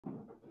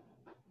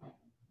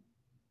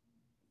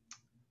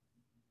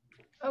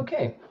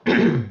Okay,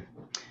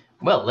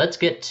 well, let's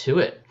get to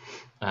it.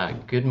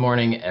 Good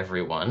morning,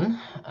 everyone.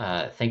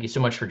 Thank you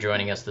so much for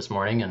joining us this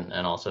morning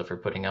and also for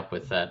putting up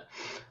with that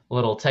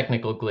little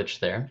technical glitch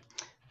there.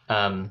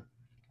 Um,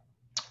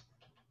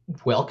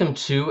 Welcome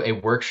to a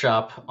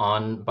workshop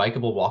on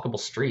bikeable, walkable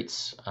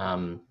streets.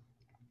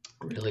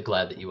 Really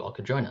glad that you all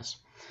could join us.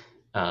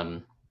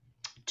 We're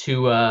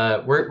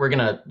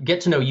gonna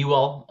get to know you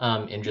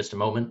all in just a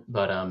moment,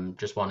 but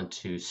just wanted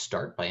to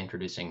start by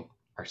introducing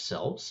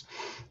ourselves.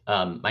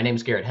 My name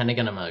is Garrett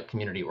Hennigan. I'm a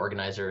community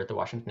organizer at the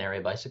Washington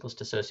Area Bicyclist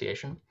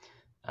Association.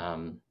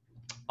 Um,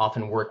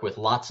 Often work with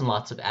lots and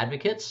lots of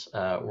advocates,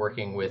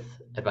 working with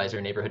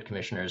advisory neighborhood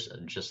commissioners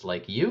just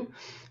like you.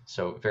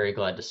 So very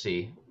glad to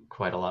see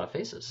quite a lot of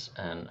faces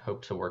and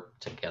hope to work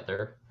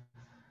together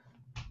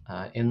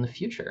in the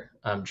future.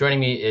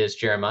 Joining me is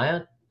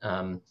Jeremiah.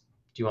 Do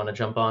you want to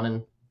jump on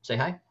and say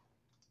hi?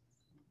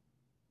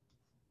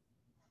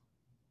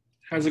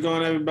 How's it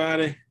going,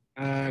 everybody?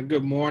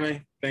 Good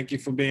morning. Thank you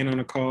for being on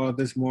the call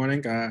this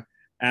morning.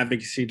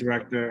 Advocacy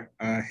Director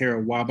here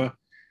at WABA.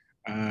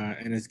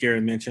 And as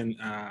Gary mentioned,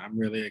 I'm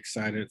really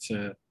excited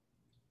to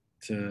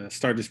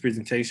start this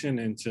presentation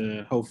and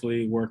to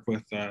hopefully work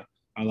with a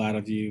lot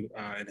of you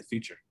in the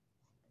future.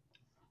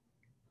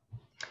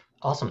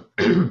 Awesome.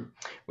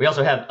 We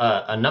also have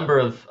a number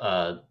of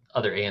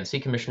other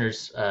ANC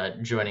commissioners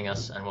joining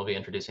us, and we'll be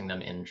introducing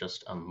them in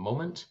just a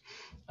moment.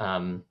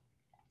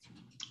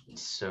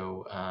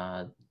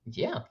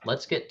 Yeah,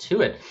 let's get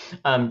to it.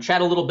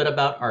 Chat a little bit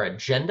about our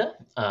agenda.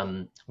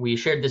 We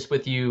shared this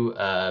with you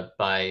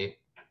by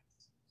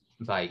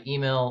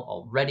email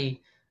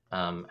already.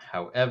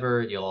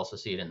 However, you'll also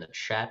see it in the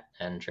chat,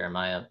 and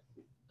Jeremiah,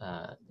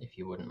 if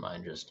you wouldn't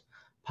mind just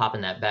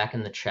popping that back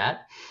in the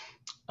chat.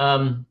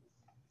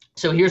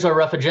 So here's our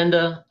rough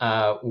agenda.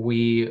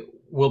 We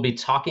will be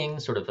talking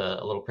sort of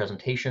a little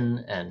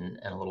presentation and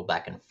a little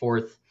back and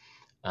forth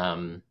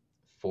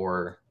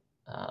for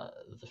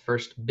the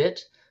first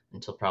bit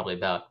until probably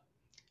about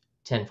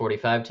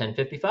 10:45,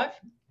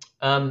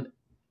 10:55.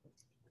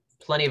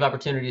 Plenty of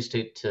opportunities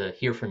to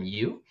hear from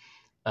you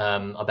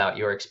about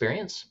your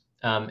experience.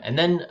 And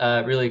then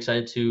really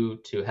excited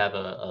to have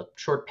a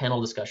short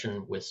panel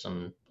discussion with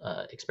some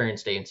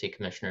experienced ANC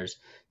commissioners,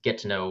 get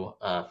to know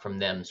from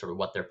them sort of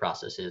what their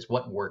process is,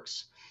 what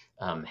works,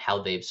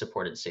 how they've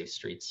supported safe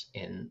streets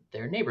in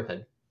their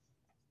neighborhood.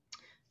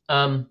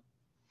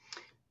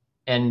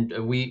 And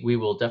we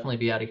will definitely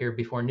be out of here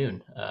before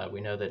noon.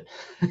 We know that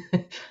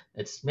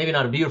it's maybe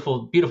not a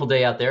beautiful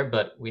day out there,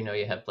 but we know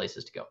you have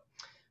places to go.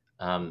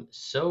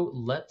 So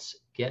let's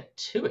get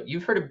to it.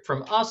 You've heard it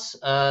from us.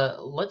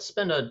 Let's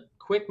spend a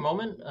quick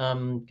moment.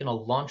 I'm going to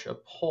launch a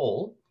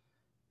poll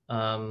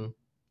to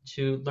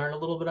learn a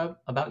little bit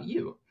about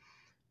you.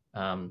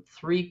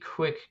 3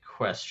 quick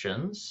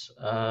questions.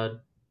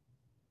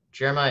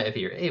 Jeremiah, if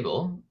you're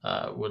able,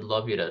 would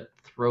love you to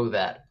throw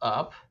that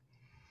up.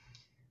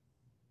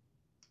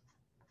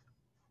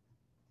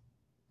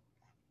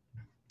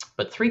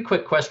 But 3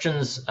 quick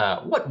questions.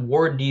 What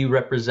ward do you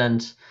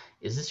represent?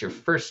 Is this your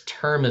first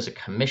term as a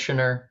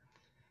commissioner?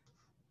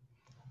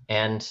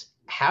 And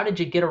how did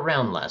you get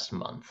around last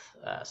month?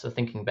 So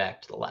thinking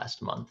back to the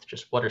last month,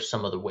 just what are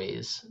some of the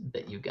ways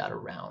that you got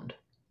around?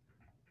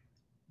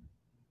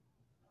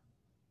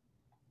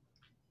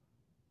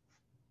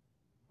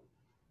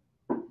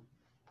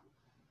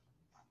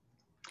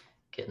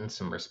 Getting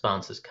some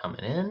responses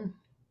coming in.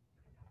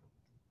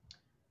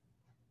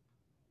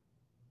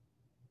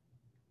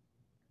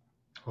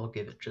 We'll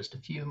give it just a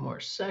few more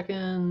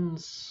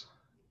seconds.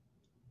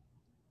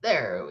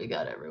 There, we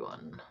got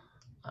everyone,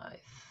 I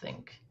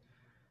think.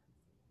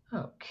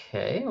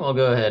 Okay, we'll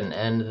go ahead and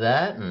end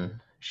that and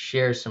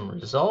share some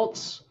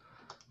results.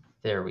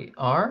 There we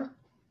are.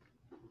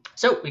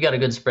 So we got a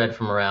good spread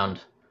from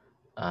around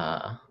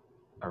the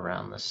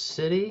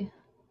city.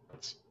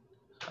 It's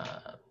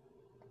a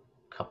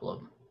couple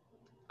of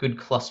good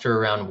cluster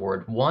around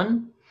Ward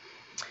 1.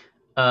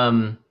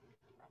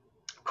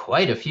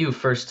 Quite a few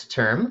first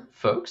term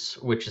folks,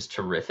 which is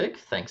terrific.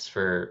 Thanks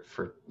for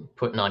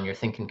putting on your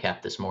thinking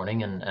cap this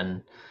morning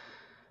and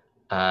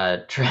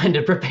trying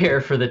to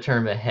prepare for the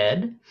term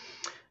ahead.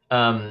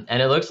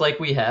 And it looks like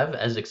we have,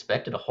 as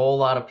expected, a whole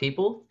lot of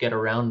people get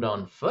around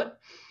on foot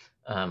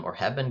or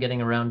have been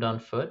getting around on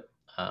foot.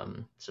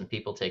 Some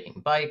people taking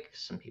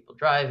bikes, some people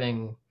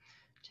driving,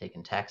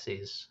 taking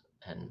taxis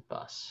and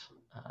bus.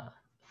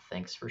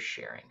 Thanks for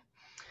sharing.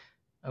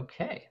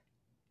 Okay,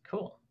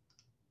 cool.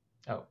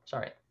 Oh,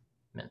 sorry,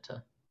 meant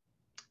to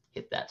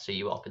hit that so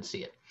you all could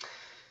see it.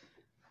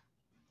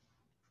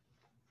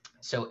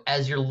 So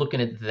as you're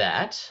looking at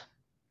that,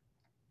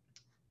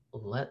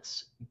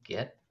 let's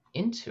get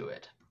into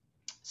it.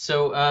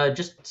 So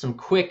just some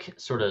quick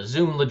sort of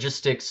Zoom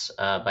logistics.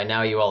 By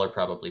now you all are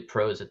probably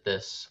pros at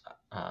this,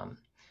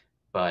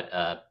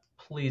 but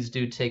please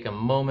do take a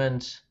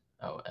moment.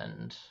 Oh,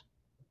 and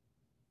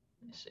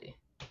let me see.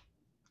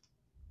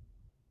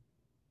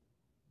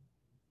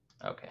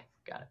 Okay,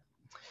 got it.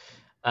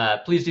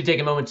 Please do take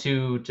a moment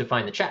to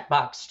find the chat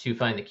box, to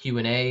find the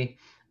Q&A.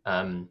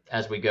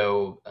 As we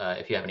go,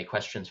 if you have any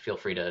questions, feel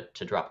free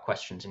to drop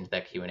questions into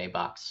that Q&A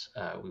box.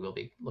 We will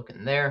be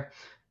looking there.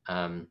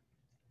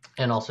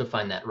 And also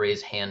find that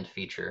raise hand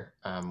feature,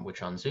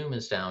 which on Zoom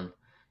is down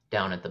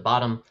at the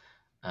bottom,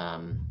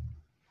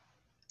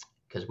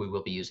 because we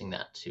will be using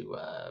that to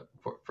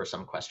for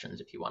some questions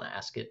if you want to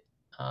ask it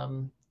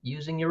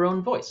using your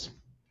own voice.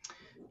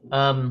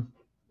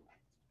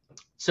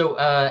 So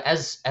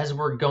as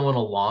we're going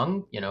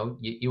along,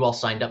 you all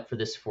signed up for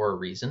this for a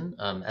reason.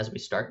 As we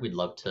start, we'd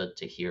love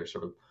to hear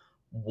sort of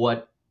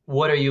what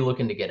are you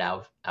looking to get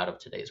out of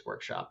today's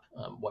workshop?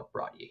 What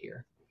brought you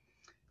here?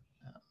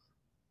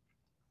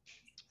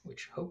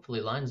 Which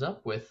hopefully lines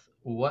up with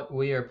what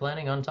we are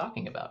planning on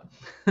talking about.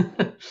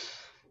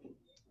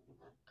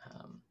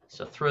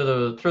 So throw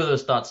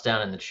those thoughts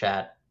down in the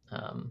chat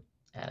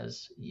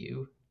as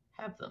you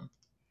have them.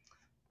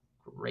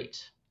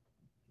 Great.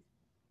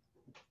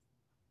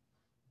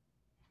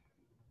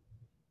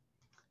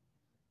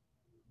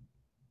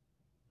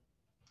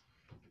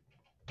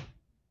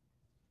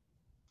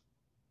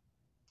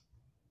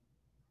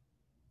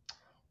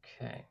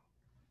 Okay.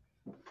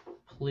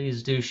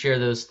 Please do share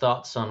those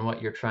thoughts on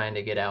what you're trying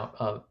to get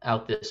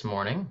out this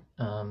morning.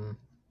 And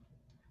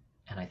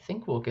I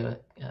think we'll go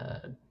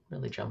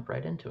really jump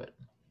right into it.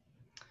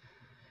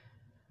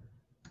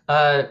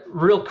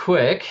 Real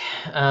quick,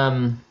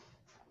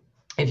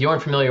 if you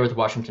aren't familiar with the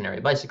Washington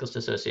Area Bicyclist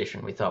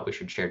Association, we thought we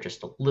should share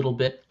just a little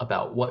bit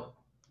about what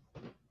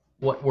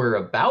we're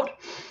about.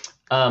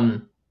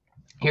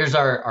 Here's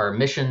our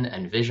mission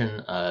and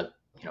vision.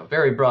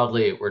 Very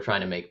broadly, we're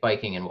trying to make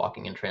biking and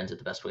walking and transit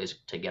the best ways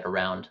to get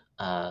around,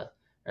 or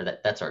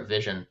that's our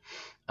vision.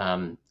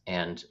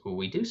 And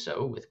we do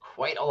so with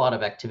quite a lot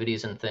of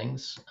activities and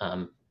things.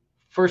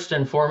 First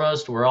and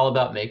foremost, we're all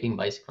about making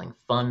bicycling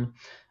fun.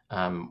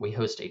 We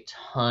host a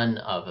ton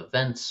of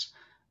events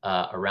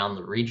around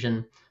the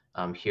region.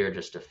 Here are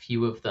just a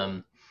few of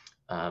them.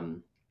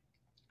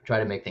 Try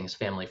to make things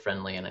family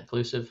friendly and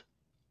inclusive.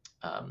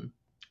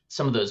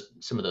 Some of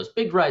those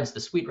big rides, the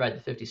Sweet Ride,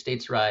 the 50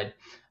 States Ride,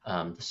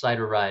 the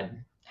Cider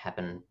Ride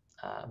happen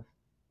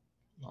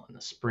in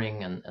the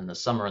spring and the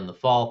summer and the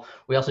fall.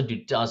 We also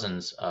do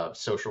dozens of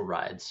social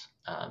rides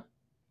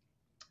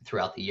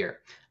throughout the year.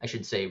 I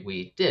should say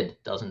we did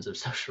dozens of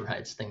social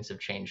rides. Things have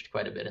changed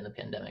quite a bit in the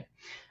pandemic.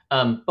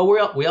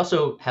 But we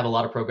also have a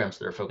lot of programs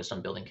that are focused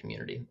on building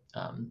community.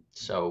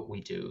 So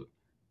we do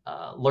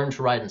learn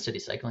to ride in city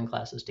cycling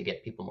classes to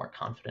get people more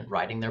confident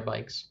riding their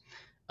bikes.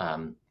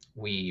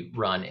 We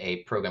run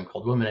a program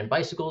called Women in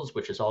Bicycles,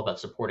 which is all about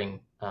supporting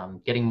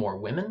getting more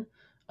women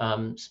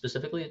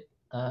specifically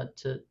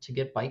to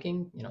get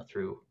biking,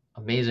 through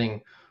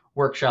amazing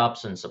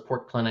workshops and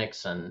support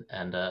clinics and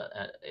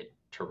a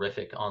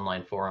terrific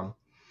online forum.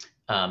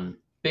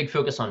 Big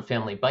focus on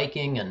family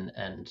biking, and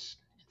in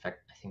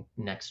fact, I think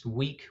next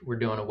week we're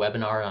doing a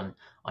webinar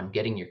on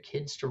getting your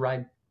kids to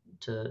ride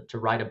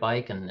a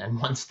bike, and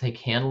once they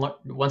can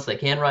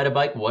ride a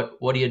bike,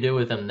 what do you do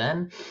with them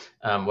then?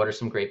 What are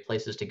some great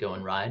places to go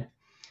and ride?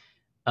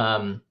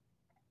 And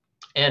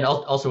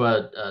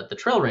also the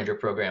Trail Ranger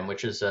program,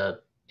 which is a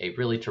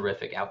really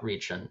terrific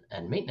outreach and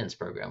maintenance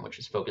program, which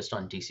is focused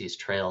on DC's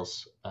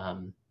trails,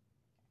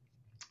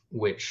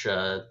 which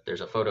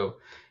there's a photo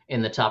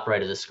in the top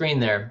right of the screen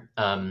there.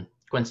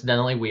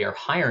 Coincidentally, we are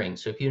hiring.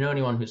 So if you know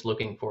anyone who's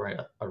looking for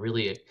a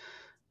really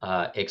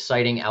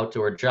exciting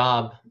outdoor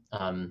job,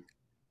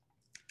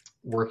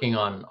 working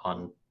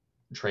on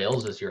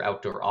trails as your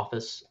outdoor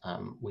office,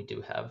 we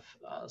do have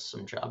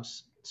some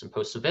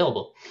posts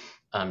available.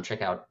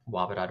 Check out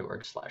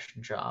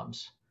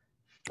waba.org/jobs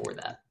for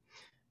that.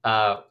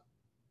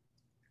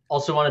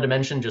 Also wanted to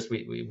mention, just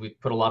we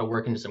put a lot of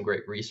work into some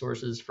great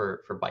resources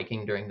for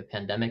biking during the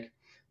pandemic.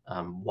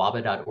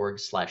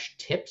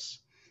 waba.org/tips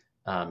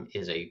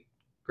is a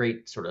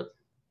great sort of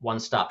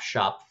one-stop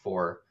shop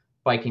for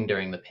biking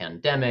during the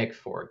pandemic,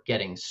 for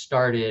getting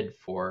started,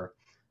 for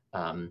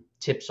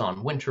tips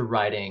on winter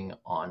riding,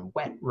 on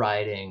wet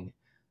riding,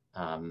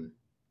 and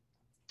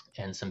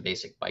some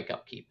basic bike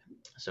upkeep.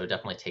 So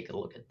definitely take a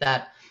look at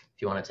that.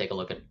 If you want to take a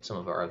look at some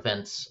of our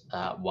events,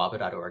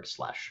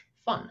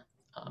 waba.org/fun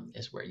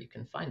is where you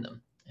can find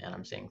them. And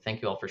I'm saying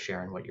thank you all for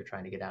sharing what you're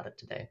trying to get out of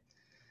today.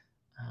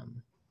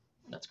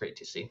 That's great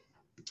to see.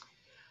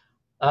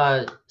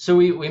 So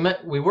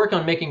we work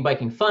on making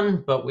biking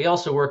fun, but we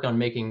also work on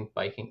making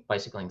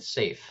bicycling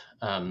safe,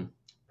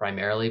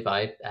 primarily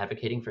by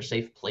advocating for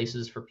safe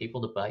places for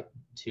people to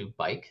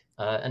bike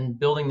and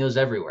building those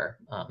everywhere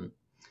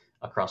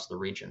across the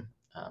region.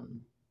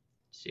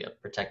 So yeah,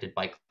 protected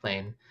bike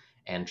lane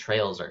and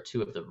trails are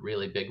two of the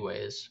really big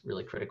ways,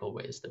 really critical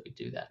ways that we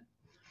do that.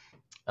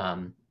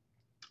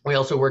 We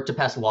also work to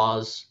pass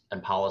laws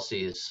and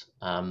policies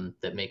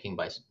that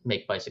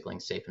make bicycling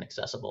safe and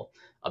accessible.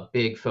 A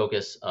big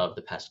focus of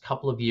the past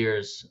couple of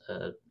years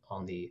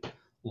on the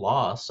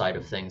law side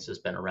of things has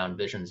been around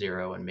Vision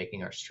Zero and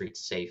making our streets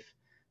safe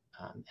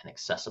and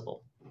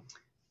accessible.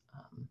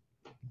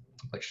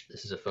 Which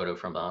this is a photo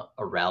from a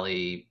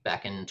rally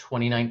back in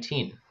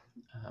 2019,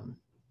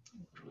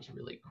 which was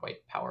really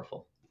quite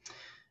powerful.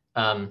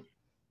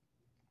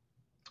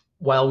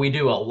 while we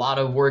do a lot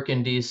of work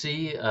in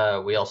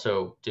DC, we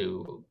also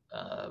do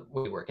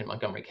we work in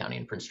Montgomery County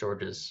and Prince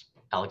George's,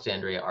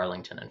 Alexandria,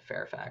 Arlington, and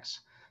Fairfax.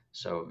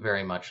 So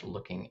very much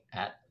looking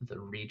at the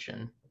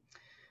region.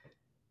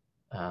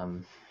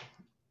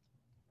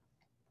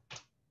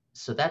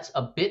 So that's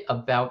a bit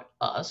about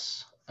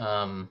us.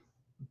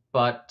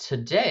 But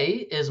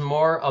today is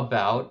more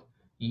about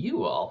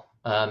you all,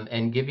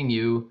 and giving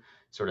you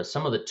sort of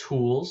some of the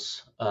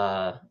tools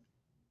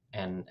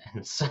and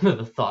some of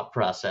the thought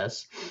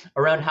process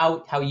around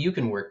how you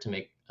can work to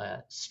make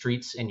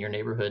streets in your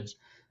neighborhoods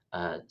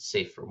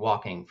safe for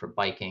walking, for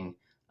biking,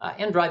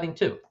 and driving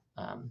too.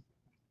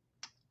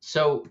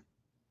 So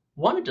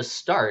wanted to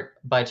start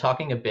by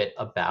talking a bit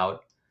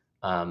about,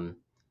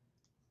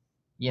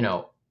 you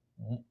know,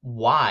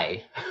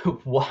 why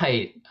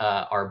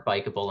are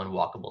bikeable and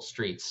walkable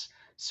streets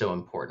so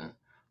important?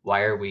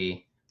 Why are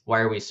we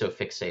so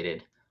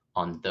fixated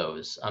on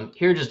those?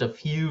 Here are just a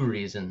few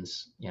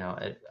reasons.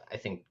 I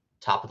think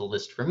top of the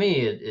list for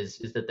me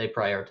is that they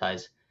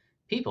prioritize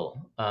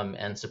people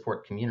and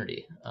support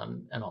community,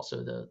 and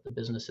also the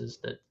businesses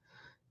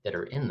that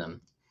are in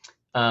them.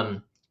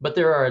 But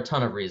there are a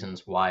ton of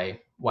reasons why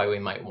we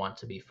might want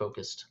to be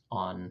focused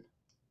on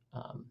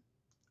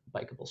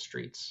bikeable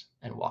streets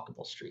and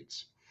walkable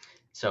streets.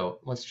 So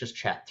let's just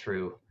chat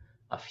through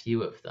a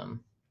few of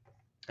them.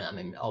 I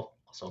mean,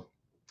 also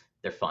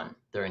they're fun,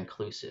 they're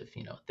inclusive,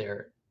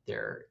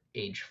 they're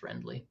age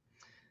friendly.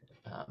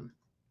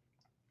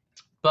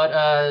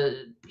 But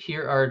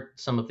here are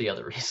some of the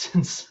other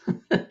reasons.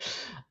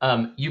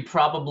 You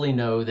probably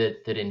know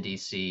that in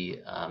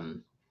DC,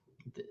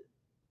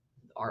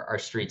 our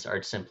streets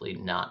are simply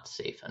not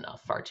safe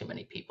enough. Far too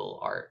many people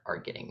are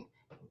getting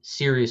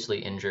seriously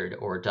injured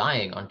or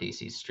dying on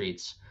DC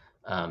streets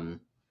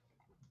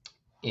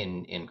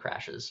in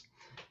crashes.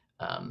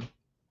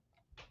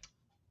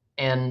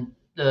 And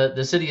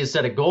the city has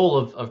set a goal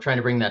of trying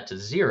to bring that to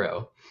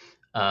zero.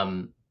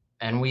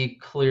 And we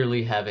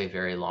clearly have a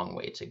very long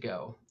way to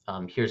go.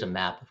 Here's a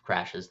map of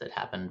crashes that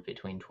happened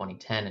between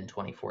 2010 and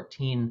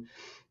 2014.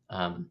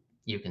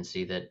 You can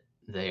see that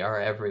they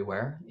are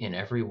everywhere, in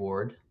every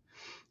ward.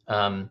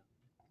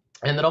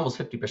 And that almost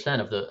 50%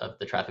 of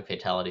the traffic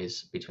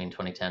fatalities between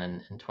 2010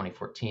 and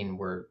 2014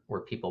 were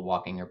people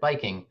walking or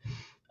biking.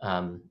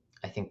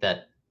 I think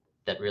that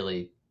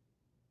really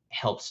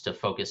helps to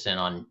focus in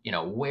on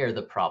where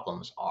the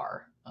problems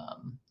are,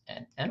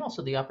 and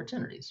also the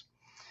opportunities.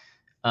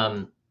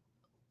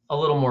 A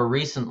little more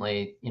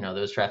recently,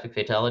 those traffic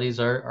fatalities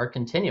are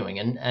continuing,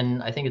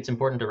 and I think it's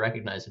important to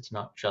recognize it's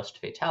not just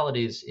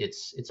fatalities;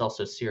 it's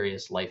also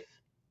serious life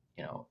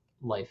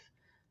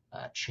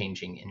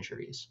changing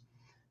injuries.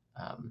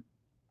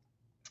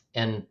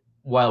 And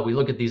while we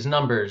look at these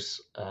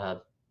numbers,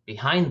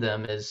 behind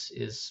them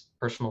is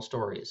personal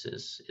stories,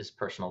 is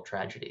personal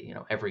tragedy.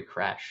 Every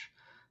crash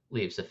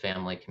leaves a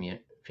family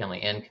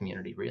and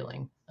community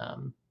reeling,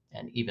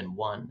 and even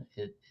one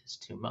is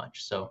too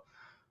much. So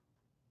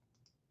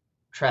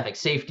traffic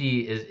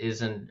safety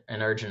is an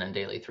urgent and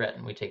daily threat,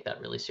 and we take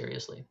that really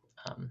seriously.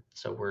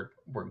 So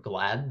we're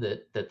glad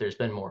that there's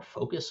been more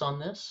focus on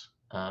this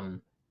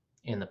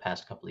in the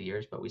past couple of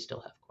years, but we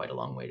still have quite a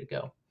long way to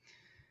go.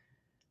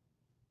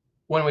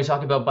 When we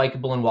talk about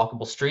bikeable and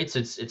walkable streets,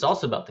 it's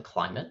also about the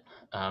climate.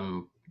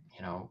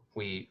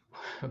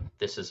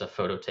 This is a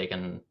photo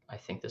taken, I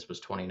think this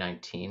was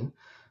 2019,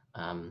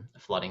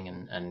 flooding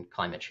and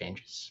climate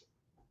changes.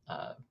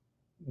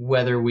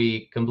 Whether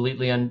we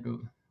completely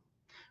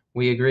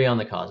we agree on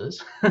the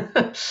causes,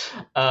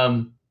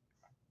 and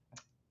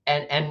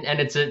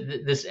it's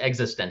this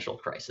existential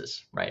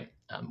crisis, right?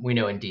 We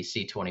know in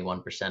DC,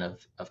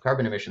 21% of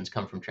carbon emissions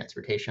come from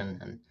transportation,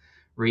 and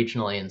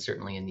regionally and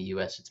certainly in the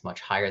US, it's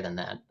much higher than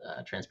that.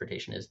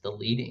 Transportation is the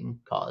leading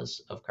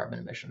cause of carbon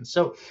emissions.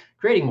 So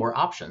creating more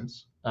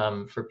options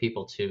for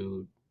people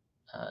to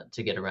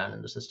get around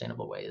in a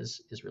sustainable way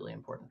is really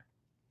important.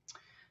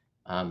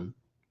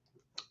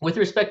 With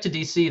respect to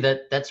DC,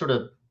 that sort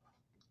of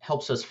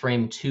helps us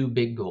frame two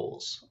big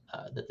goals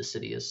that the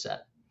city has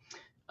set.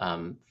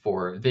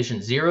 For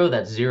Vision Zero,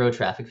 that's zero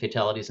traffic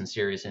fatalities and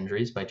serious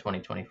injuries by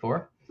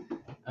 2024.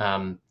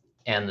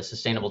 And the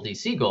Sustainable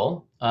DC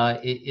goal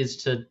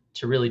is to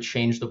really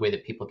change the way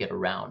that people get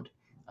around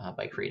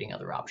by creating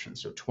other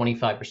options. So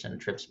 25% of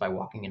trips by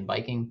walking and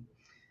biking,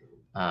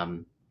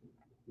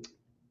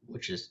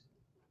 which is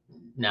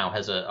now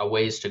has a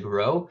ways to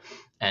grow,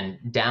 and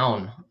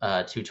down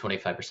to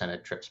 25%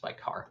 of trips by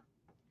car.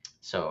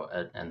 So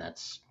and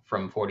that's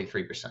from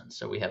 43%.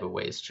 So we have a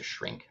ways to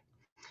shrink.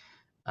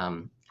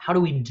 How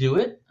do we do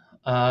it?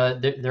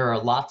 There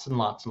are lots and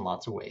lots and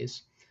lots of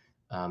ways.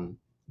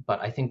 But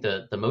I think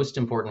the most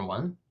important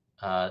one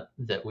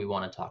that we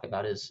want to talk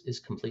about is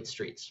complete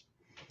streets.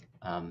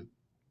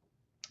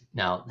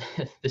 Now,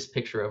 this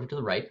picture over to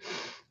the right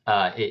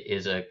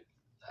is I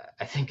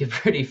think, a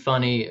pretty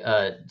funny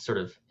sort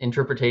of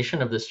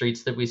interpretation of the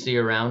streets that we see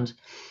around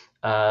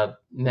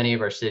many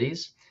of our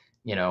cities.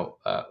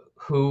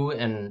 Who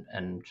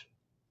and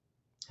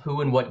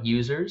what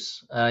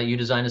users you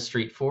design a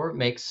street for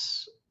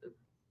makes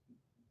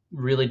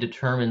really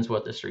determines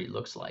what the street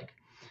looks like.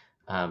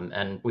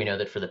 And we know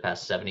that for the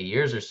past 70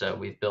 years or so,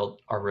 we've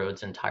built our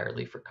roads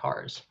entirely for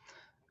cars,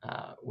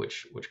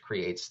 which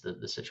creates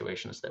the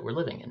situations that we're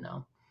living in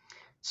now.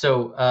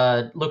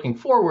 So looking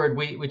forward,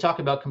 we talk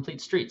about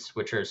complete streets,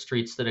 which are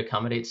streets that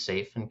accommodate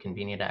safe and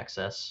convenient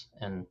access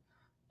and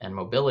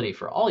mobility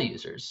for all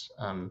users,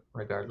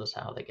 regardless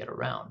how they get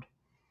around.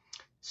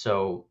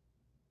 So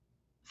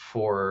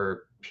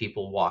for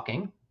people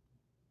walking,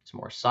 it's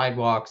more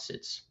sidewalks,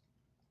 it's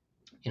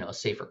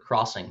safer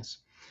crossings.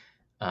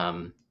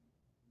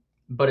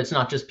 But it's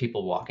not just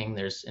people walking.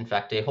 There's, in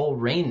fact, a whole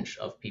range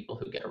of people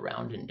who get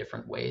around in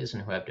different ways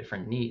and who have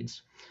different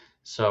needs.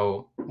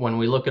 So when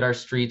we look at our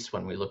streets,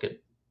 when we look at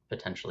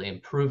potentially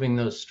improving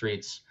those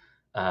streets,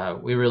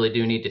 we really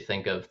do need to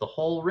think of the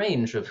whole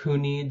range of who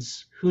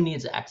needs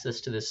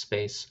access to this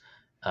space,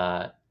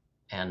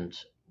 and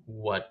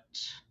what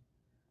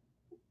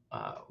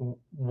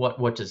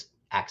does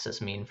access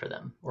mean for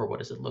them, or what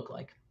does it look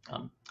like?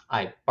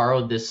 I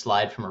borrowed this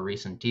slide from a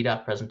recent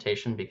DDOT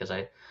presentation because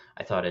I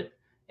thought it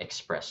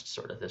expressed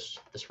sort of this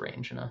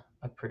range in a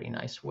pretty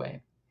nice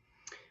way.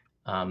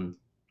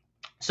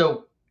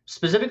 So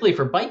specifically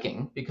for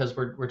biking, because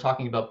we're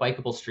talking about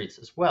bikeable streets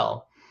as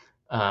well.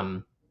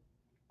 There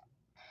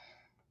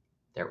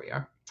we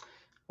are,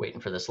 waiting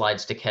for the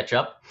slides to catch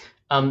up.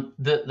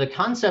 The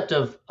concept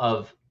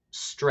of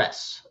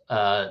stress,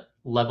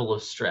 level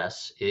of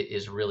stress,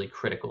 is really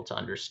critical to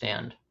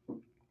understand.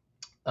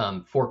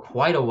 For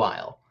quite a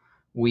while,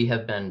 we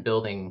have been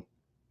building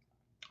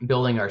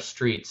our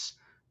streets,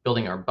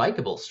 building our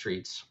bikeable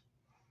streets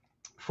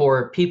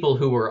for people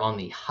who were on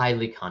the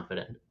highly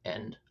confident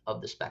end of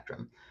the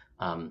spectrum.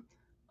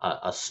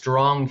 A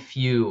strong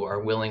few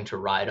are willing to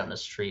ride on a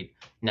street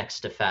next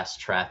to fast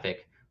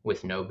traffic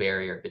with no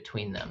barrier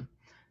between them.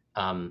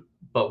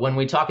 But when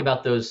we talk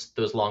about those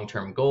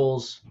long-term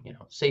goals,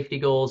 safety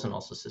goals and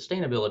also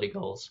sustainability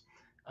goals,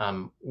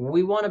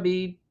 we want to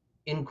be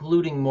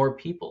including more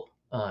people,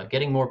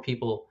 getting more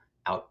people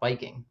out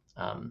biking.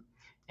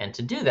 And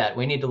to do that,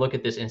 we need to look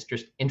at this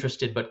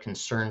interested but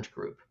concerned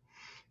group.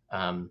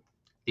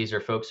 These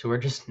are folks who are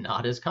just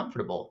not as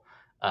comfortable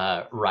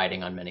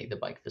riding on many of the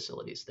bike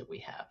facilities that we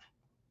have.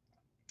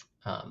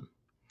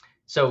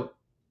 So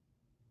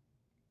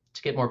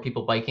to get more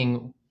people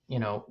biking,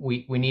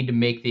 we need to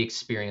make the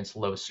experience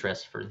low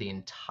stress for the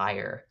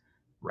entire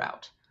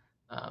route,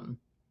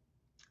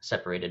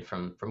 separated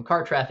from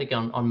car traffic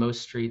on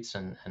most streets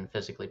and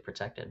physically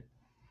protected.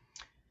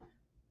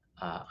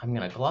 I'm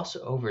going to gloss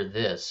over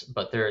this,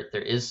 but there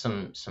is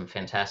some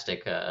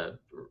fantastic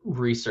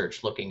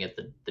research looking at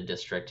the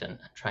district and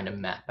trying to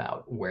map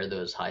out where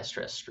those high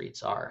stress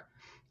streets are.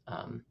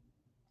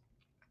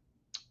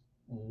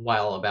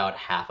 While about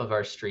half of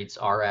our streets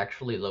are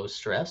actually low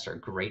stress or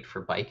great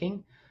for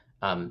biking,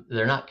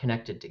 they're not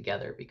connected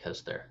together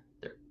because they're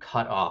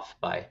cut off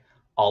by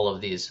all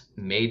of these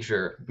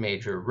major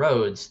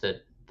roads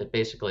that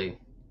basically,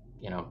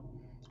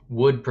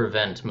 would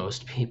prevent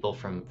most people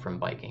from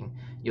biking.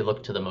 You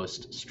look to the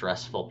most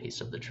stressful piece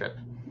of the trip.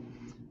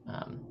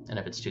 And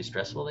if it's too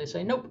stressful, they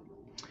say nope.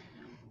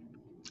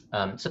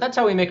 So that's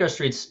how we make our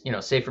streets,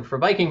 safer for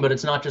biking, but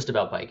it's not just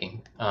about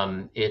biking.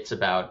 It's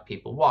about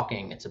people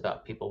walking. It's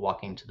about people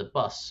walking to the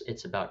bus.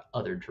 It's about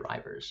other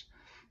drivers.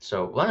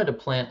 So I wanted to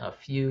plant a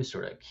few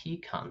sort of key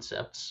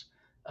concepts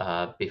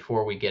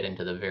before we get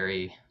into the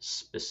very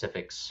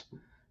specifics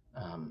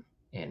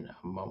in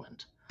a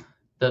moment.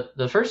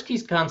 The first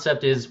key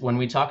concept is when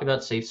we talk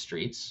about safe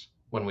streets,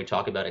 when we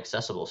talk about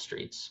accessible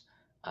streets,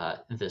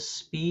 the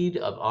speed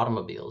of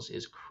automobiles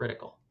is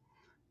critical.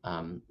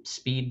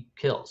 Speed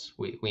kills.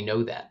 We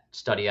know that.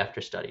 Study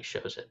after study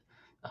shows it.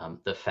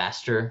 The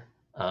faster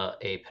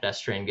a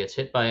pedestrian gets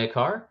hit by a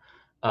car,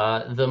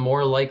 the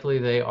more likely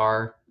they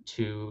are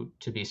to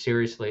be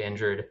seriously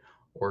injured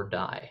or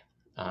die.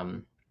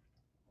 And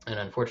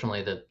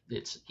unfortunately,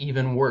 it's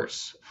even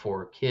worse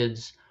for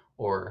kids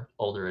or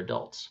older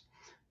adults.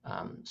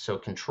 So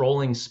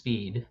controlling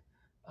speed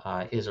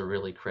is a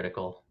really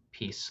critical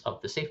piece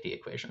of the safety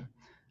equation.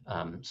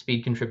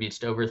 Speed contributes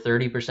to over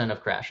 30%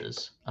 of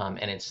crashes, and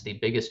it's the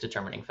biggest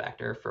determining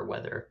factor for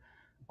whether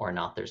or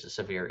not there's a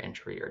severe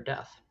injury or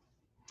death.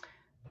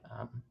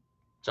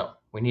 So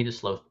we need to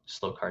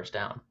slow cars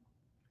down.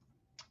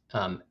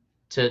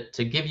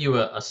 To give you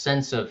a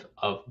sense of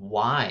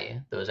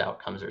why those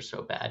outcomes are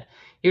so bad,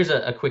 here's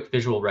a quick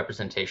visual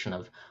representation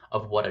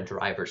of what a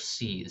driver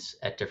sees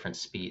at different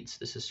speeds.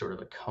 This is sort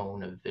of a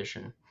cone of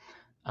vision.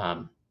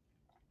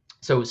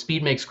 So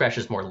speed makes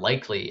crashes more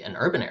likely in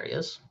urban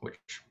areas,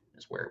 which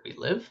is where we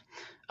live,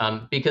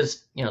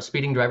 because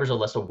speeding drivers are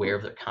less aware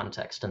of their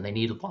context and they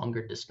need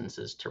longer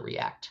distances to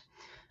react.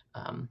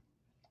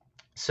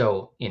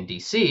 So in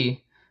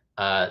DC,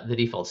 the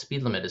default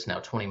speed limit is now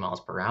 20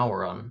 miles per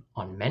hour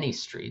on many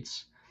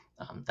streets.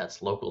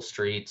 That's local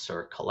streets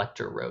or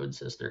collector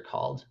roads, as they're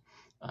called.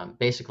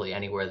 Basically,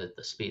 anywhere that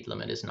the speed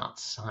limit is not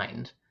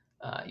signed,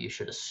 you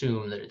should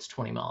assume that it's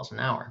 20 miles an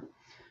hour.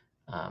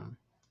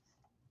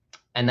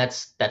 And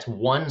that's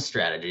one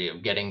strategy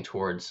of getting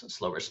towards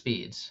slower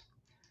speeds.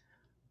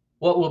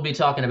 What we'll be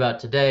talking about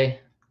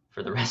today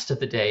for the rest of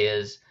the day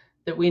is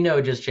that we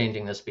know just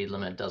changing the speed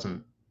limit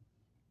doesn't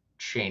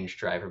change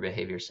driver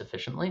behavior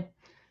sufficiently.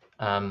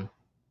 So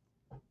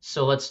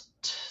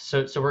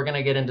we're going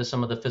to get into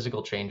some of the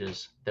physical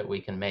changes that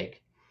we can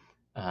make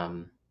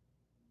to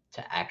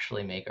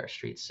actually make our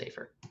streets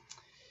safer.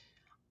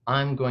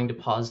 I'm going to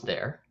pause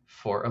there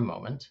for a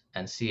moment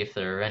and see if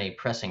there are any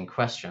pressing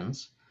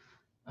questions.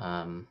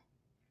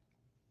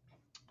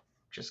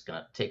 Just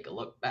gonna take a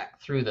look back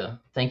through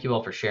thank you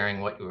all for sharing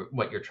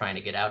what you're trying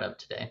to get out of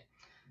today.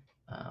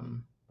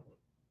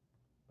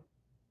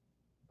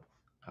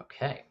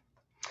 Okay.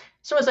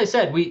 So as I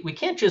said, we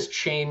can't just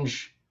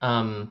change,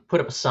 put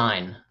up a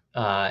sign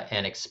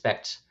and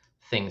expect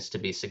things to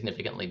be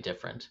significantly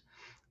different.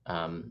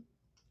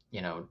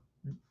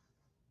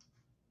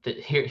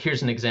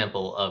 Here's an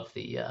example of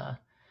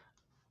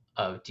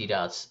of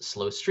DDOT's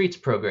Slow Streets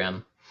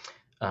program.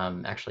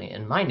 Actually,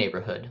 in my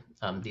neighborhood,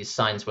 these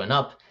signs went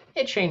up.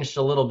 It changed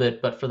a little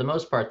bit, but for the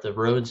most part, the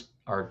roads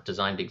are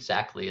designed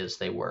exactly as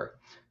they were.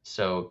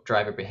 So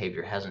driver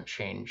behavior hasn't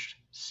changed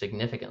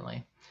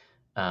significantly.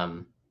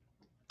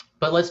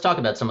 But let's talk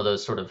about some of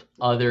those sort of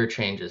other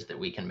changes that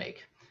we can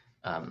make.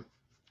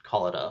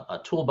 Call it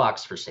a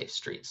toolbox for safe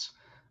streets.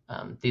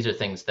 These are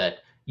things that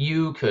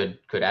you could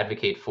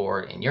advocate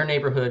for in your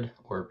neighborhood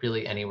or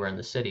really anywhere in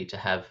the city to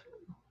have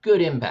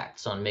good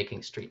impacts on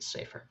making streets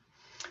safer.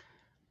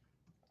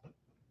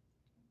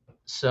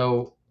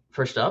 So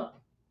first up,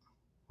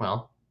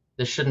 well,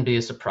 this shouldn't be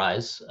a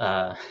surprise.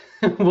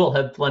 We'll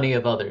have plenty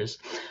of others.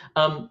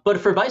 But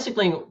for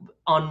bicycling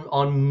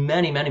on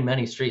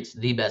many streets,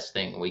 the best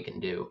thing we can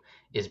do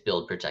is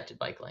build protected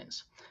bike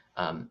lanes.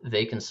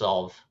 They can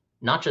solve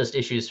not just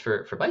issues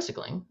for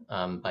bicycling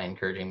by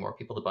encouraging more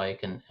people to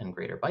bike and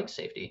greater bike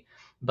safety,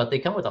 but they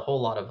come with a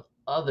whole lot of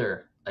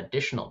other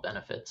additional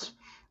benefits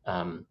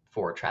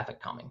for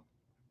traffic calming.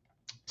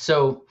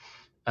 So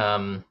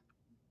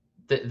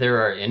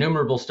there are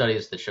innumerable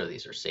studies that show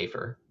these are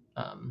safer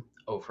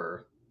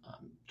over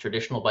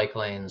traditional bike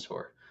lanes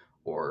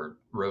or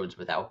roads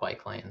without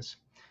bike lanes.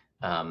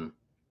 I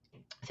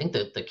think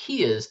that the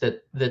key is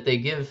that they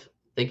give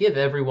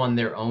everyone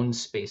their own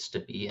space to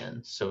be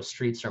in. So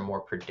streets are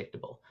more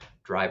predictable.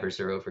 Drivers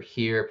are over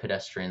here,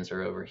 pedestrians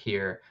are over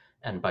here,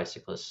 and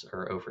bicyclists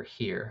are over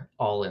here,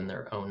 all in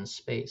their own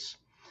space.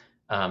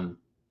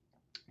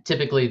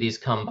 Typically, these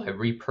come by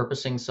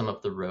repurposing some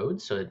of the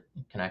roads, so it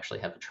can actually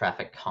have a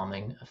traffic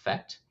calming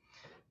effect.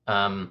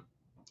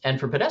 And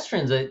for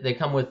pedestrians, they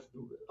come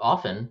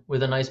often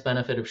with a nice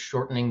benefit of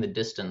shortening the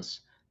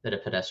distance that a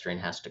pedestrian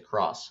has to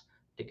cross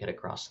to get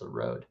across the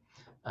road.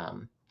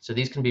 So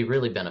these can be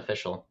really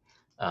beneficial,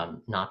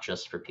 not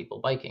just for people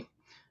biking.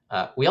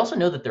 We also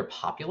know that they're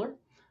popular.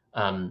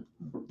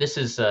 This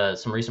is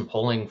some recent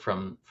polling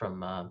from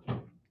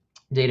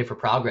Data for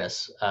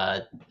Progress,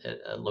 a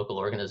local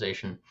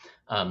organization,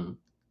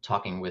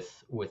 talking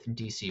with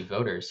DC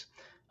voters,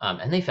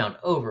 and they found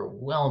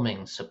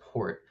overwhelming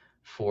support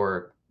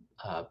for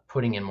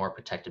putting in more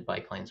protected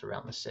bike lanes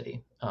around the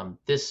city.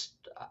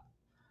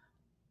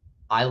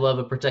 I love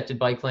a protected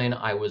bike lane.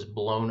 I was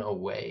blown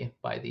away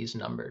by these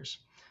numbers.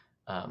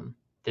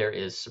 There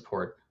is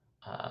support,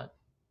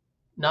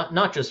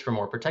 not just for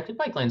more protected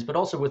bike lanes, but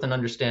also with an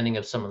understanding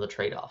of some of the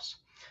trade-offs,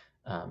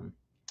 and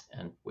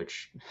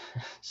which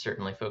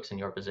certainly folks in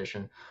your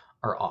position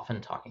are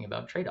often talking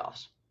about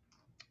trade-offs.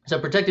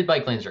 So protected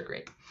bike lanes are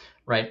great,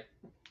 right?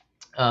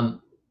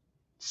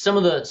 Some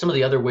of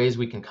the other ways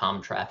we can calm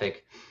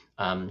traffic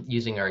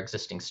using our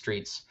existing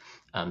streets.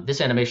 This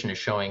animation is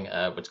showing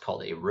what's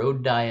called a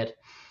road diet.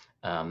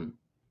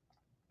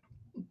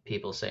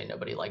 People say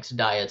nobody likes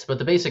diets, but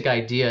the basic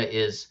idea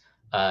is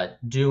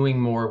doing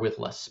more with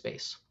less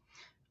space.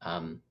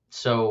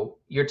 So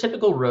your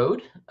typical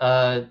road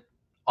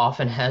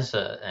often has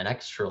an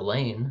extra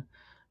lane,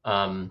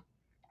 and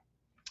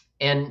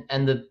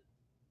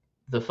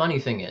the funny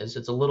thing is,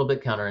 it's a little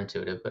bit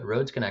counterintuitive, but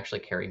roads can actually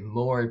carry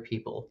more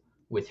people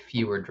with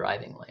fewer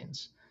driving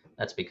lanes.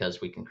 That's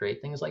because we can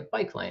create things like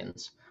bike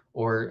lanes,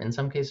 or in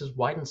some cases,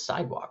 widen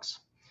sidewalks.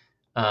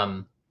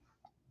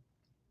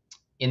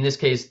 In this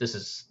case, this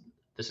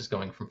is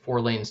going from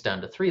 4 lanes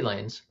down to 3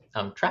 lanes.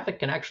 Traffic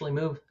can actually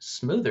move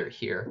smoother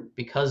here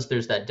because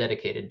there's that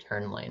dedicated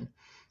turn lane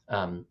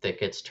that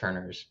gets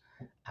turners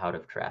out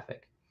of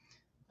traffic.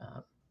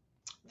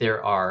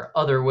 There are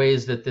other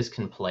ways that this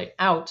can play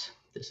out.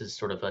 This is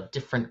sort of a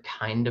different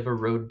kind of a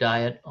road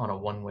diet on a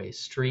one-way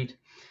street.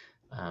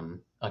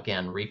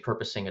 Again,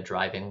 repurposing a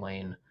driving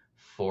lane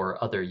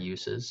for other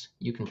uses.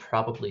 You can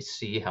probably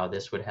see how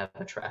this would have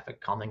a traffic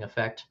calming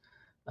effect.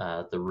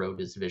 The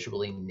road is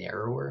visually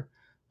narrower.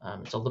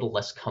 It's a little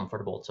less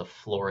comfortable to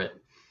floor it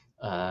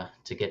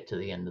to get to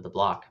the end of the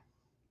block.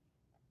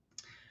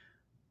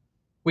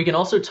 We can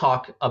also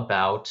talk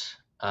about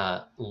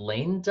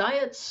lane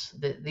diets.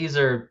 These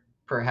are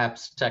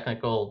perhaps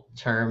technical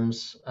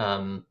terms,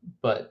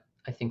 but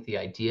I think the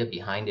idea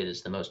behind it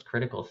is the most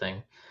critical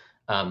thing.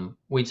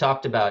 We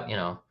talked about,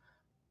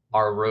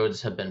 our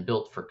roads have been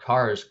built for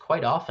cars,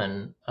 quite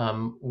often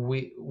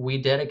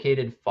we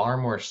dedicated far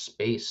more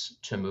space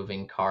to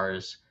moving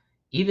cars,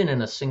 even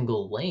in a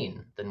single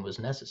lane, than was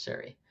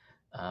necessary.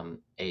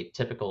 A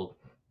typical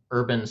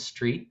urban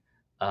street,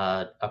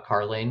 a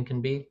car lane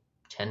can be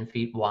 10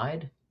 feet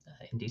wide.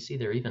 In DC,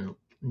 they're even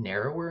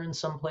narrower in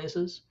some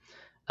places.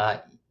 Uh,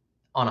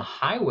 on a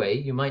highway,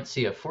 you might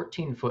see a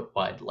 14-foot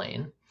wide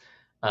lane.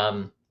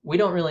 We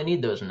don't really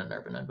need those in an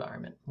urban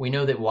environment. We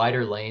know that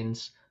wider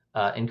lanes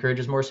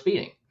encourages more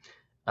speeding.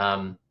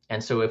 And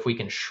so if we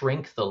can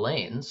shrink the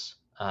lanes,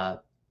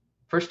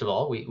 first of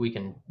all, we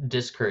can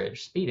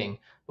discourage speeding,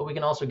 but we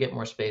can also get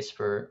more space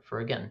for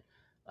again,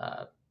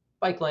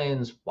 bike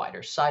lanes,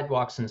 wider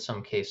sidewalks in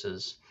some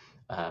cases,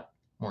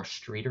 more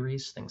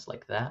streeteries, things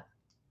like that.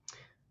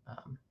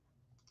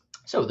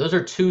 So those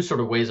are two sort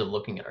of ways of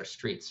looking at our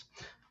streets.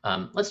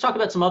 Let's talk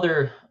about some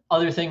other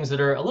things that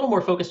are a little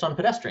more focused on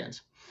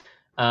pedestrians.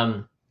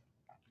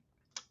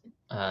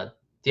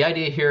 The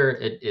idea here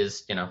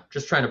is,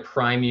 just trying to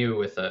prime you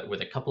with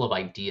a couple of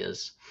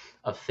ideas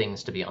of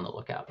things to be on the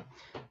lookout.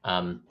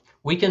 One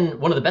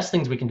of the best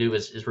things we can do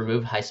is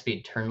remove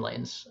high-speed turn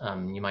lanes.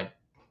 You might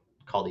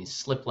call these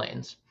slip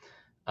lanes.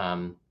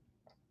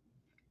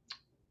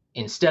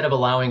 Instead of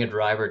allowing a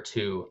driver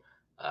to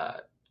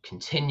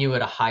continue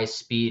at a high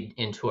speed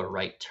into a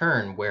right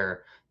turn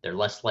where they're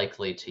less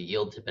likely to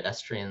yield to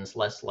pedestrians,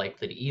 less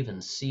likely to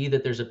even see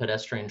that there's a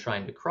pedestrian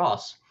trying to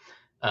cross,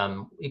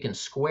 we can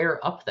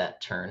square up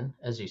that turn,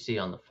 as you see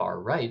on the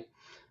far right.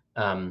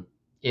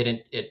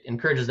 It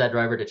encourages that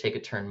driver to take a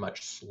turn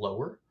much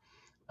slower.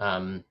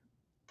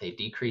 They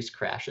decrease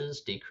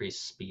crashes, decrease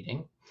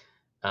speeding,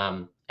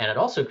 and it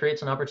also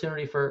creates an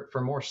opportunity for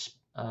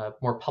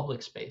more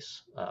public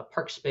space,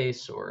 park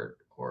space, or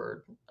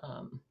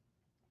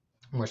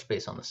more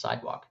space on the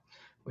sidewalk,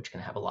 which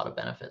can have a lot of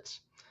benefits.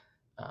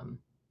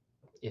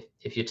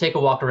 If you take a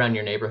walk around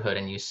your neighborhood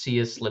and you see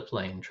a slip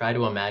lane, try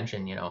to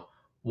imagine,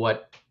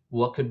 what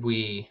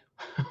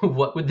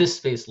would this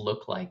space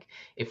look like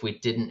if we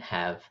didn't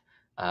have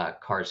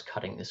cars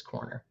cutting this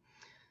corner?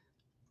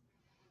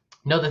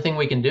 Another thing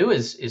we can do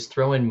is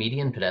throw in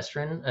median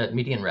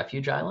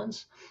refuge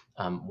islands.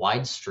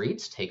 Wide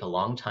streets take a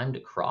long time to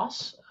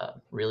cross,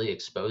 really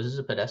exposes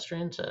a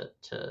pedestrian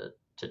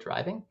to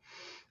driving.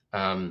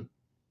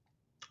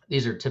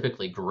 These are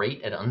typically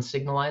great at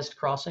unsignalized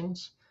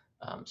crossings.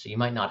 So you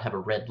might not have a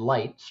red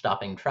light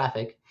stopping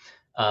traffic,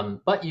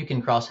 but you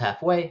can cross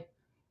halfway,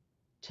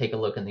 take a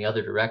look in the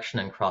other direction,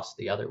 and cross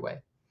the other way.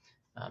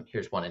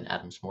 Here's one in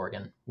Adams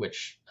Morgan,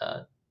 which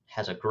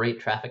has a great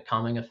traffic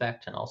calming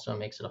effect and also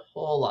makes it a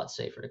whole lot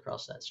safer to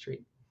cross that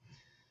street.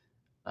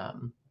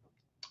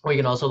 We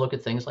can also look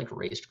at things like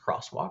raised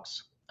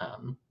crosswalks.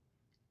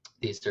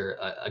 These are,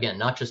 again,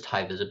 not just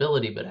high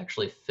visibility, but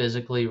actually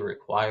physically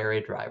require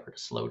a driver to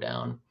slow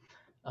down,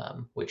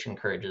 which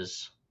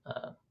encourages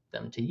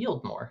them to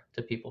yield more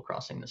to people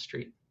crossing the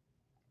street.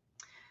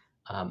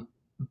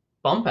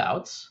 Bump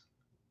outs.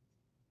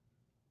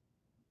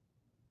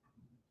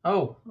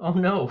 Oh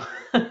no.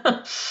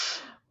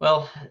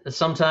 Well,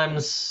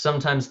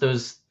 sometimes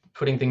those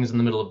putting things in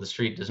the middle of the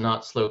street does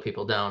not slow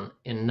people down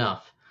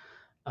enough.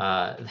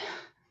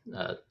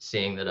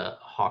 Seeing that a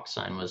hawk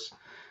sign was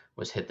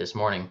hit this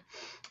morning.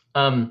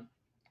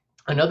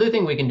 Another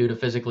thing we can do to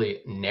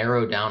physically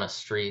narrow down a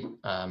street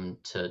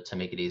to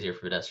make it easier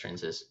for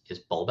pedestrians is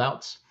bulb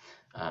outs.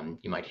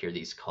 You might hear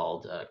these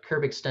called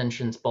curb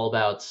extensions, bulb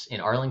outs.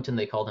 In Arlington,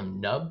 they call them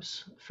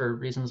nubs for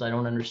reasons I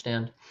don't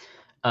understand.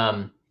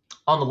 On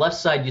the left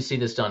side, you see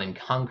this done in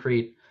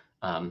concrete.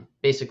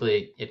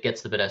 Basically, it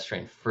gets the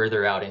pedestrian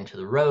further out into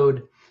the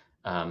road.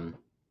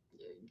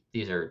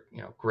 These are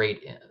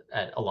great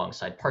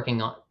alongside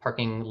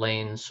parking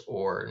lanes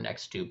or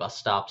next to bus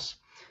stops.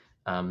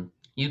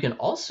 You can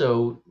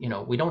also,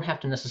 we don't have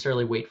to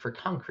necessarily wait for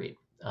concrete.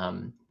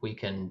 We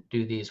can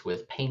do these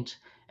with paint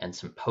and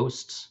some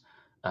posts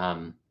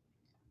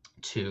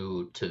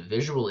to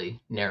visually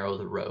narrow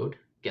the road,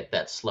 get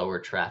that slower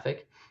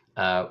traffic,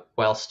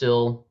 while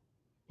still,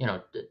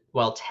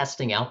 while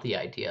testing out the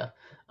idea.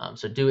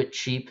 So do it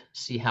cheap,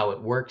 see how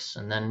it works,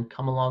 and then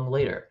come along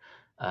later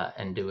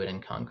and do it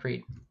in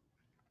concrete.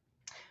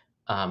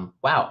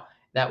 Wow,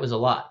 that was a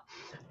lot.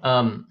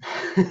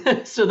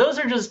 So those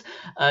are just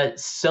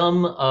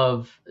some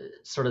of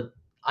sort of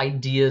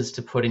ideas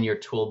to put in your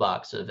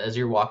toolbox of as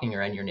you're walking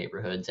around your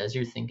neighborhoods, as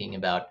you're thinking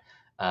about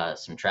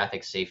some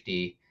traffic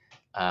safety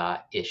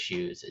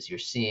issues, as you're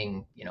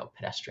seeing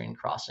pedestrian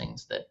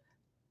crossings that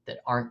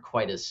aren't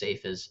quite as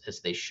safe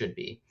as they should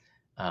be.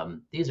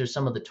 These are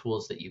some of the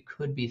tools that you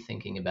could be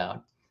thinking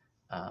about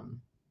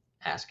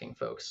asking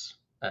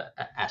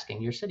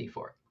your city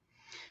for.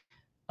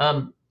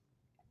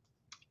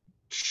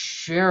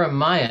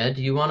 Jeremiah,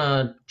 do you want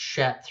to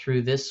chat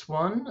through this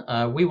one?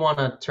 We want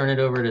to turn it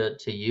over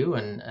to you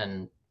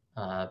and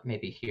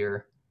maybe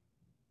hear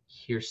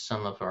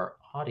some of our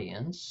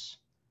audience.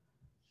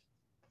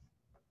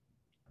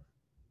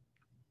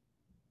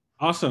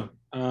 Awesome.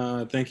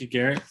 Thank you,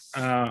 Garrett.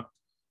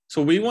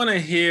 So we want to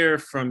hear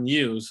from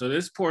you. So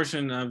this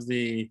portion of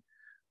the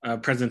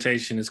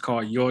presentation is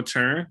called Your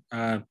Turn.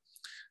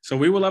 So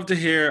we would love to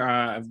hear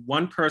if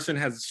one person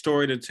has a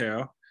story to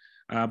tell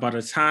about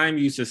a time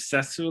you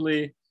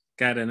successfully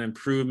got an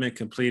improvement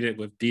completed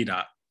with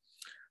DDOT.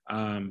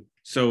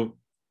 So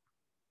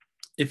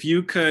if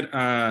you could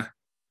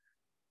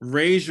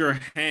raise your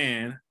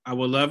hand, I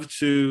would love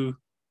to,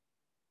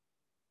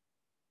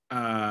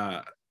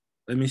 let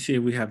me see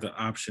if we have the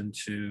option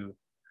to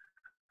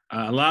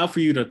allow for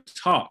you to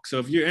talk. So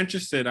if you're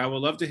interested, I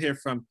would love to hear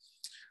from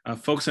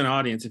folks in the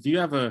audience. If you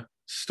have a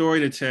story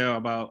to tell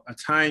about a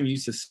time you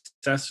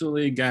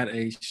successfully got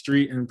a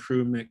street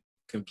improvement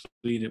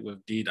completed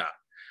with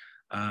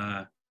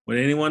DDOT, would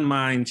anyone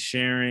mind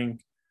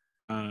sharing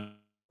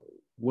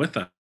with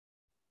us?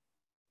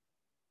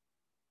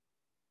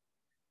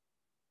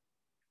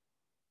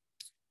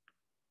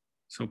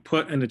 So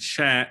put in the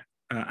chat,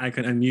 I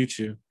can unmute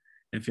you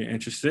if you're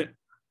interested.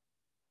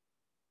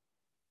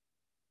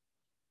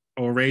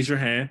 Or raise your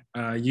hand,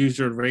 use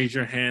your raise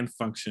your hand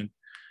function.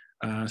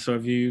 So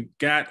if you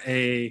got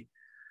a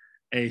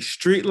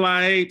street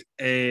light,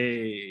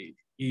 a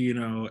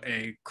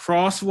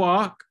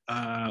crosswalk,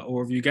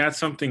 or if you got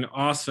something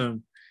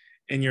awesome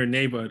in your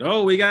neighborhood.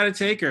 Oh, we got a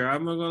taker.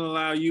 I'm gonna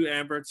allow you,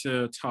 Amber,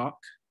 to talk.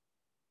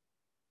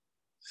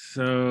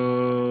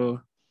 So.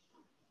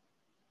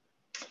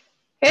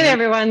 Hey there,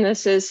 everyone.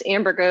 This is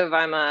Amber Gove.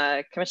 I'm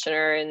a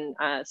commissioner in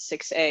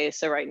 6A,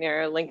 so right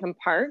near Lincoln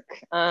Park.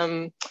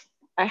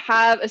 I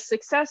have a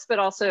success, but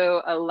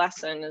also a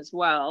lesson as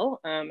well.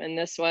 And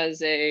this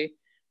was a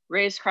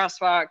raised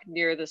crosswalk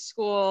near the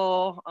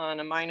school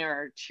on a minor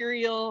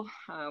arterial,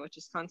 which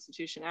is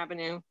Constitution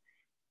Avenue.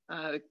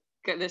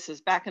 This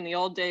is back in the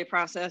old day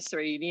process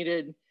where you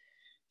needed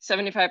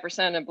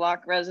 75% of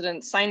block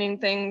residents signing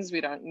things.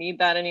 We don't need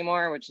that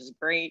anymore, which is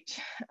great.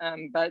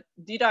 But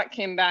DDOT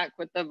came back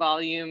with the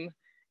volume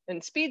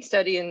and speed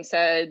study and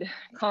said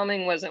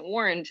calming wasn't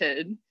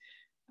warranted.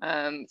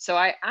 So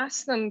I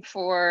asked them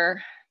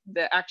for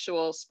the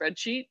actual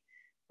spreadsheet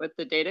with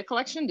the data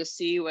collection to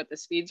see what the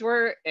speeds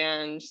were.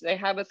 And they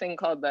have a thing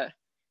called the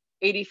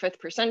 85th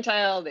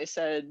percentile. They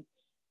said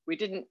we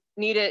didn't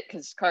need it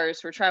because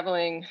cars were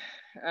traveling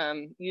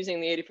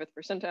using the 85th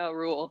percentile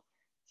rule.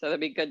 So that'd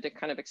be good to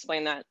kind of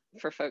explain that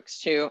for folks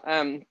too.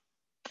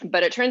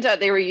 But it turns out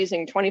they were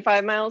using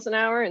 25 miles an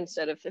hour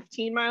instead of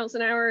 15 miles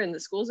an hour in the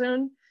school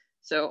zone.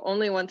 So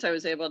only once I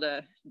was able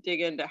to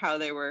dig into how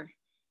they were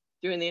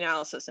doing the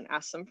analysis and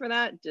ask them for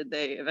that, did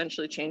they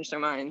eventually change their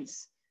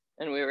minds,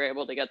 and we were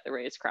able to get the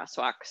raised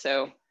crosswalk.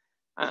 So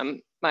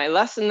my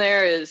lesson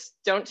there is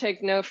don't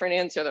take no for an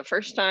answer the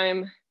first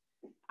time,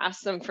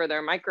 ask them for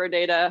their micro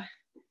data,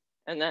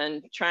 and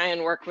then try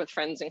and work with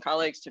friends and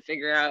colleagues to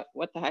figure out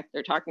what the heck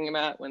they're talking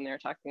about when they're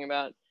talking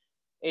about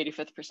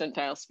 85th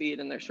percentile speed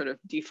and their sort of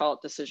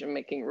default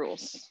decision-making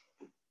rules.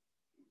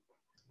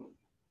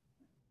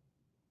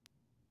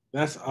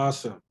 That's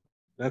awesome.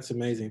 That's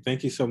amazing.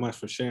 Thank you so much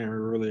for sharing. We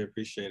really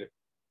appreciate it.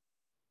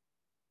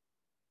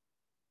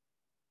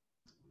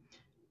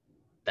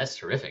 That's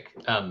terrific.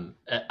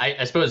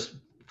 I suppose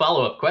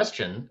follow-up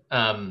question,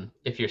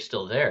 if you're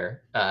still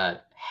there,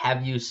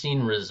 have you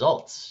seen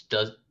results?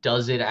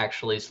 Does it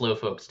actually slow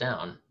folks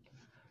down?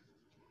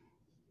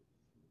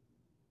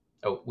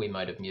 Oh, we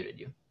might have muted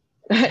you.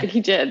 He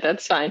did,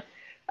 that's fine.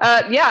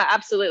 Yeah,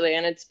 absolutely,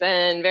 and it's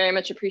been very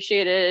much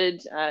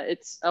appreciated.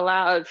 It's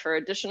allowed for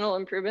additional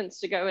improvements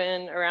to go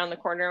in around the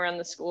corner around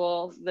the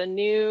school. The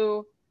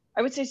new,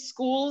 I would say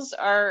schools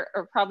are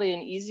probably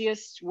an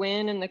easiest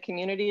win in the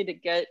community to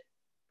get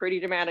pretty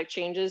dramatic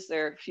changes.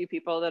 There are a few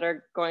people that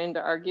are going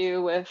to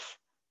argue with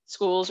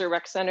schools or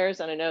rec centers,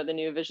 and I know the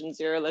new Vision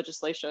Zero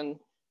legislation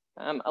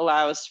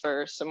allows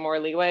for some more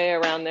leeway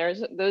around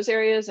those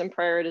areas and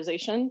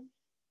prioritization.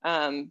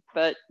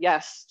 But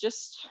yes,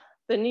 just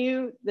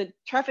the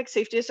traffic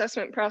safety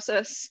assessment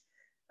process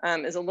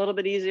is a little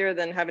bit easier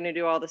than having to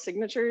do all the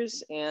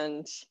signatures,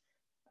 and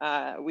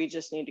we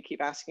just need to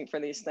keep asking for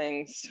these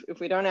things.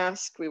 If we don't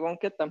ask, we won't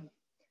get them.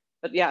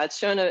 But yeah, it's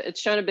shown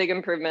a big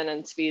improvement,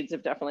 and speeds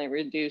have definitely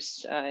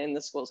reduced in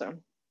the school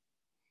zone.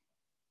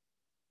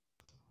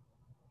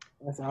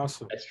 That's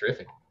awesome. That's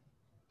terrific.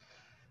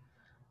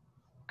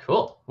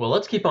 Cool. Well,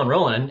 let's keep on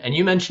rolling. And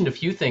you mentioned a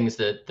few things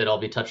that I'll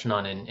be touching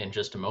on in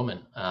just a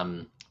moment.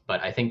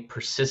 But I think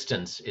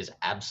persistence is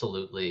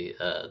absolutely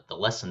the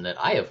lesson that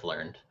I have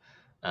learned.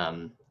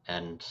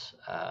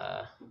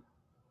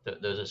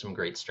 Those are some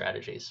great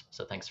strategies.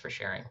 So thanks for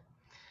sharing.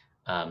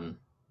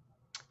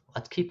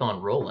 Let's keep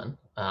on rolling.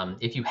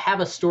 If you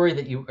have a story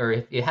that or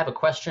if you have a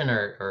question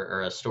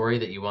or a story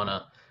that you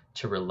want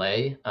to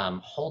relay,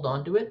 hold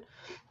on to it.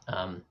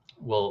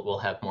 We'll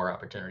have more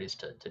opportunities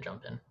to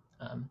jump in.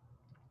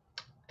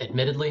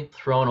 Admittedly,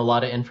 throwing a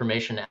lot of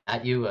information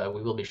at you.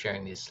 We will be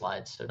sharing these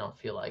slides, so don't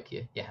feel like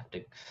you have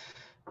to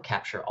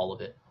capture all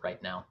of it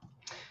right now.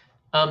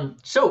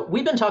 So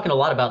we've been talking a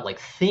lot about like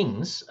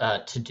things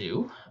to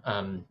do.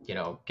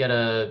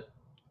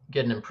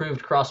 Get an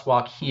improved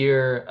crosswalk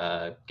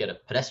here, get a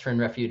pedestrian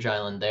refuge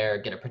island there,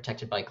 get a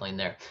protected bike lane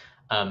there.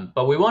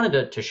 But we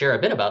wanted to share a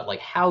bit about like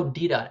how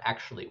DDOT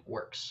actually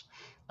works.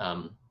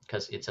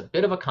 because it's a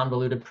bit of a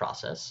convoluted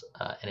process,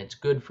 and it's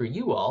good for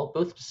you all,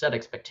 both to set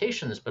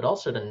expectations, but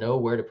also to know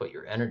where to put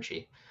your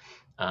energy,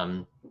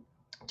 to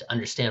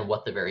understand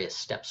what the various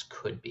steps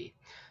could be.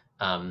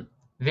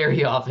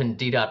 Very often,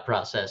 DDOT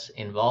process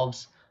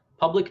involves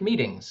public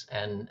meetings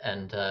and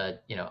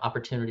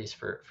opportunities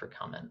for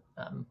comment.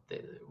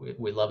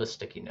 We love a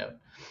sticky note.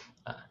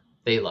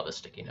 They love a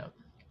sticky note.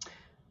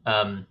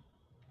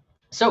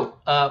 So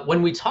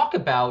when we talk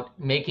about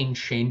making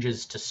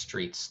changes to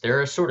streets,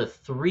 there are sort of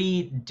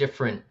 3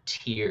 different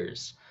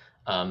tiers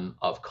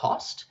of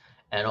cost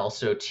and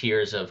also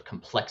tiers of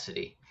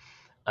complexity.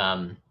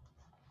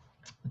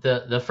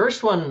 The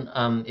first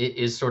one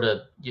is sort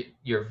of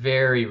your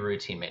very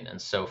routine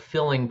maintenance. So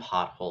filling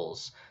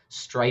potholes,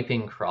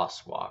 striping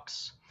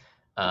crosswalks.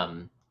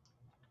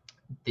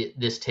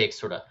 This takes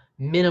sort of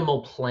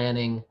minimal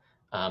planning.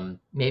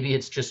 Maybe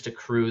it's just a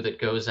crew that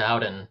goes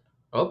out and,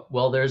 oh,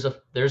 well, there's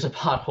a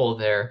pothole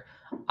there.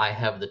 I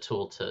have the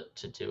tool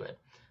to do it.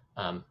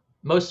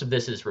 Most of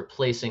this is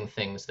replacing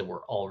things that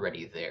were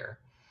already there,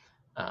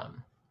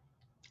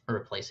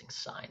 replacing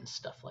signs,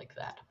 stuff like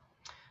that.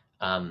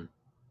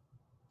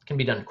 It can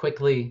be done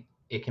quickly.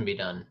 It can be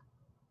done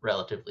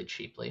relatively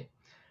cheaply.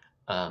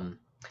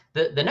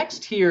 The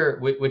next tier,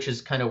 which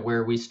is kind of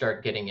where we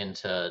start getting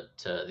into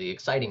the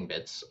exciting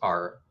bits,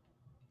 are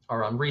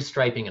on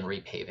restriping and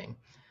repaving.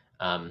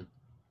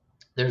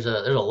 There's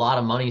a lot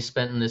of money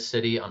spent in this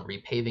city on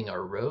repaving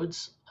our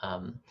roads.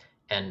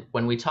 And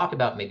when we talk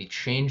about maybe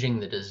changing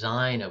the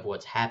design of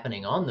what's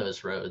happening on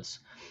those roads,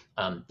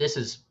 this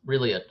is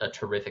really a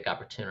terrific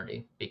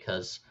opportunity,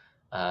 because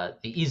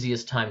the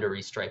easiest time to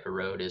restripe a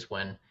road is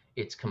when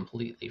it's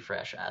completely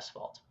fresh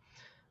asphalt.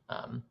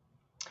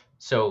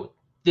 So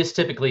this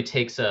typically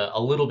takes a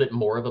little bit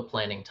more of a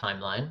planning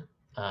timeline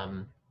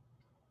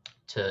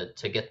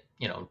to get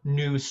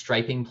new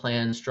striping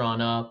plans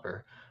drawn up,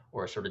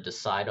 or sort of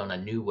decide on a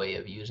new way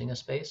of using a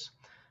space.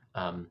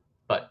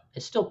 But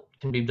it still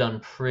can be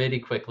done pretty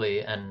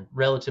quickly and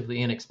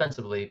relatively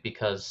inexpensively,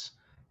 because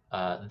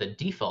the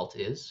default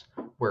is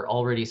we're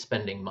already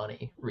spending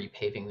money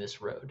repaving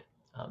this road.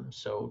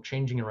 So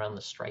changing around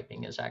the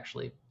striping is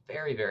actually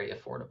very, very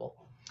affordable.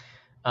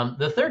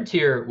 The third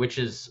tier, which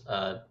is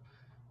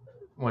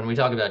when we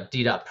talk about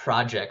DDOT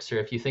projects, or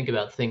if you think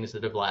about things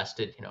that have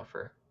lasted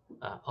for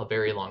a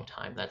very long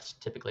time, that's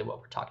typically what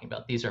we're talking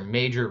about. These are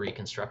major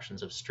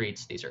reconstructions of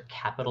streets. These are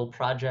capital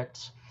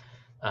projects,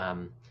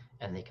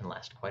 and they can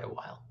last quite a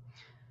while.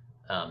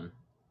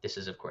 This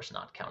is, of course,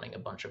 not counting a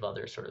bunch of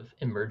other sort of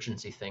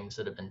emergency things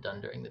that have been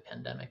done during the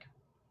pandemic.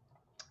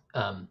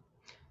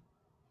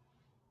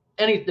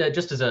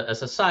 Just as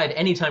a side,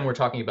 anytime we're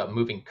talking about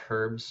moving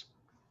curbs,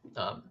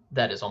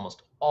 that is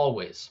almost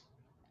always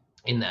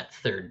in that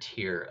third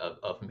tier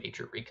of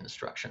major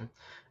reconstruction,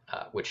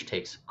 which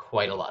takes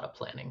quite a lot of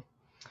planning.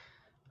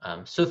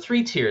 So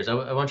 3 tiers,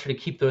 I want you to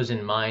keep those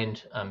in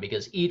mind,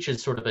 because each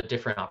is sort of a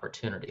different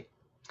opportunity.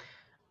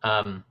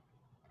 But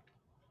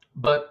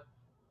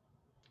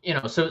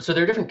so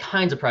there are different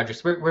kinds of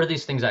projects. Where do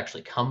these things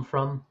actually come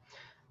from?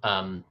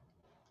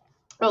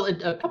 Well,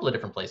 a couple of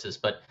different places,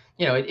 but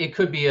it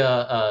could be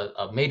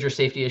a major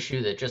safety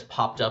issue that just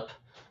popped up,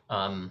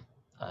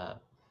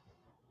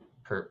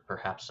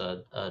 perhaps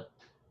a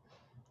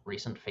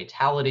recent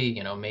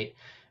fatality,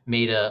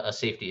 made a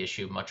safety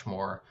issue much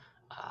more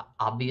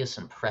obvious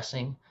and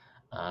pressing.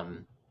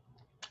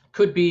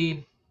 Could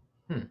be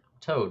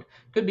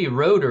could be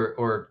road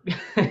or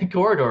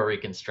corridor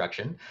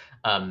reconstruction,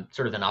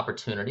 sort of an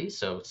opportunity.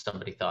 So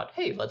somebody thought,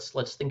 hey,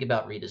 let's think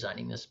about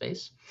redesigning this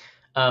space.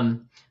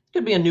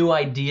 Could be a new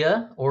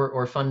idea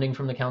or funding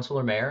from the council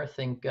or mayor.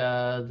 Think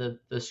the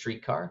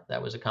streetcar.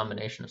 That was a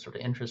combination of sort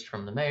of interest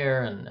from the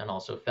mayor and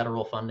also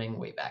federal funding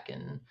way back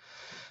in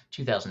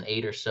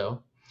 2008 or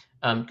so.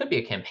 Could be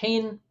a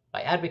campaign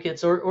by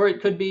advocates, or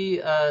it could be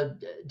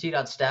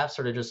DDOT staff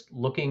sort of just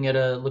looking at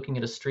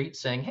a street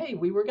saying, hey,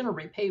 we were going to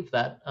repave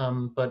that,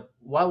 but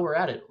while we're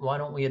at it, why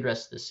don't we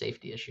address this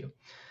safety issue?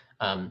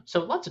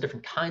 So lots of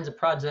different kinds of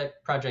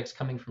projects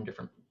coming from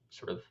different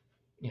sort of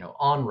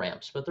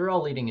on-ramps, but they're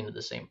all leading into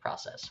the same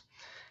process.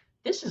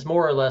 This is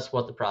more or less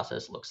what the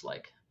process looks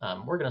like.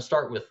 We're going to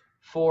start with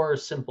 4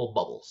 simple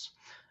bubbles.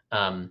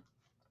 And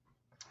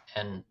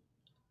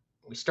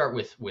we start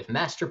with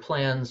master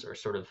plans, or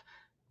sort of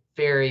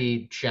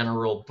very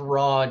general,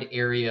 broad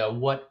area.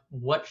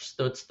 What's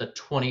the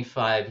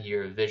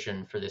 25-year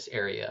vision for this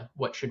area?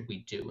 What should we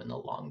do in the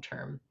long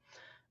term?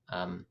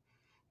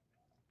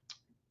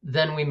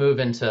 Then we move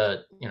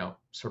into,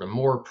 sort of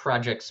more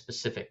project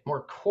specific,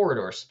 more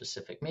corridor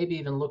specific, maybe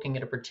even looking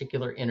at a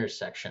particular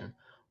intersection.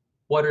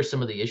 What are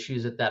some of the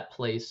issues at that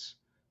place?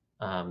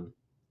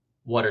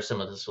 What are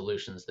some of the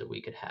solutions that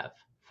we could have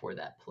for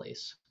that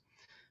place?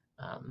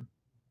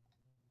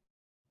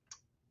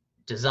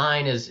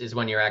 Design is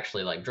when you're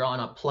actually like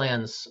drawing up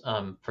plans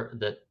for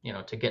that,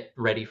 to get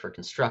ready for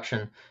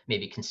construction,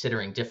 maybe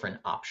considering different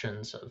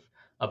options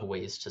of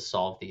ways to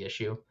solve the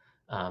issue.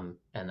 And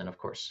then, of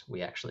course,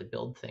 we actually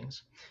build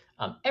things.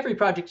 Every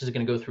project is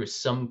going to go through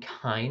some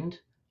kind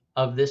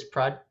of this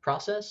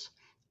process.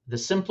 The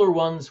simpler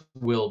ones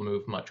will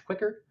move much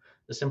quicker.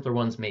 The simpler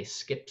ones may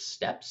skip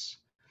steps.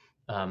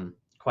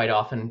 Quite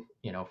often,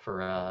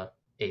 for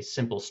a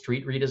simple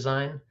street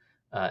redesign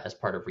as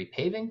part of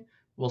repaving,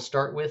 we'll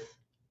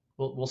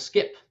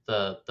skip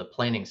the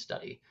planning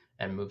study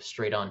and move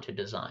straight on to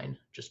design,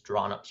 just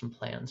drawing up some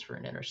plans for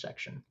an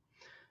intersection.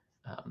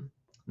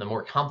 The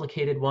more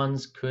complicated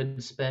ones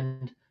could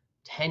spend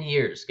 10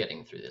 years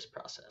getting through this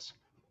process.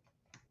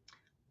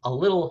 A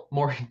little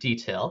more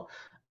detail.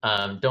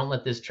 Don't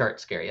let this chart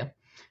scare you.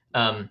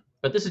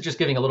 But this is just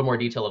giving a little more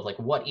detail of like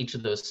what each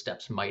of those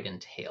steps might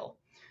entail.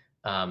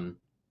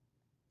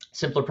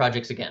 Simpler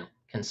projects, again,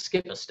 can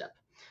skip a step.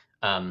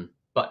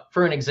 But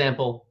for an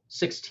example,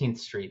 16th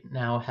Street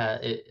now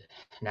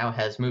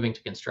has moving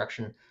to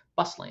construction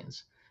bus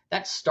lanes.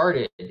 That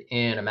started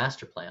in a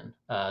master plan,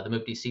 the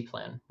Move DC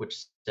plan,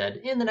 which said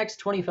in the next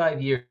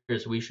 25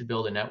 years, we should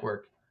build a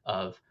network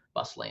of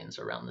bus lanes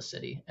around the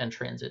city and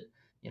transit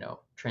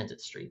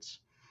streets.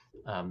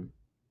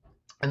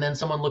 And then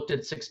someone looked at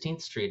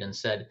 16th Street and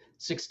said,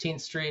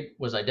 16th Street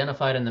was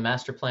identified in the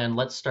master plan.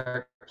 Let's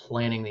start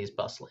planning these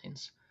bus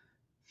lanes.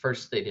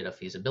 First, they did a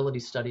feasibility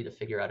study to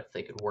figure out if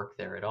they could work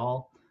there at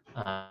all.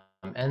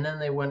 And then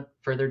they went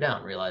further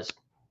down, realized,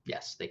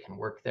 yes, they can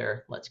work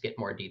there. Let's get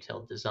more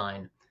detailed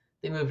design.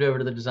 They moved over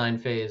to the design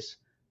phase,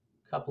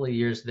 a couple of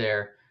years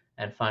there,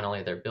 and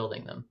finally they're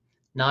building them.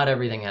 Not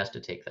everything has to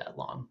take that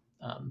long,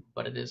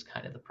 but it is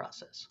kind of the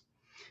process.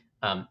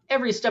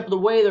 Every step of the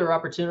way, there are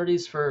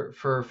opportunities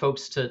for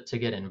folks to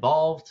get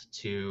involved,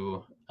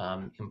 to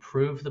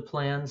improve the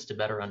plans, to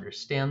better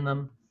understand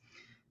them.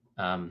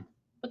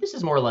 But this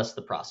is more or less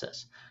the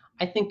process.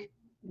 I think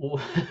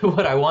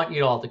what I want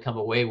you all to come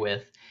away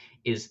with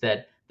is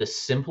that the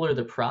simpler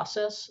the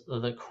process,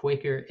 the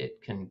quicker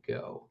it can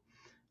go.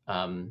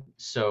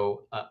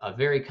 So a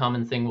very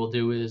common thing we'll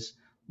do is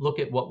look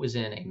at what was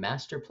in a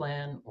master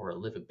plan or a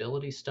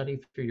livability study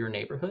for your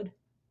neighborhood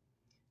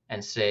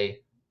and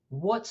say,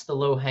 what's the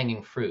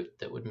low-hanging fruit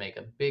that would make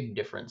a big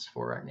difference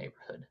for our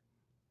neighborhood?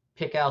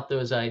 Pick out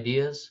those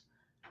ideas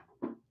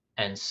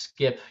and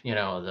skip,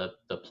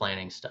 the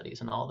planning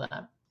studies and all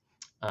that.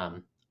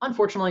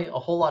 Unfortunately, a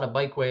whole lot of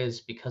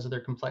bikeways, because of their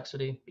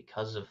complexity,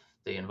 because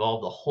they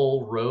involve the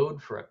whole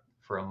road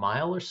for a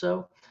mile or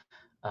so,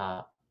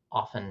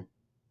 often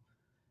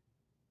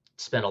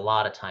spend a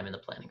lot of time in the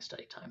planning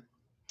study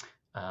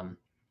time.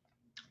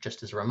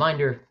 Just as a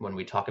reminder, when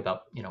we talk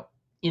about,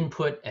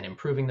 input and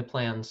improving the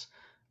plans,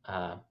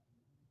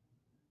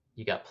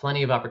 you got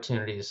plenty of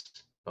opportunities,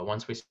 but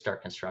once we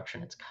start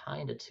construction, it's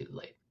kind of too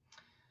late.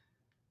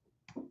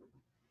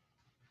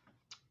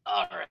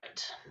 All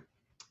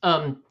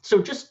right.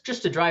 So just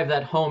to drive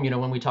that home,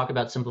 when we talk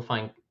about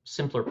simplifying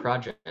simpler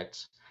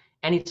projects,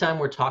 anytime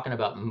we're talking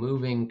about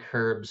moving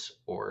curbs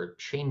or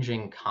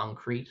changing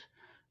concrete,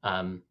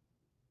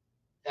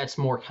 that's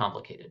more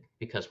complicated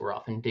because we're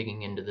often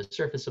digging into the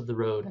surface of the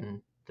road,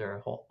 and there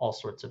are all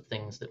sorts of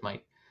things that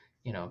might,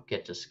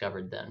 get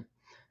discovered then.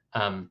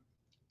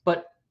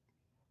 But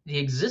the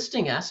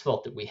existing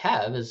asphalt that we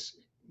have is,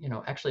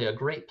 actually a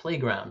great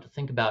playground to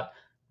think about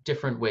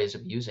different ways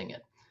of using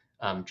it.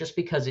 Just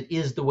because it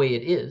is the way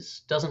it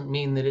is doesn't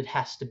mean that it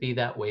has to be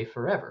that way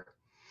forever.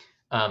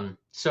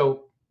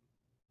 So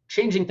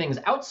changing things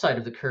outside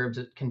of the curbs,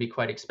 it can be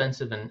quite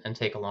expensive and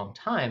take a long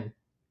time.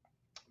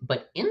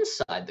 But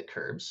inside the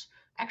curbs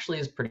actually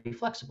is pretty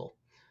flexible.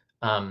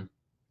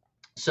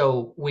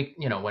 So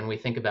when we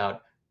think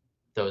about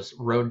those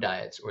road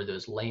diets or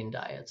those lane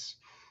diets,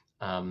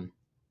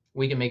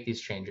 we can make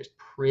these changes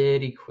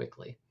pretty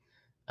quickly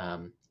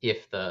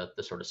if the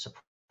sort of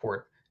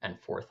support and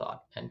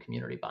forethought and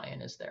community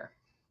buy-in is there.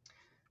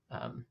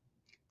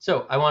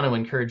 So I want to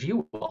encourage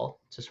you all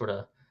to sort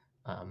of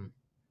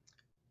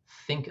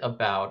think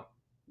about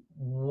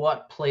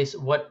what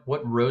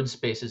road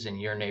spaces in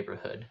your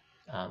neighborhood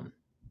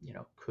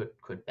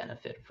could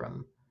benefit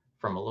from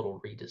a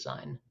little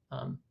redesign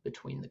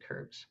between the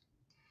curbs.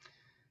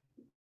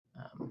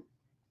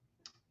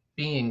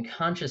 Being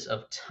conscious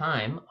of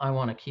time, I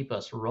want to keep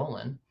us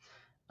rolling.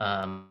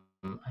 I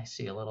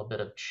see a little bit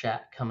of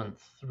chat coming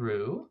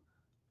through,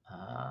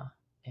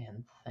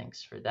 and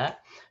thanks for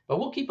that. But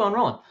we'll keep on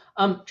rolling.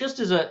 Just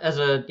as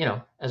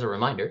a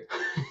reminder,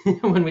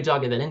 when we talk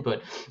about that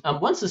input,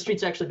 once the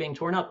street's actually being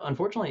torn up,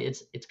 unfortunately,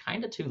 it's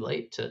kind of too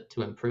late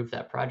to improve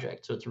that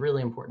project. So it's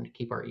really important to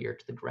keep our ear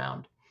to the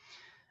ground.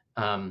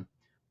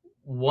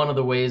 One of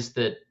the ways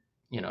that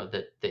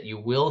that you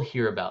will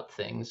hear about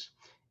things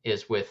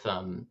is with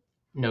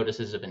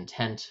notices of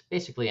intent.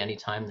 Basically, any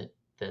time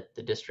that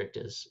the district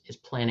is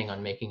planning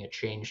on making a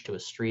change to a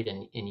street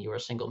in your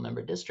single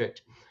member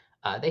district,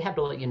 they have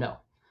to let you know.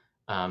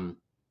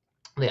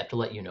 They have to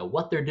let you know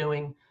what they're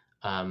doing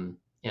in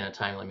a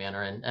timely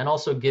manner, and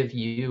also give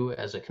you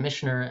as a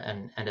commissioner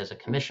and as a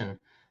commission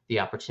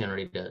the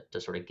opportunity to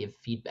sort of give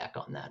feedback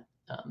on that.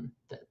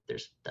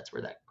 That's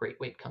where that great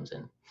weight comes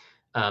in.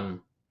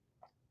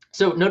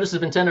 So notices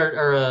of intent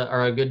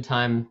are a good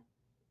time,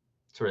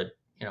 sort of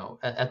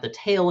at the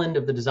tail end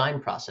of the design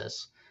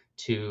process,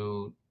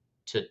 to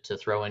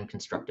throw in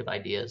constructive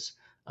ideas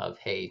of,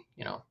 hey,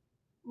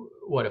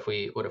 what if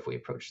we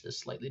approach this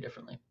slightly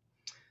differently?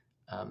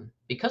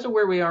 Because of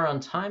where we are on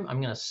time,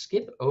 I'm going to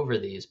skip over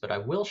these, but I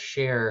will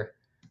share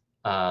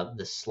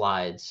the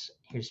slides.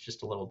 Here's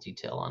just a little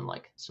detail on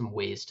like some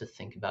ways to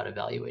think about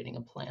evaluating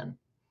a plan.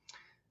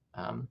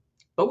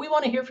 But we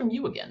want to hear from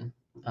you again.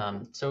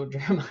 So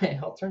Jeremiah,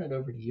 I'll turn it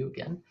over to you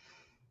again.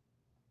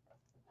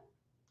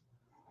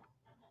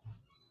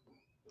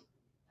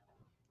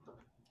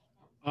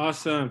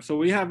 Awesome. So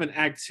we have an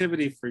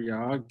activity for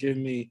y'all. Give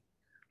me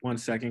 1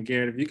 second,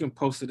 Garrett. If you can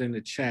post it in the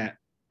chat.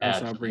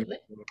 Absolutely.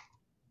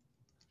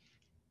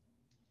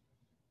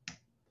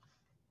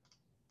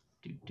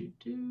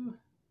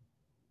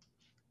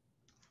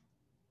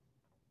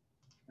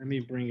 Let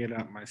me bring it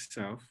up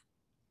myself.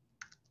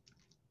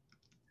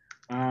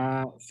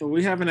 So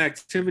we have an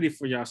activity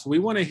for y'all. So we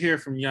want to hear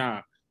from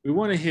y'all.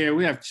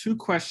 We have 2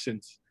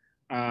 questions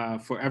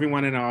for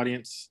everyone in the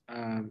audience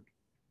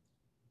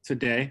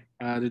today.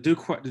 The two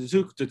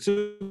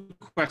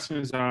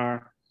questions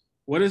are,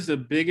 what is the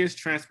biggest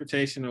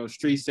transportation or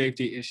street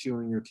safety issue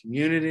in your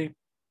community?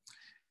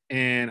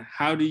 And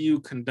how do you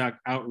conduct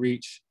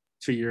outreach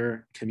to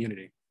your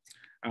community?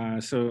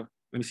 So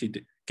let me see.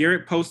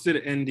 Garrett posted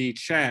in the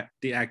chat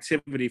the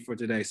activity for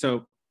today.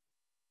 So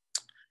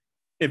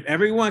if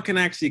everyone can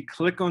actually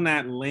click on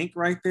that link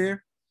right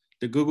there,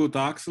 the Google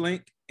Docs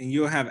link, and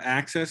you'll have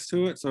access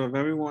to it. So if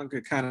everyone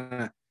could kind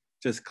of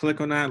just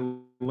click on that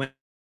link.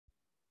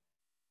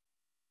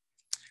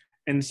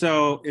 And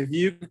so if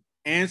you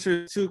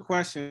answer 2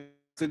 questions,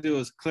 to do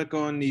is click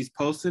on these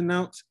Post-it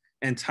notes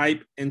and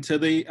type into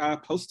the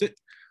Post-it,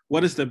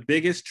 what is the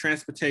biggest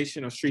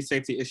transportation or street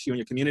safety issue in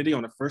your community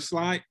on the first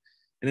slide?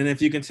 And then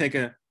if you can take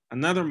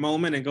another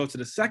moment and go to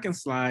the second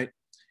slide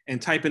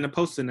and type in the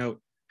Post-it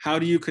note, how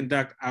do you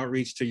conduct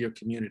outreach to your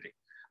community?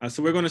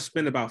 So we're going to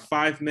spend about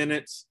 5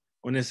 minutes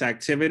on this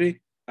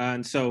activity.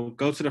 And so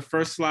go to the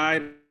first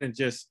slide and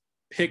just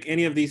pick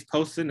any of these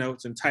Post-it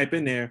notes and type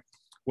in there,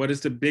 what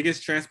is the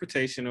biggest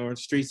transportation or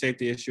street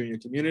safety issue in your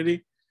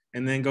community?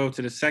 And then go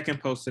to the second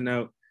Post-it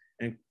note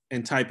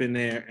and type in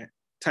there,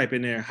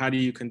 how do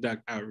you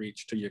conduct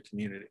outreach to your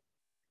community?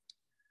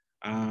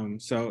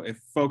 So if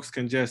folks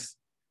can just.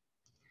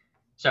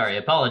 Sorry,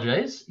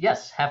 apologize.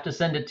 Yes, have to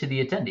send it to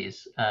the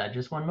attendees.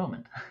 Just one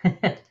moment.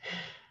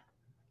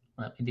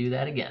 Let me do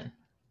that again.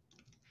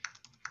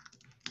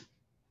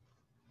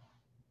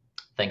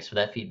 Thanks for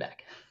that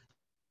feedback.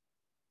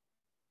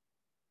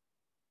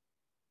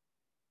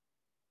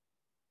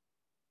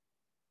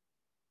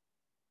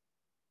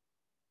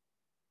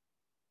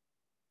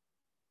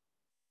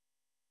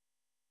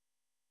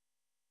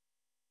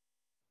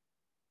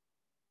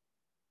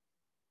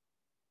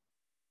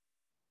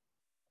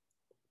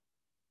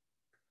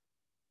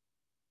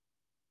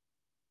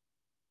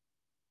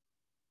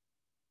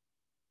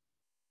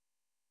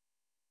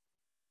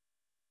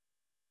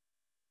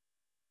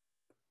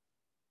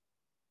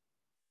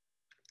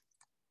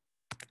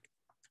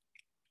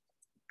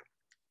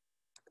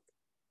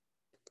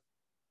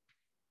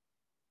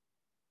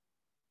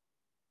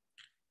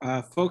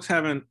 Folks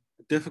having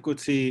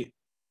difficulty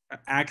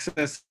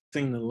accessing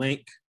the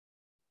link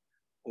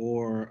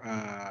or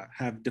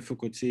have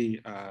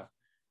difficulty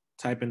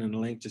typing in the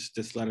link,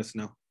 just let us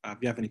know. If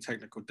you have any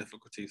technical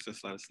difficulties,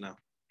 just let us know.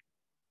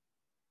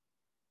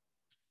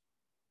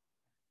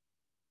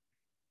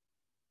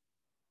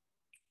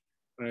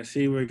 I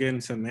see we're getting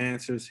some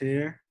answers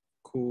here.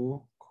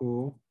 Cool,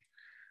 cool.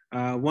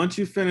 Once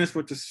you finish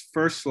with this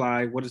first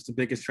slide, what is the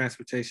biggest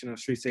transportation or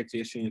street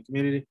safety issue in your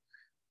community?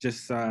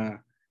 Just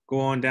go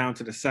on down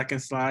to the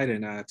second slide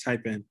and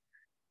type in,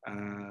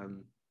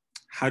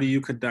 how do you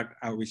conduct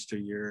outreach to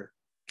your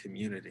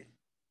community?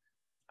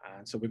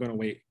 So we're gonna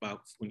wait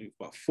about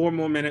 4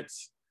 more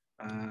minutes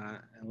and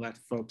let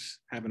folks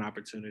have an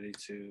opportunity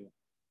to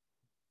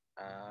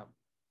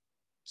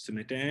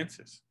submit their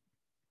answers.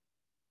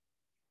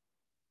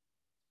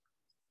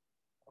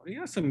 Oh, you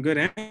got some good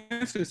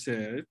answers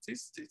here.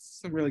 It's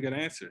some really good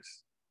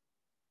answers.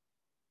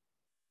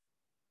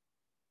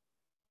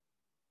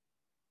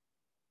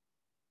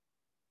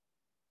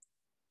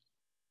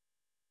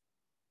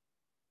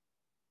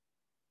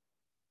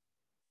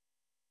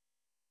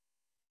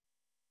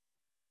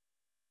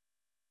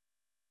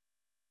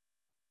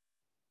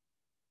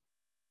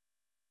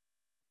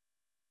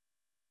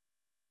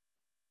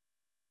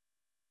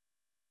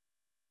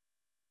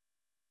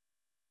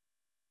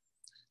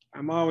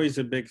 I'm always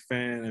a big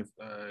fan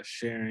of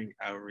sharing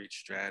outreach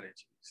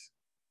strategies.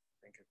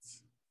 I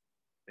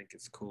think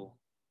it's cool.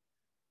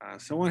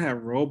 Someone had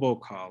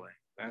robocalling.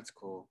 That's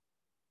cool.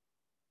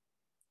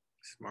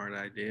 Smart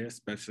idea,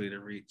 especially to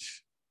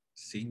reach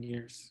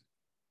seniors.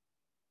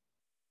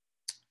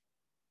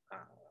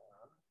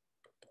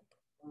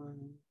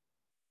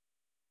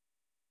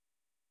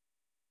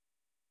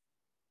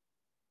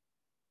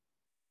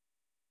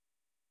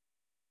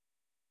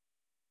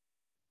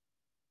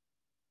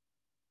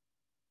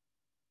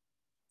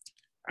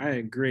 I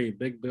agree.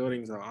 Big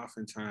buildings are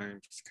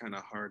oftentimes kind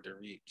of hard to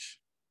reach.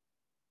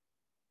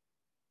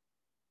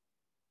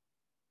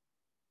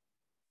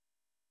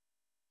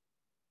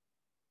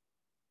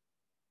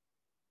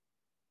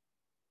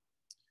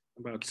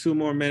 About 2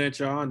 more minutes,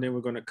 y'all, and then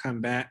we're going to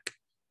come back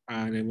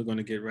and then we're going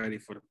to get ready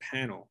for the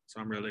panel. So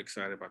I'm really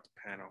excited about the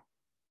panel.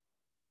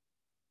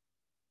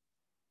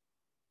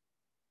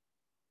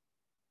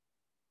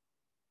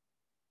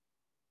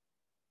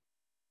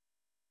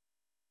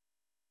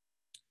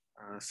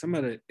 Some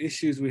of the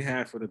issues we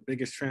have for the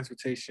biggest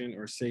transportation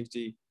or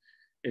safety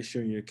issue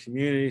in your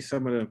community.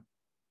 Some of the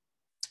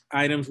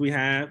items we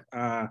have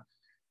are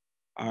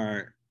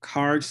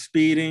car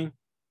speeding,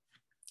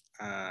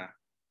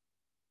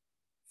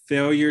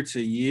 failure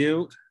to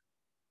yield,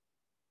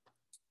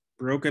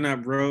 broken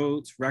up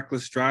roads,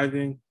 reckless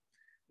driving,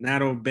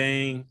 not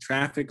obeying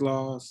traffic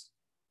laws,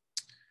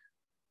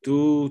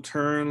 dual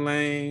turn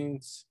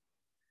lanes,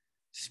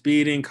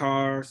 speeding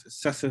cars,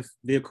 excessive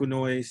vehicle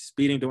noise,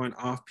 speeding during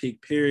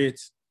off-peak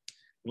periods,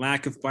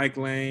 lack of bike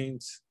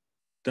lanes,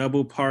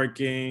 double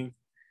parking.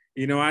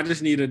 You know, I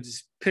just need to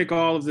just pick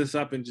all of this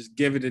up and just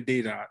give it to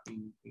DDOT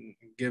and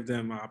give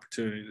them an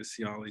opportunity to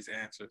see all these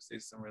answers.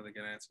 These are some really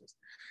good answers.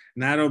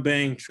 Not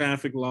obeying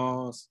traffic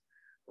laws,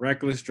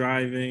 reckless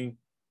driving.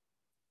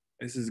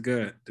 This is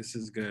good. This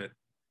is good.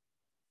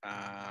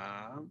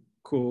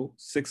 Cool.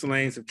 6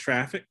 lanes of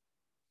traffic.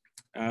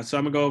 So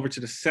I'm gonna go over to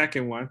the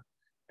second one,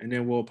 and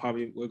then we're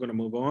gonna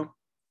move on.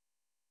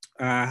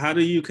 How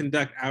do you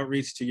conduct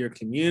outreach to your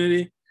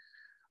community?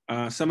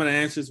 Some of the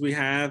answers we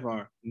have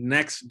are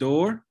next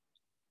door,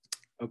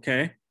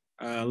 okay,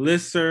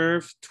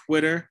 listservs,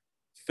 Twitter,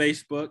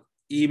 Facebook,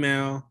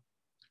 email,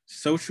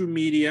 social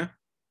media,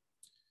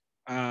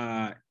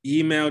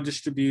 email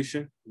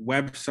distribution,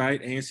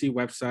 website, ANC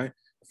website.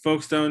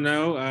 Folks don't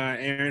know,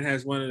 Erin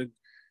has one of the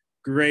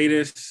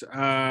greatest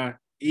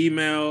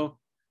email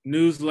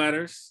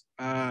newsletters.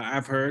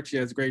 I've heard she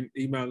has a great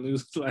email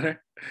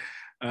newsletter,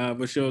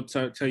 but she'll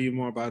tell you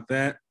more about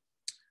that.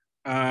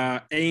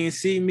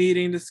 ANC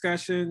meeting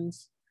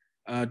discussions,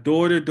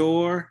 door to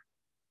door.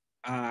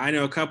 I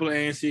know a couple of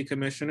ANC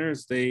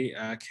commissioners, they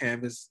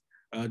canvass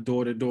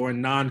door to door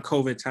in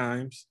non-COVID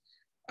times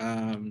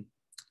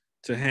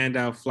to hand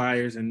out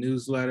flyers and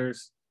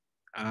newsletters.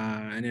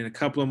 And then a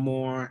couple of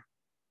more.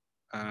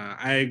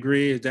 I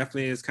agree, it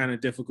definitely is kind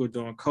of difficult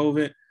during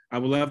COVID. I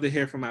would love to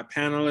hear from my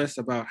panelists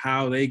about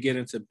how they get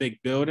into big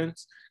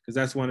buildings, because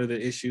that's one of the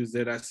issues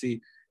that I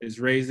see is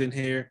raised in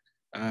here.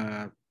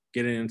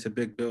 Getting into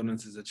big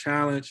buildings is a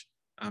challenge.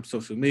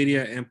 Social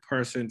media,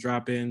 in-person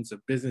drop-ins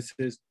of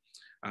businesses.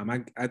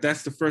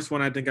 That's the first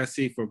one I think I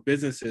see for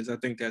businesses. I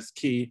think that's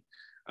key.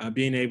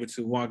 Being able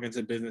to walk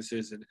into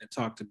businesses and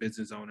talk to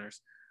business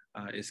owners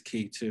is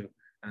key too.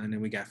 And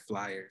then we got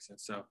flyers. And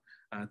so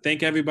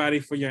thank everybody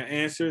for your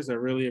answers. I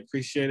really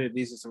appreciate it.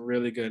 These are some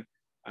really good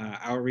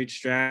outreach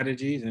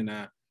strategies, and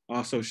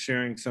also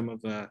sharing some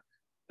of the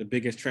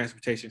biggest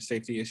transportation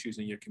safety issues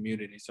in your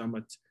community. So I'm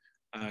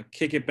gonna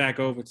kick it back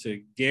over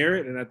to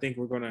Garrett, and I think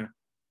we're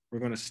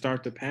gonna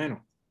start the panel.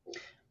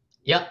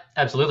 Yeah,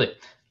 absolutely.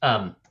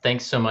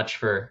 Thanks so much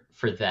for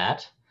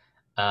that.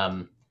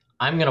 I'm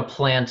gonna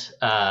plant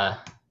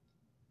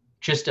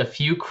just a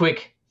few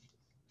quick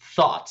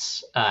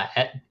thoughts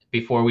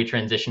before we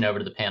transition over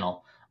to the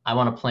panel. I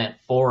want to plant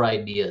 4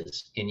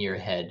 ideas in your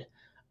head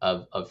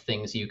of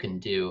things you can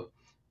do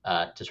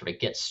to sort of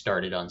get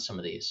started on some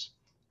of these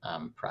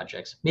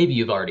projects. Maybe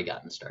you've already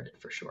gotten started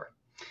for sure.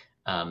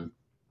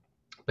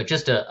 But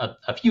just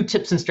a few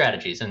tips and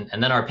strategies, and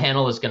then our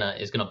panel is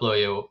gonna blow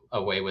you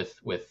away with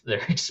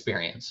their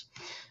experience.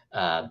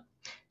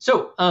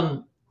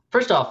 So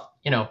first off,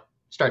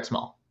 start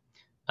small.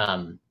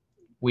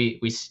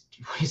 We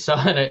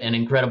saw an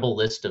incredible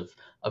list of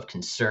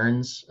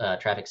concerns,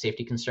 traffic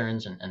safety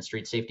concerns and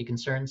street safety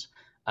concerns,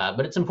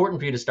 but it's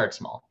important for you to start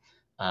small,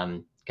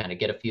 kind of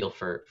get a feel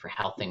for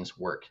how things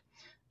work.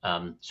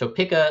 So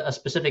pick a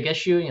specific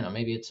issue.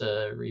 Maybe it's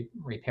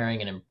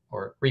repairing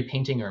or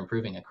repainting or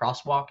improving a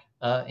crosswalk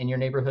in your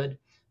neighborhood,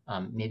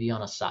 maybe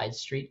on a side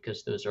street,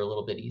 because those are a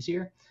little bit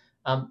easier.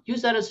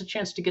 Use that as a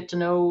chance to get to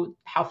know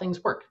how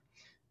things work.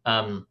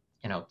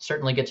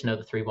 Certainly get to know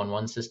the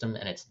 311 system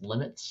and its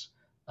limits.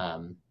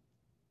 And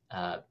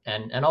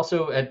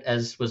also,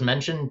 as was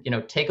mentioned,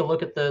 take a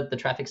look at the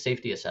traffic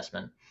safety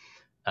assessment.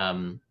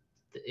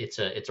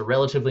 It's a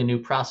relatively new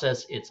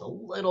process. It's a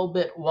little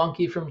bit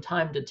wonky from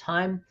time to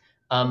time,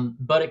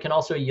 but it can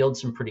also yield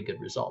some pretty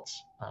good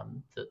results.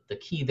 The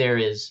key there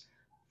is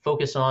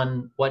focus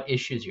on what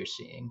issues you're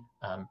seeing,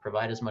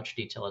 provide as much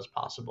detail as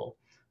possible,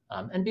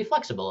 and be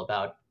flexible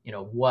about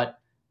what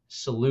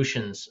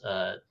solutions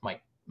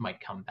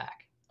might come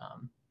back.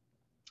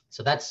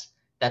 So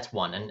that's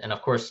one, and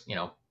of course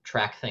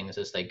track things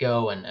as they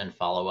go and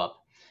follow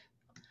up.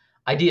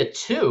 Idea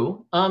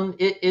 2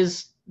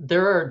 is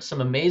there are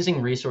some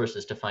amazing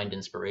resources to find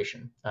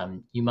inspiration.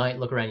 You might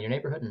look around your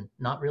neighborhood and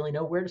not really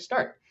know where to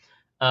start.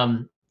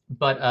 But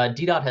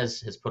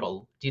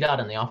DDOT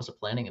and the Office of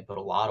Planning have put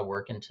a lot of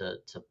work into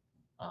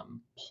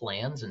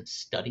plans and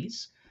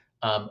studies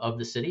of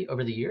the city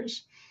over the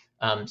years.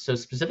 So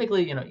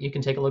specifically, you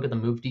can take a look at the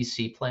Move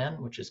DC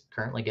plan, which is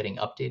currently getting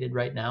updated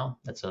right now.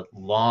 That's a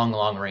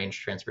long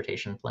range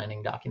transportation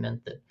planning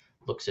document that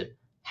looks at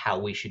how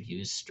we should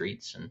use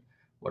streets and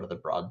what are the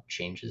broad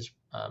changes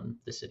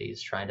the city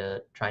is trying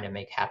to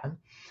make happen.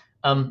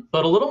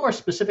 But a little more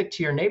specific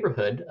to your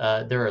neighborhood,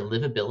 there are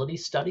livability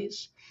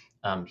studies.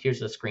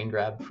 Here's a screen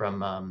grab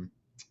from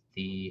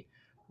the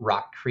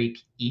Rock Creek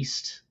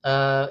East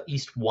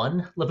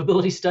 1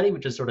 livability study,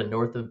 which is sort of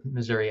north of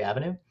Missouri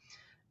Avenue.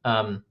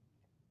 And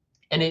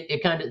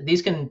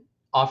these can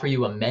offer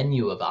you a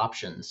menu of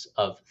options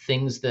of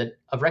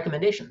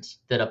recommendations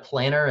that a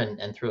planner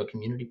and through a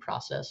community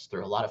process,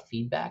 through a lot of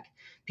feedback,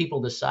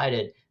 people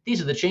decided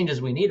these are the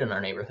changes we need in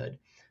our neighborhood.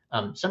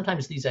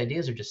 Sometimes these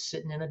ideas are just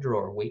sitting in a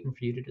drawer waiting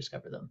for you to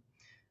discover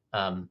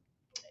them.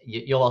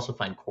 You'll also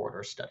find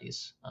corridor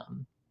studies,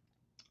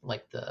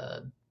 like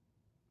a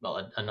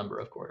number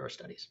of corridor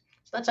studies.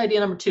 So that's idea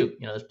number 2.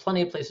 There's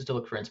plenty of places to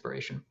look for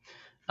inspiration.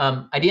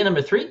 Idea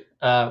number 3,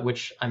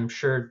 which I'm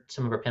sure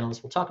some of our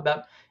panelists will talk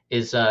about,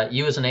 is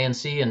you as an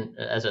ANC and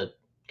as a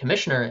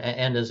commissioner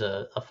and as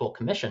a full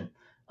commission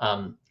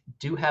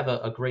do have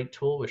a great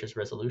tool, which is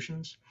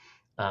resolutions.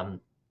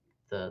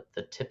 The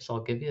tips I'll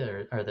give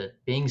you are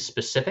that being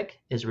specific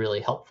is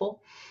really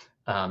helpful.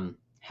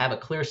 Have a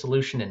clear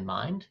solution in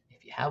mind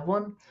if you have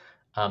one.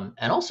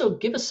 And also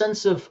give a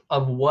sense of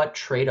what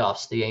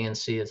trade-offs the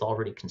ANC has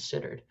already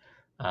considered.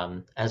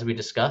 As we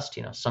discussed,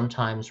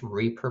 sometimes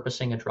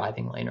repurposing a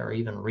driving lane or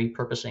even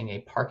repurposing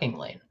a parking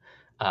lane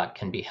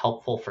can be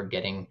helpful for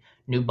getting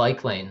new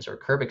bike lanes or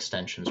curb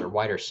extensions or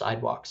wider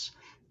sidewalks.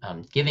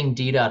 Giving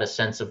DDOT a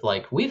sense of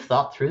like, we've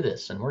thought through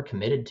this and we're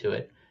committed to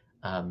it.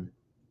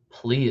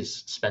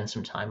 Please spend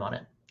some time on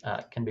it.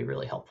 Can be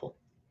really helpful.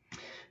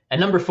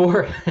 And number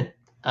 4,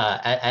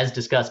 as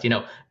discussed,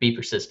 be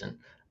persistent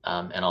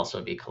and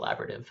also be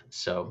collaborative.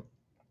 So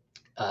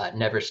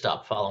never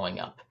stop following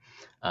up.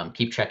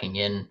 Keep checking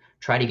in,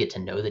 try to get to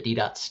know the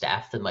DDOT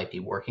staff that might be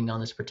working on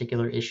this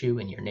particular issue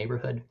in your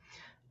neighborhood.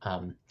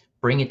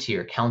 Bring it to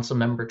your council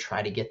member,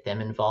 try to get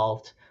them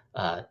involved.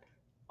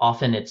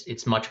 Often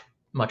it's much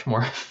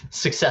more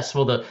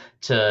successful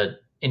to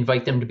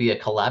invite them to be a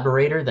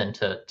collaborator than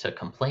to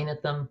complain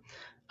at them.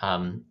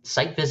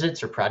 Site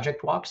visits or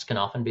project walks can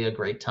often be a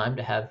great time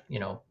to have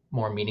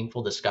more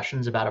meaningful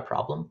discussions about a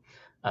problem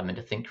and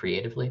to think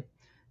creatively.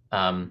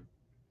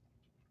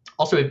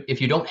 Also,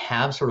 if you don't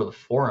have sort of a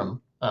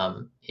forum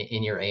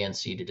in your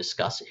ANC to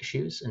discuss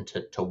issues and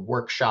to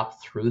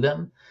workshop through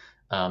them,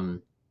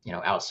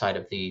 outside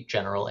of the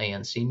general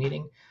ANC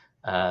meeting,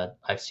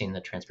 I've seen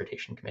the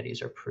transportation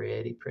committees are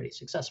pretty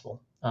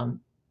successful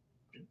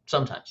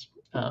sometimes.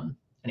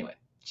 Anyway,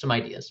 some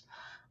ideas.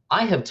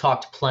 I have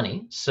talked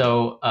plenty,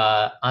 so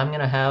I'm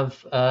going to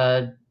have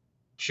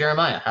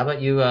Jeremiah. How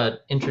about you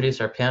introduce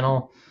our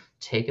panel?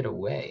 Take it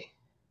away.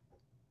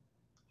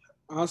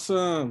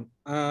 Awesome.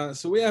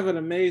 So we have an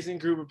amazing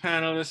group of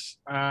panelists.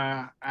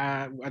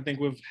 I think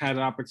we've had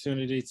an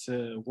opportunity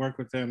to work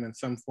with them in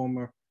some form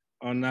or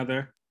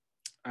another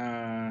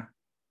and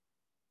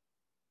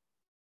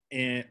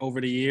over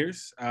the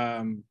years.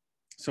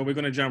 So we're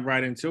going to jump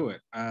right into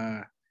it.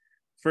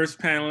 First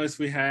panelist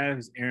we have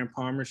is Erin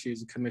Palmer.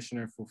 She's a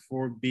commissioner for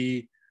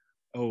 4B02.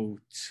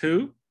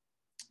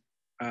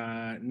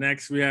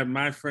 Next, we have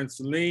my friend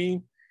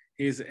Salim.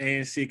 He's an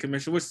ANC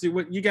commissioner.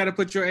 What you got to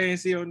put your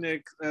ANC on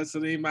there,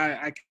 Salim.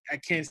 I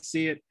can't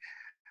see it.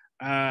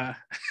 There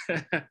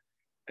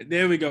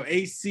we go.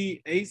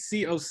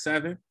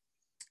 AC07.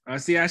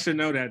 See, I should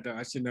know that though.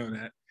 I should know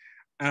that.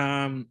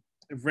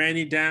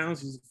 Randy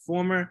Downs is a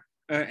former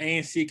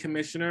ANC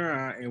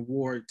commissioner in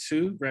Ward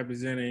 2,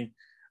 representing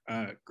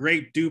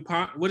Great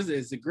DuPont. What is it?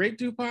 Is it Great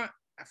DuPont?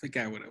 I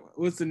forgot what it was.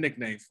 What's the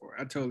nickname for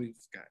it? I totally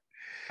forgot.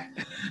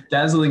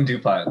 Dazzling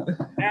DuPont.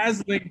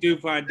 Dazzling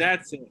DuPont.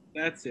 That's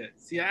it.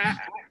 See, I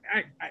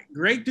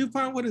Great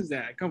DuPont. What is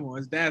that? Come on,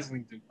 it's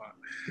Dazzling DuPont.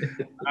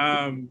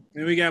 And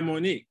we got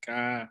Monique,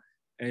 and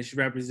she's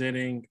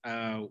representing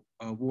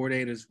Ward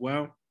 8 as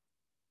well.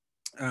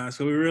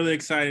 So we're really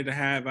excited to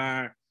have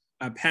our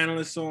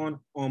panelists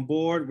on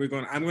board.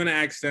 I'm going to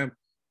ask them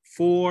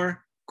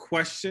 4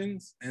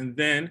 questions, and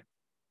then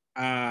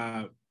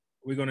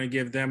we're going to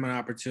give them an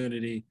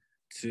opportunity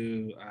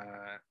to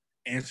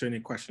answer any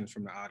questions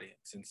from the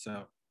audience. And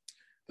so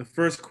the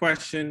first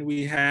question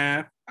we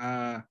have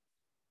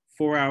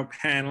for our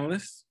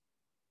panelists,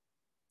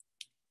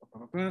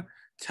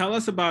 tell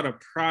us about a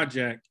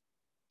project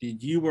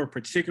that you were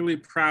particularly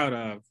proud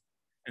of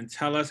and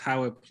tell us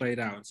how it played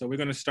out. So we're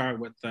going to start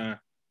with, we're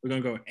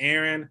going to go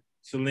Erin,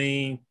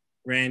 Celine,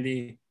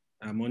 Randy,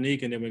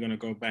 Monique, and then we're going to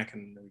go back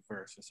in the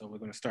reverse. And so we're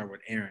going to start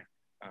with Erin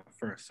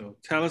first. So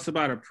tell us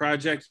about a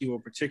project you were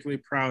particularly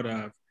proud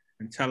of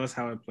and tell us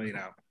how it played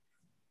out.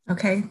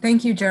 Okay,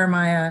 thank you,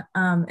 Jeremiah.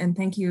 And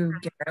thank you,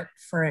 Garrett,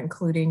 for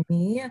including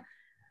me.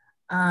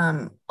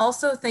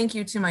 Also, thank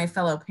you to my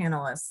fellow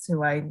panelists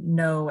who I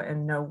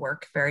know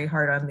work very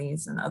hard on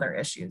these and other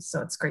issues.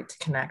 So it's great to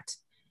connect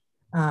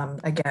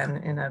again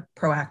in a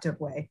proactive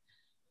way.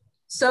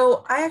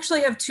 So I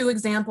actually have 2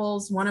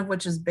 examples, one of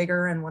which is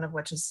bigger and one of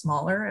which is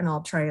smaller, and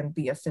I'll try and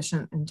be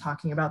efficient in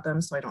talking about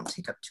them so I don't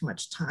take up too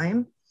much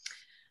time.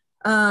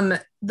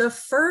 The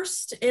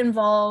first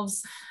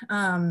involves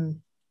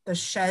the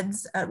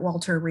sheds at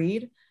Walter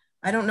Reed.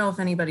 I don't know if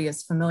anybody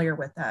is familiar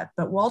with that,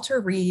 but Walter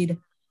Reed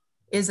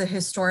is a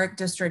historic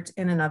district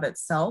in and of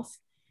itself.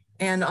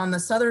 And on the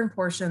southern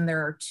portion,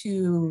 there are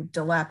two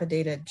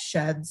dilapidated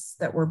sheds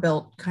that were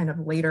built kind of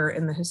later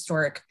in the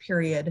historic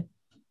period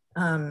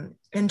and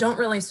don't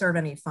really serve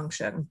any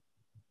function.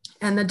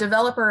 And the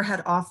developer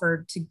had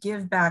offered to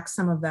give back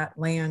some of that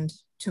land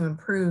to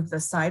improve the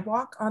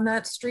sidewalk on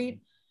that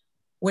street,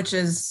 which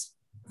is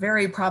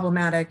very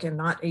problematic and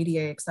not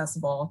ADA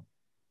accessible.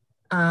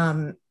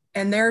 And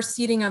their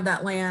ceding of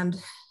that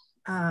land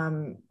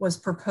was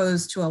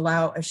proposed to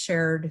allow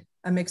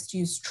a mixed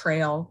use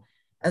trail,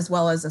 as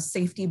well as a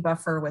safety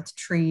buffer with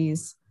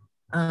trees,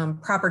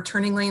 proper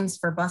turning lanes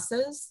for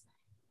buses,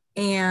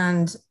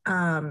 and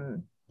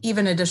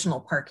even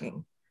additional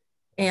parking.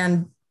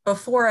 And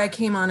before I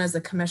came on as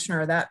a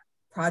commissioner, that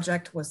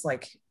project was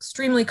like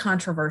extremely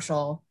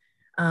controversial,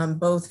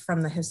 both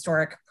from the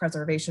historic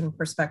preservation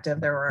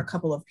perspective. There were a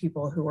couple of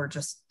people who were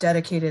just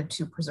dedicated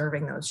to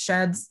preserving those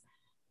sheds.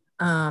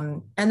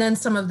 And then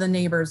some of the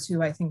neighbors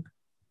who I think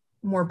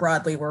more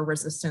broadly were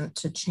resistant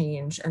to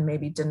change and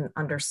maybe didn't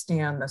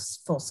understand the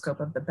full scope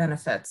of the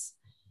benefits.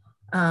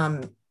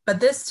 But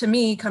this, to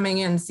me, coming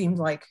in seemed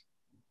like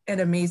an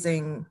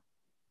amazing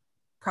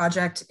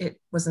project. It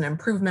was an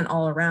improvement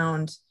all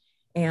around,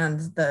 and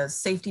the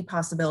safety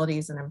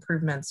possibilities and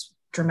improvements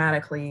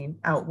dramatically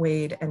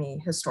outweighed any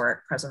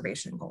historic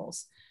preservation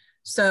goals.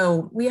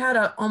 So we had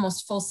an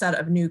almost full set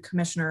of new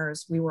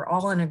commissioners. We were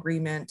all in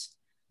agreement.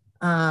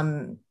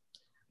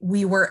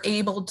 We were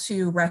able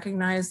to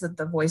recognize that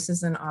the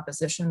voices in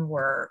opposition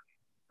were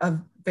a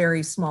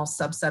very small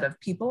subset of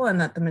people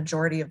and that the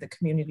majority of the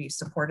community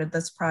supported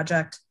this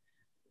project.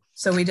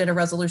 So we did a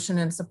resolution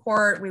in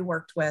support. We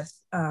worked with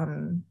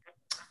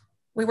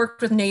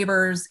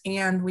neighbors,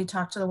 and we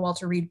talked to the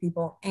Walter Reed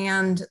people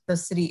and the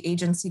city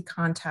agency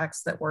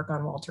contacts that work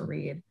on Walter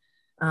Reed.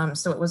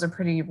 So it was a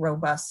pretty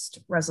robust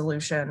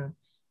resolution,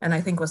 and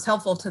I think was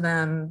helpful to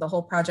them. The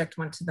whole project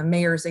went to the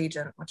mayor's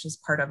agent, which is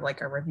part of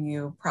like a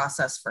review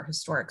process for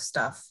historic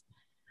stuff.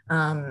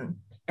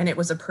 And it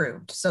was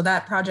approved. So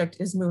that project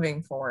is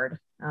moving forward,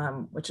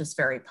 which is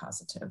very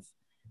positive.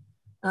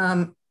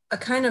 A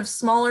kind of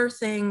smaller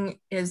thing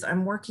is I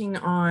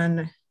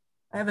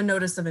have a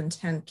notice of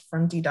intent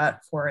from DDOT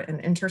for an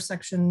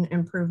intersection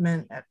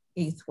improvement at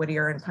 8th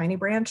Whittier and Piney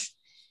Branch.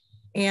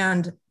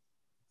 And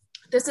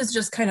this is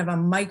just kind of a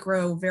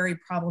micro, very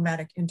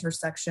problematic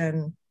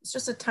intersection. It's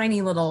just a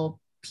tiny little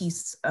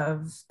piece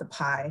of the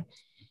pie.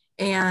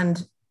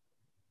 And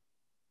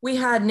we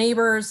had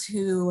neighbors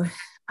who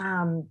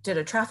did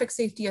a traffic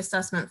safety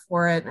assessment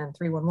for it and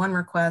 311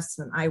 requests,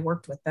 and I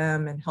worked with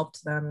them and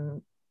helped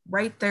them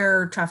write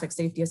their traffic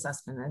safety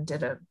assessment and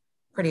did a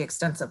pretty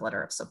extensive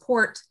letter of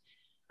support.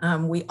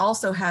 We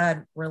also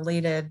had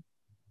related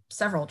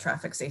several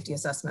traffic safety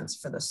assessments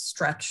for the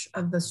stretch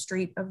of the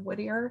street of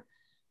Whittier,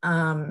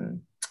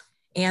 and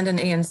an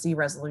ANC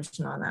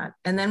resolution on that.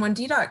 And then when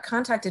DDOT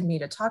contacted me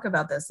to talk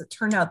about this, it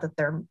turned out that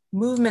their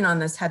movement on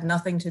this had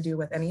nothing to do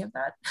with any of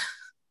that.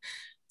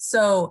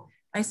 So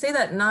I say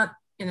that not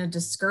in a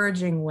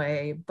discouraging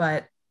way,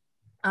 but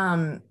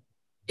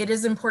it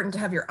is important to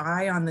have your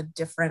eye on the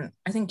different,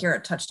 I think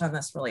Garrett touched on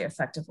this really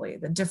effectively,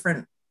 the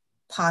different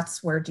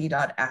pots where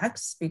DDOT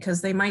acts,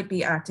 because they might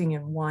be acting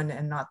in one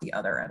and not the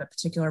other at a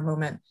particular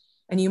moment.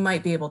 And you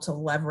might be able to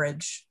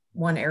leverage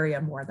one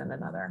area more than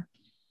another.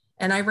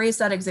 And I raised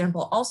that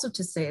example also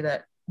to say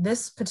that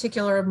this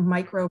particular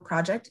micro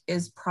project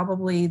is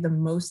probably the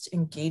most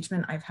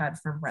engagement I've had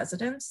from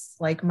residents.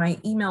 Like my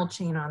email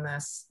chain on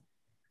this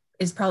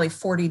is probably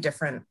 40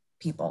 different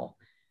people,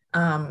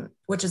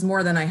 which is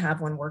more than I have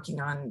when working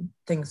on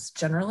things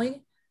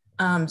generally.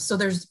 So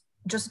there's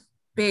just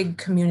big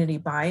community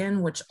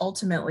buy-in, which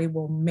ultimately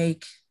will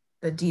make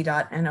the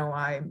DDOT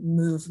NOI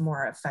move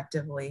more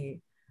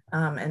effectively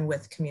and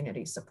with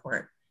community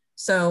support.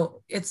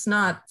 So it's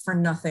not for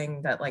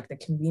nothing that like the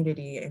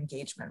community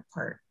engagement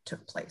part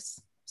took place.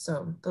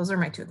 So those are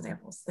my two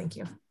examples. Thank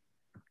you.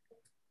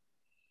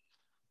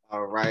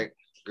 All right.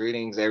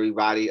 Greetings,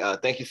 everybody.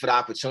 Thank you for the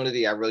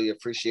opportunity. I really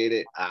appreciate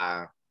it.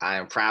 I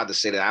am proud to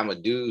say that I'm a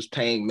dues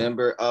paying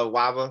member of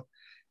WABA,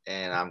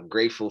 and I'm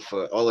grateful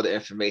for all of the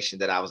information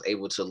that I was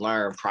able to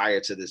learn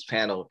prior to this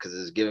panel, because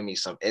it's given me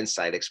some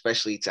insight,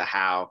 especially to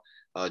how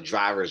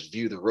drivers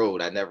view the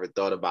road. I never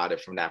thought about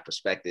it from that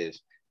perspective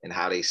and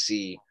how they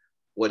see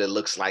what it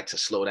looks like to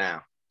slow down.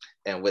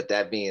 And with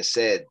that being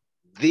said,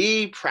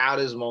 the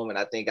proudest moment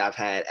I think I've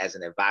had as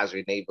an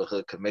advisory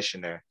neighborhood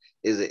commissioner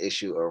is an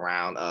issue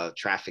around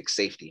traffic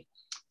safety.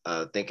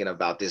 Thinking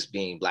about this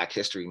being Black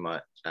History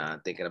Month,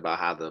 thinking about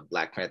how the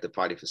Black Panther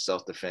Party for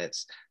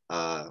Self-Defense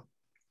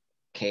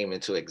came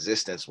into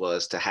existence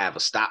was to have a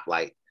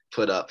stoplight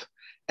put up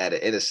at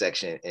an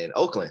intersection in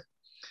Oakland.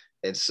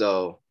 And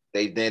so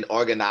they then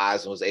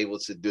organized and was able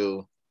to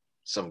do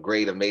some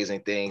great, amazing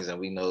things. And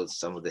we know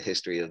some of the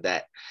history of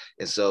that.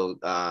 And so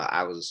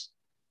I was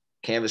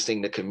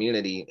canvassing the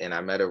community, and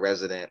I met a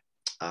resident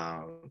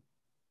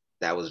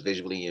that was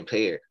visually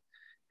impaired.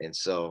 And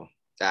so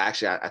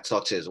actually I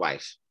talked to his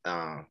wife,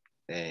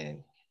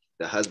 and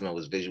the husband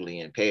was visually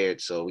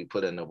impaired. So we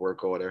put in a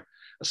work order,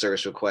 a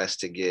service request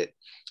to get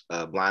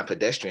a blind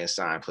pedestrian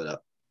sign put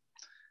up.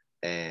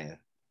 And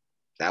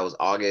that was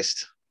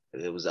August.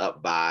 It was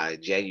up by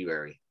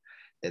January.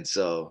 And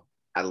so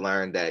I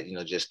learned that,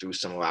 just through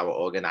some of our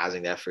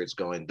organizing efforts,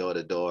 going door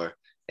to door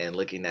and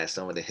looking at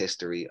some of the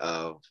history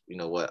of,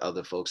 what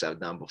other folks have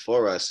done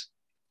before us,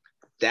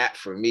 that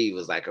for me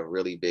was like a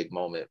really big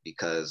moment,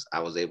 because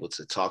I was able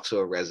to talk to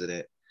a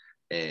resident,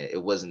 and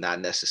it was not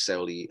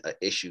necessarily an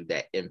issue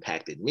that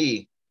impacted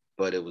me,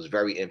 but it was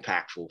very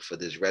impactful for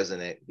this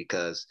resident,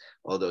 because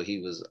although he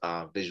was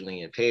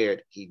visually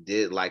impaired, he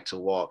did like to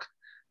walk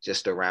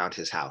just around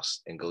his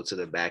house and go to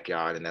the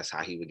backyard. And that's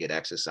how he would get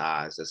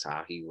exercise. That's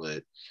how he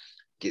would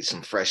get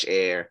some fresh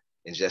air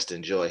and just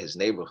enjoy his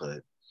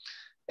neighborhood.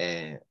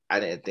 And I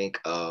didn't think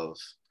of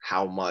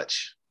how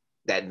much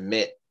that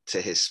meant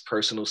to his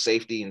personal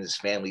safety and his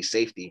family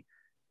safety,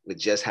 with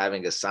just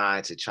having a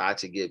sign to try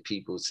to get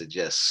people to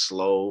just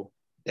slow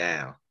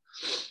down.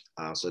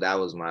 So that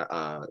was my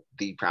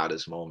the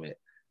proudest moment.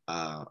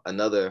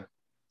 Another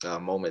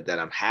moment that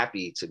I'm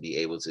happy to be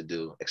able to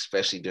do,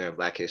 especially during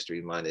Black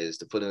History Month, is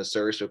to put in a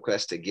service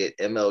request to get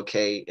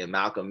MLK and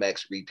Malcolm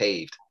X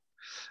repaved.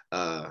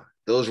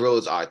 Those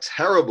roads are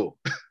terrible.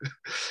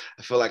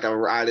 I feel like I'm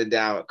riding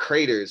down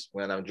craters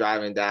when I'm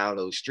driving down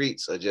those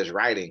streets, or just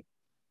riding.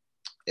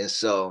 And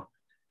so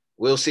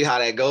we'll see how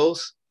that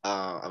goes.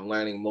 I'm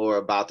learning more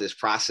about this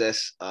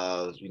process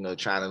of,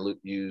 trying to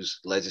use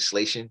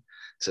legislation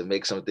to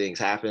make some things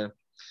happen.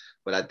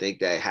 But I think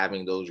that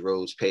having those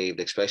roads paved,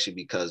 especially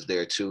because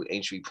there are 2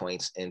 entry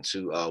points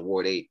into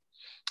Ward 8,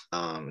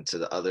 to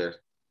the other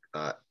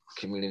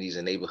communities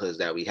and neighborhoods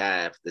that we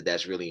have,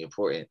 that's really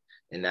important.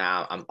 And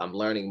now I'm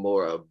learning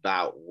more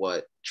about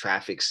what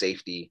traffic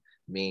safety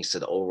means to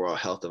the overall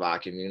health of our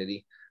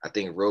community. I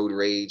think road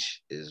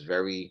rage is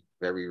very,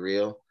 very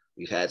real.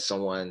 We've had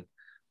someone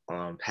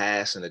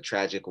pass in a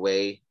tragic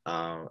way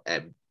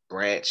at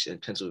Branch in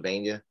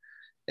Pennsylvania,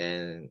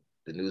 and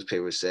the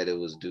newspaper said it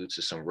was due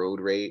to some road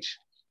rage.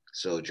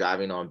 So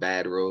driving on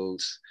bad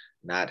roads,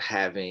 not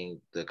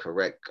having the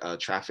correct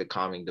traffic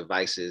calming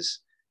devices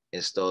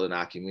installed in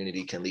our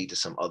community can lead to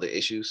some other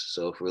issues.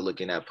 So if we're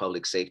looking at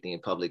public safety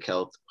and public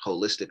health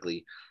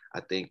holistically, I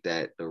think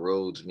that the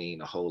roads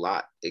mean a whole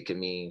lot. It can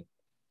mean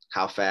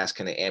how fast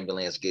can an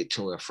ambulance get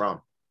to and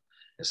from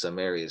in some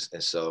areas.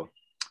 And so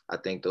I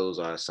think those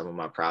are some of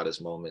my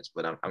proudest moments,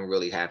 but I'm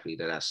really happy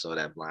that I saw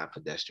that blind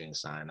pedestrian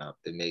sign up.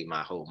 It made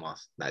my whole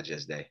month, not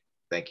just day.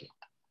 Thank you.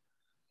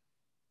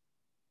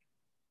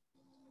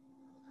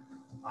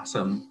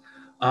 Awesome.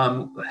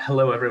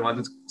 Hello, everyone.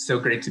 It's so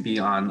great to be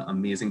on an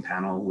amazing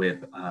panel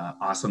with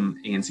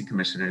awesome ANC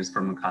commissioners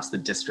from across the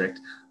district.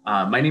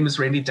 My name is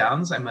Randy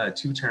Downs. I'm a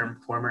 2-term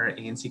former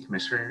ANC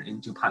commissioner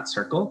in DuPont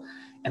Circle.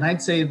 And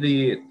I'd say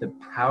the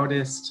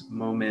proudest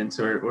moment,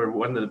 or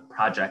one of the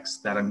projects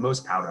that I'm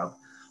most proud of,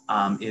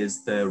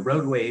 is the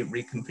roadway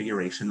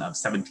reconfiguration of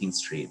 17th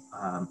Street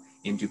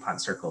in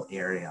DuPont Circle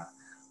area.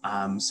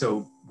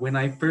 So when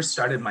I first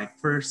started my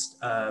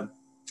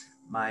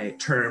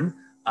term,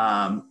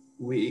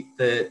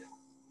 the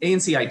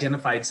ANC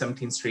identified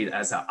 17th Street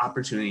as an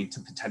opportunity to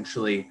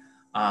potentially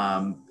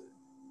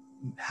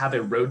have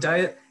a road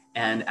diet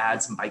and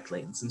add some bike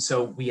lanes. And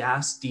so we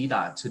asked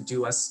DDOT to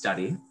do a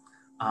study,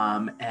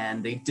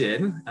 and they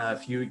did. A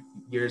few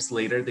years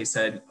later, they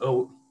said,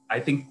 oh, I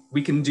think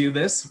we can do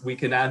this. We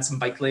can add some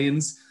bike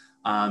lanes,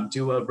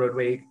 do a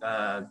roadway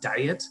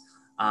diet.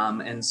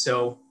 And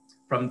so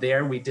from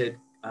there, we did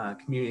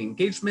community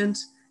engagement.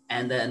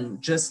 And then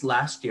just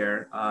last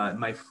year,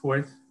 my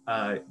 4th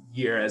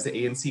year as the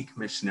ANC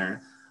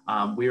commissioner,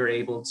 we were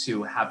able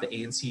to have the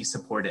ANC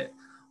support it.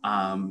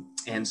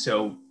 And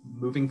so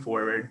moving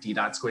forward,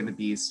 DDOT's going to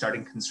be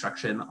starting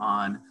construction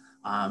on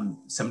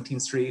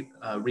 17th Street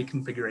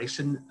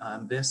reconfiguration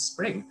this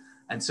spring.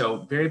 And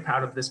so very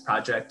proud of this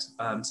project,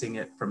 seeing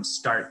it from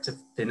start to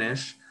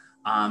finish.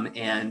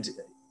 And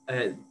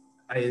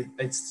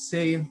I'd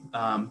say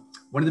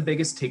one of the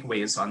biggest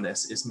takeaways on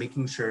this is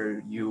making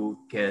sure you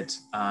get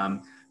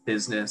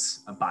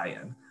business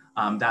buy-in.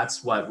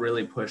 That's what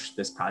really pushed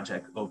this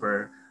project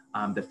over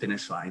the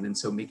finish line. And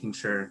so making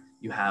sure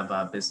you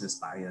have business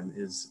buy-in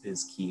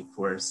is key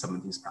for some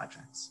of these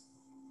projects.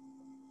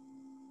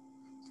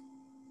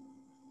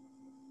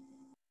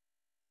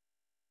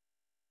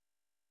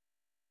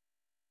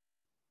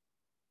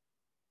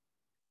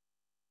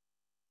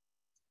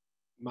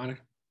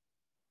 Monica?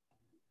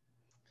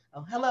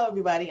 Oh, hello,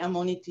 everybody. I'm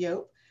Monique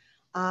Diop.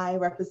 I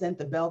represent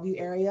the Bellevue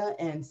area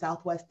in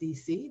Southwest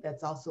DC.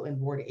 That's also in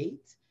Ward 8.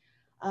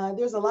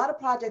 There's a lot of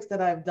projects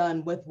that I've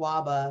done with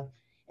WABA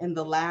in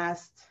the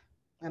last,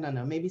 I don't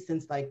know, maybe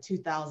since like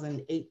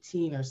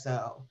 2018 or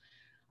so.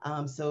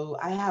 So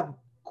I have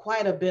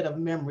quite a bit of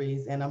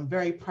memories, and I'm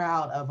very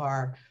proud of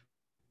our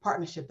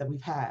partnership that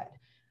we've had.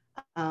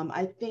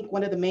 I think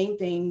one of the main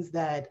things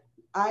that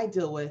I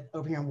deal with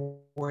over here in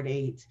Ward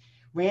 8,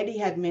 Randy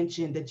had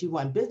mentioned that you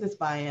want business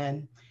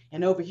buy-in,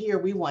 and over here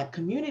we want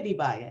community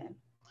buy-in.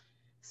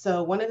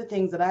 So one of the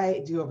things that I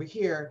do over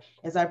here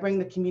is I bring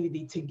the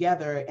community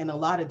together in a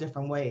lot of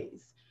different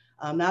ways.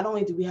 Not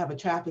only do we have a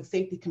traffic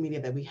safety committee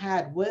that we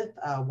had with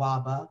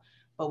WABA,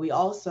 but we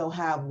also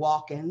have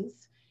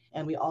walk-ins,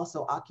 and we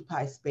also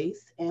occupy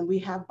space, and we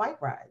have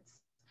bike rides.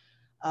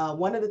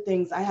 One of the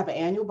things, I have an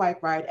annual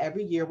bike ride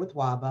every year with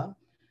WABA.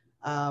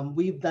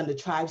 We've done the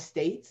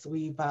tri-states.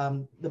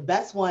 The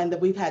best one that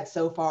we've had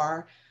so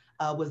far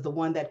was the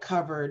one that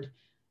covered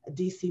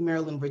DC,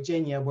 Maryland,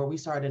 Virginia, where we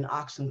started in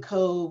Oxon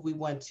Cove. We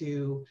went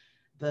to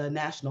the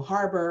National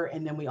Harbor,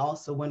 and then we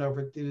also went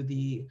over through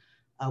the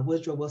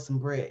Woodrow Wilson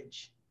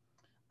Bridge.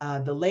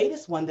 The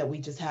latest one that we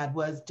just had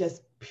was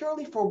just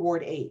purely for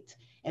Ward 8.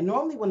 And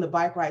normally when the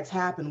bike rides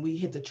happen, we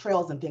hit the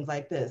trails and things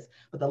like this.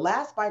 But the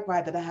last bike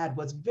ride that I had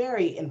was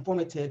very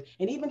informative,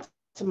 and even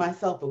to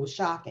myself, it was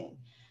shocking.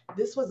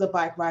 This was a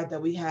bike ride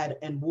that we had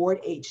in Ward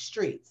 8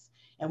 streets.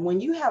 And when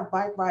you have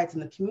bike rides in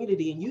the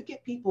community and you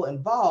get people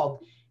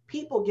involved,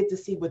 people get to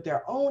see with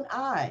their own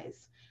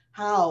eyes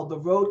how the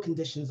road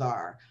conditions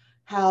are,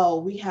 how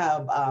we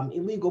have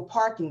illegal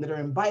parking that are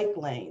in bike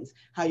lanes,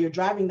 how you're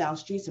driving down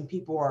streets and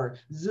people are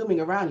zooming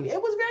around you.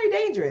 It was very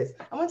dangerous.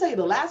 I'm gonna tell you,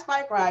 the last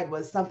bike ride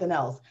was something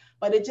else,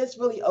 but it just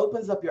really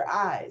opens up your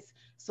eyes.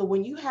 So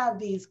when you have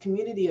these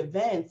community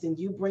events and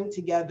you bring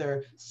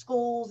together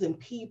schools and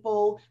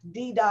people,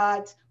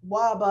 DDOT,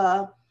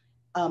 WABA,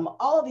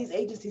 all of these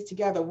agencies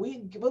together,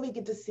 we really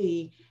get to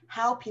see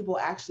how people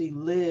actually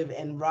live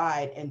and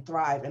ride and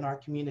thrive in our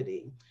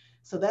community.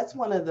 So that's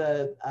one of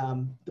the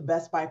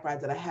best bike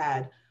rides that I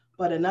had.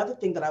 But another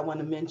thing that I want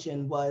to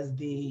mention was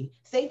the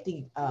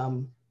safety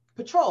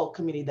patrol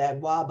committee that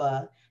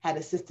WABA had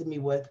assisted me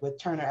with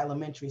Turner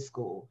Elementary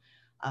School.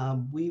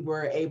 We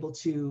were able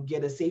to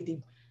get a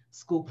safety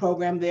school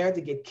program there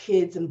to get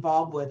kids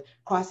involved with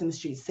crossing the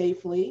street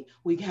safely.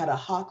 We had a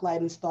hawk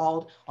light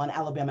installed on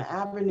Alabama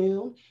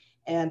Avenue.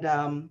 And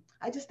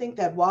I just think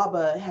that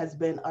WABA has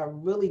been a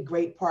really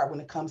great part when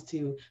it comes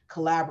to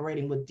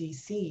collaborating with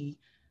DDOT,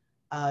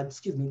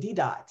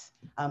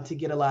 to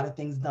get a lot of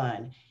things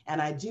done.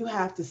 And I do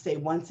have to say,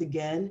 once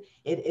again,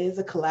 it is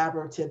a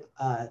collaborative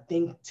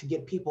thing to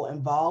get people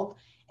involved.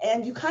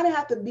 And you kind of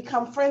have to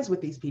become friends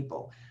with these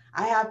people.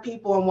 I have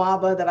people in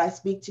WABA that I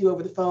speak to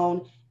over the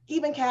phone,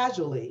 even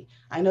casually.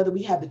 I know that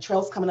we have the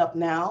trails coming up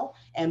now,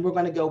 and we're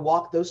going to go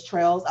walk those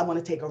trails. I want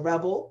to take a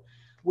Revel,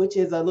 which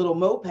is a little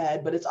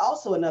moped, but it's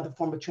also another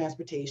form of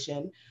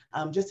transportation,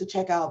 just to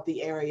check out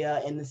the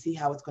area and to see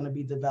how it's going to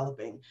be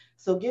developing.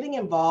 So getting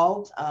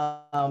involved,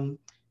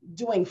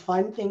 doing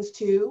fun things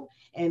too,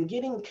 and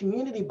getting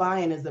community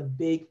buy-in is a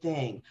big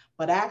thing,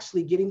 but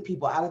actually getting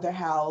people out of their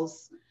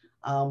house,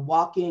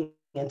 walking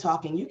and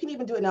talking. You can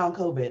even do it now in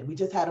COVID.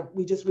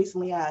 We just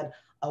recently had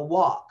a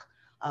walk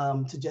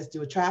to just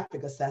do a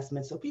traffic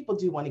assessment. So people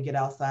do want to get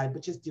outside,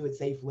 but just do it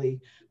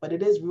safely. But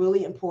it is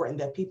really important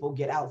that people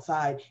get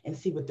outside and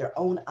see with their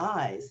own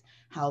eyes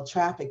how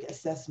traffic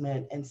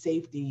assessment and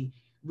safety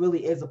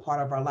really is a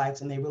part of our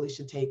lives, and they really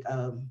should take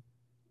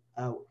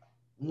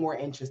more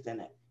interest in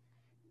it.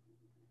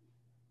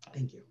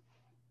 Thank you.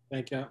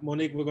 Thank you.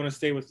 Monique, we're going to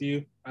stay with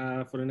you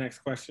for the next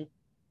question.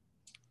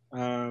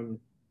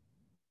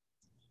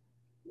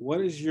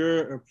 What is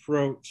your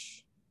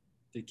approach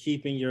to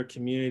keeping your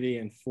community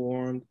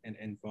informed and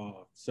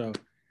involved? So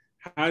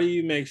how do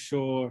you make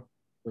sure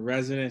the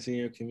residents in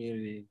your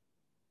community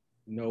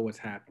know what's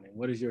happening?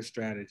 What is your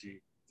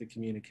strategy to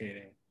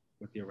communicating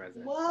with your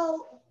residents?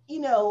 Well,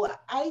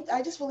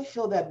 I just really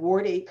feel that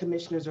Ward 8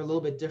 commissioners are a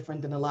little bit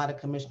different than a lot of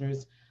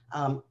commissioners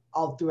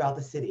all throughout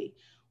the city.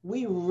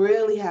 We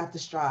really have to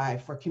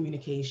strive for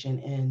communication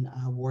in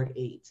Ward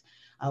 8.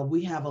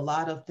 We have a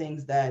lot of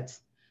things that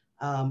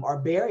are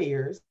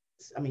barriers.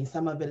 I mean,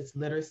 some of it is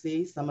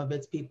literacy, some of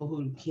it's people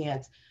who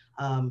can't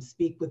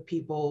speak with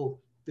people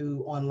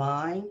through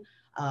online.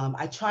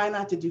 I try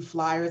not to do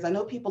flyers. I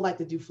know people like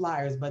to do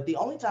flyers, but the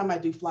only time I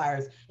do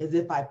flyers is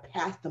if I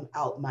pass them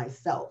out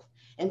myself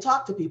and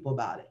talk to people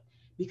about it.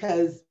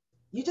 Because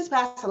you just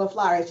pass out a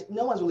flyer,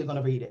 no one's really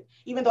gonna read it.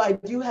 Even though I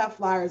do have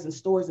flyers in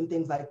stores and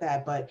things like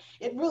that, but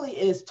it really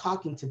is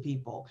talking to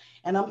people.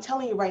 And I'm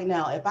telling you right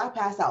now, if I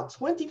pass out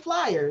 20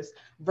 flyers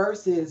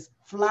versus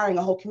flyering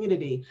a whole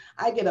community,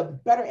 I get a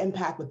better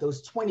impact with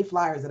those 20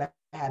 flyers that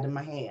I had in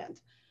my hand.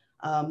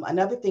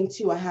 Another thing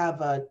too, I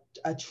have a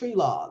tree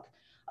log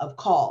of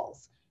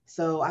calls.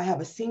 So I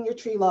have a senior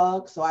tree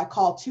log. So I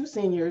call 2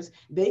 seniors,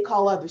 they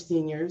call other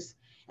seniors.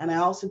 And I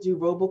also do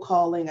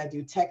robocalling, I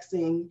do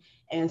texting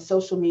and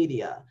social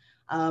media.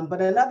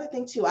 But another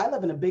thing too, I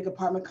live in a big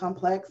apartment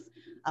complex.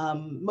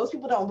 Most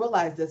people don't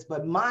realize this,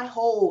 but my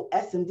whole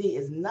S&D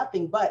is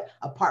nothing but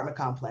apartment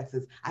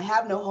complexes. I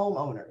have no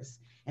homeowners,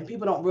 and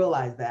people don't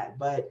realize that.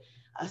 But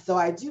so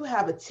I do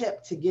have a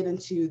tip to get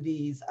into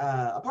these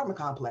apartment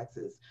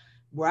complexes.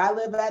 Where I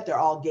live at, they're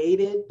all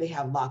gated. They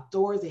have locked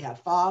doors, they have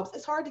fobs.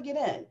 It's hard to get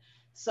in.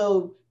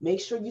 So make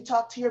sure you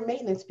talk to your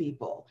maintenance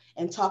people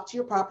and talk to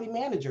your property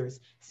managers.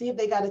 See if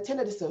they got a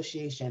tenant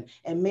association,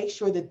 and make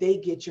sure that they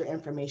get your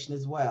information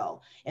as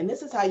well. And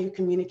this is how you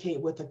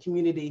communicate with a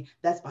community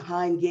that's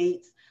behind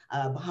gates.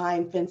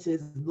 behind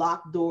fences,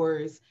 locked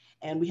doors,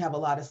 and we have a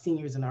lot of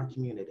seniors in our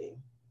community.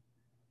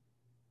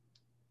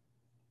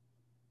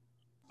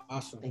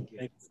 Awesome. Thank you.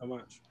 Thank you so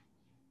much.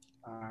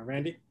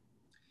 Randy?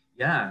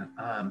 Yeah,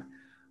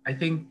 I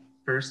think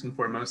first and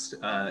foremost,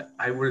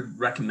 I would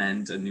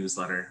recommend a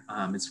newsletter.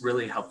 It's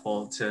really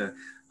helpful to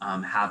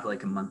have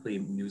like a monthly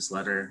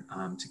newsletter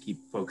to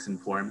keep folks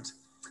informed.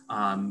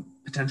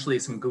 Potentially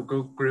some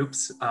Google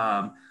groups.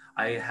 I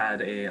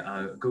had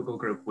a Google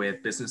group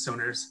with business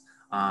owners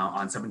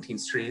on 17th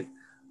Street.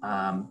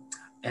 And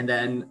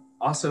then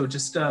also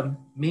just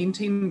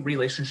maintain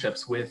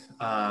relationships with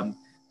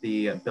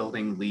the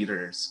building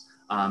leaders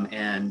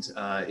and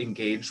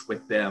engage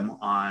with them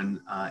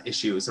on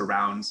issues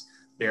around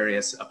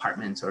various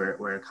apartment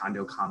or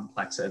condo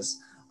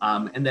complexes.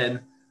 And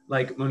then,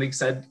 like Monique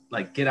said,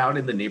 like get out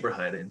in the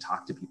neighborhood and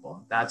talk to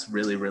people. That's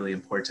really, really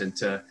important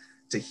to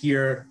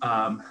hear,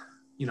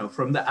 you know,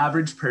 from the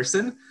average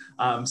person.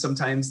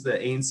 Sometimes the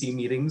ANC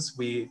meetings,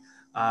 we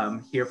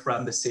hear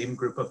from the same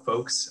group of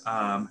folks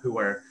who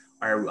are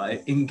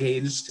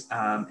engaged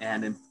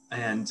and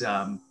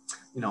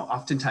you know,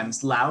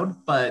 oftentimes loud,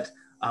 but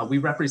we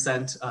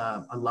represent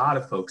a lot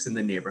of folks in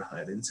the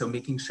neighborhood. And so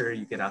making sure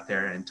you get out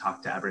there and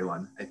talk to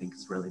everyone, I think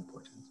is really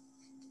important.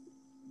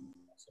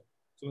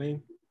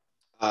 Celine?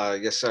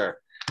 Yes, sir.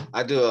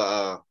 I do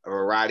a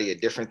variety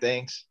of different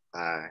things.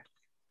 I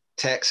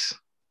text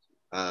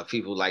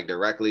people like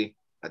directly.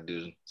 I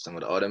do some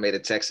of the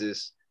automated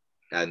texts,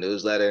 got a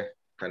newsletter,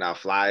 print out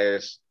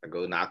flyers. I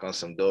go knock on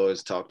some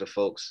doors, talk to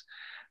folks.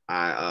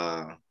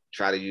 I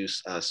try to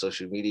use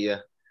social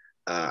media.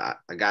 I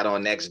got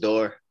on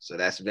Nextdoor, so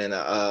that's been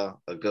a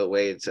good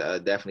way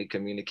to definitely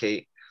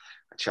communicate.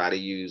 I try to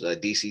use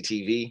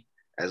DCTV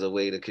as a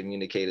way to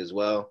communicate as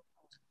well.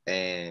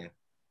 And of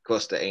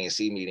course the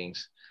ANC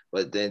meetings,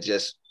 but then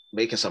just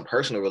making some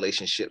personal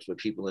relationships with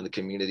people in the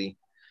community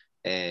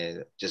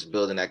and just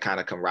building that kind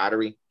of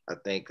camaraderie. I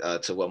think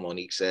to what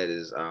Monique said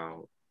is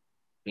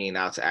being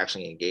out to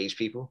actually engage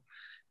people.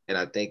 And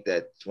I think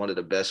that's one of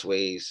the best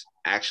ways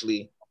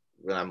actually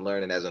when I'm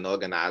learning as an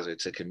organizer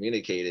to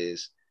communicate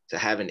is to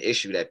have an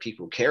issue that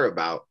people care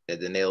about, and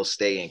then they'll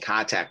stay in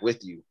contact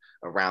with you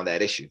around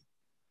that issue.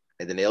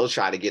 And then they'll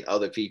try to get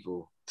other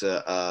people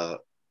to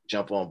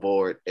jump on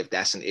board if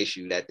that's an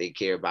issue that they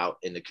care about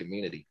in the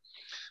community.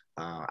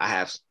 I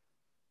have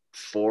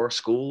 4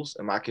 schools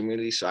in my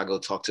community, so I go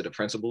talk to the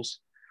principals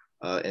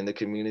in the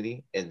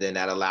community, and then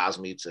that allows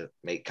me to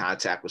make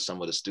contact with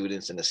some of the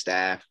students and the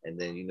staff, and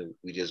then, you know,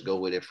 we just go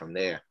with it from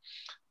there.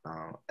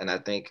 And I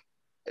think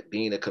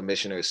being a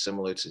commissioner is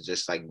similar to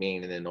just like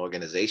being in an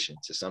organization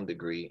to some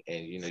degree,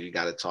 and, you know, you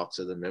got to talk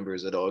to the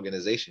members of the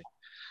organization.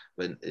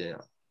 But, you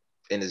know,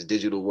 in this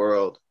digital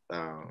world,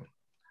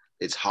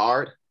 it's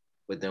hard,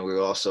 but then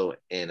we're also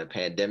in a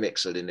pandemic,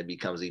 so then it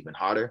becomes even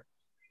harder.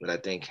 But I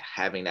think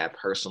having that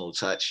personal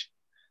touch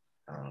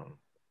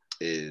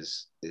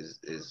is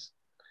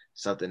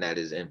something that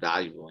is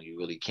invaluable, and you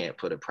really can't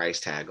put a price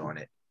tag on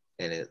it.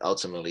 And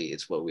ultimately,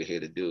 it's what we're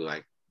here to do,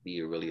 like be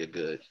a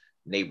good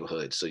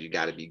neighborhood. So you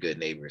got to be good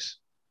neighbors.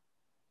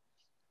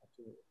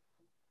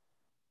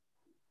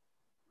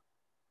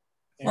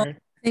 Well,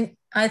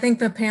 I think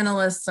the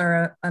panelists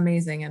are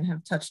amazing and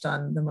have touched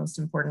on the most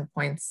important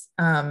points.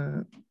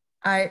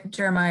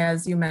 Jeremiah,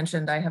 as you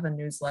mentioned, I have a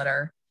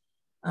newsletter.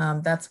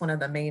 That's one of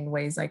the main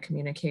ways I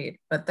communicate,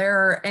 but there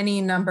are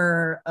any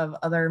number of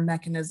other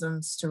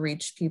mechanisms to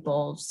reach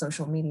people: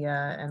 social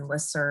media and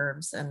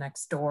listservs and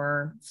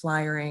Nextdoor,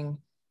 flyering,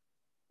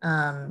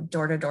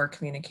 door-to-door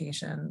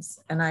communications.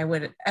 And I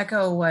would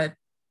echo what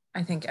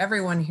I think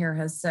everyone here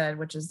has said,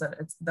 which is that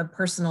it's the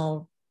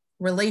personal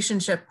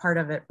relationship part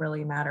of it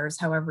really matters,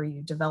 however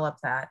you develop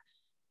that.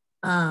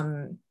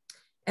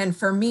 And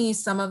for me,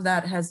 some of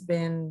that has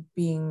been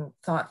being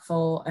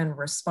thoughtful and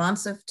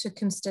responsive to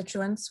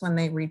constituents when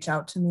they reach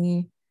out to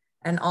me,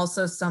 and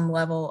also some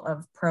level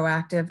of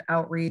proactive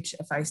outreach.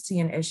 If I see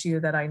an issue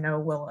that I know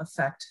will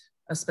affect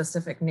a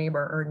specific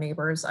neighbor or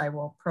neighbors, I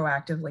will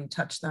proactively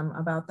touch them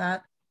about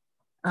that.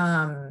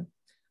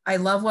 I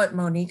love what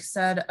Monique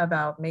said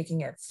about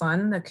making it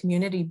fun. The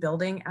community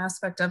building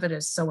aspect of it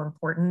is so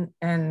important.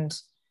 And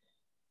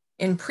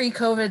in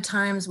pre-COVID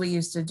times, we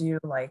used to do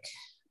like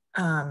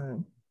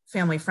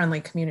family-friendly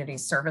community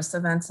service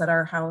events at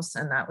our house.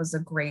 And that was a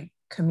great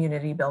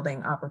community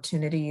building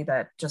opportunity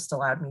that just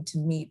allowed me to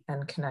meet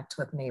and connect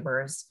with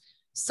neighbors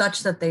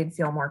such that they'd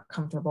feel more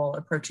comfortable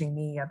approaching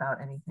me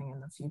about anything in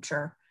the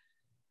future.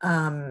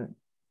 And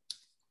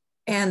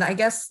I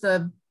guess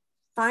the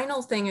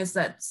final thing is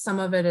that some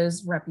of it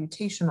is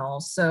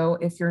reputational. So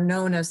if you're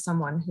known as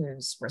someone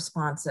who's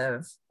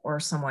responsive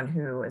or someone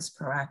who is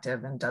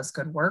proactive and does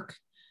good work,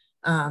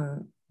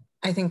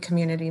 I think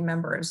community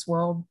members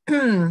will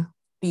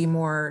be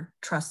more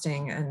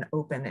trusting and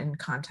open in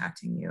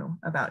contacting you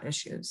about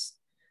issues.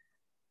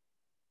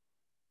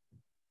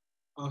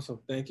 Awesome,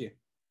 thank you.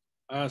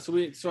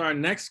 So our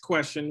next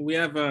question, we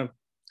have a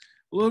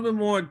little bit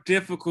more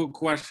difficult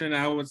question,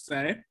 I would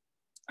say.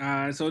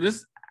 So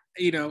this,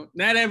 you know,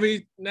 not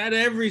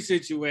every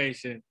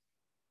situation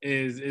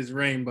is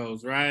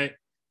rainbows, right?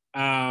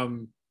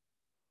 So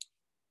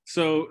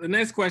the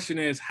next question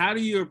is, how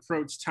do you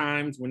approach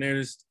times when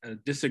there's a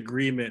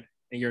disagreement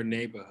in your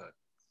neighborhood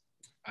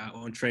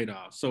on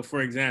trade-offs? So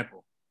for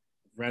example,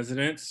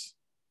 residents,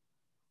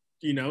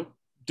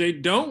 they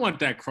don't want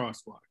that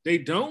crosswalk. They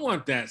don't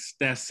want that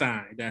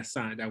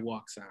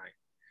walk sign.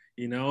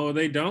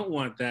 They don't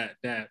want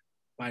that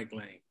bike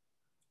lane.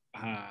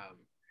 And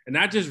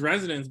not just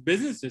residents,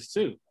 businesses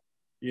too.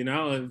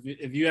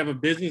 If you have a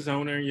business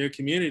owner in your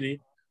community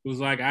who's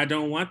like, I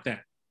don't want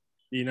that,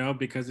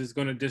 because it's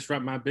going to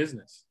disrupt my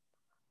business.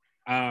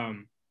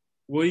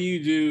 What do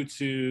you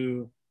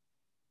do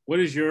what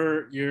is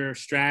your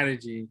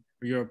strategy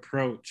or your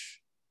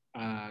approach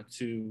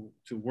to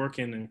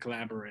working and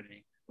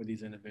collaborating with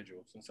these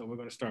individuals? And so we're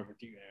going to start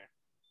with you, Erin.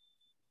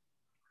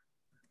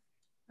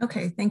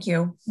 Okay, thank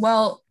you.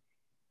 Well,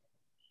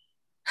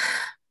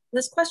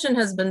 this question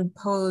has been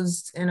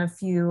posed in a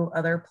few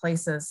other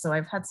places, so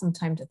I've had some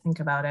time to think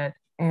about it.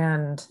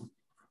 And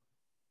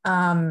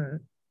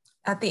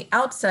at the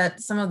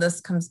outset, some of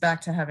this comes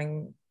back to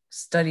having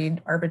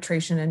studied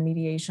arbitration and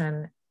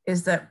mediation,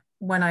 is that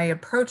when I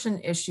approach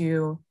an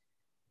issue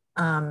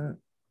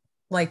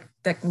like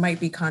that might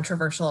be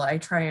controversial, I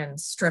try and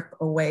strip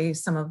away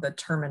some of the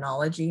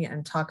terminology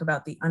and talk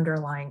about the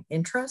underlying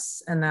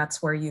interests, and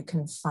that's where you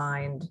can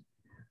find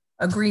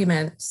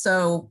agreement.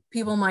 So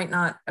people might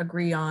not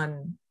agree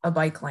on a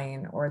bike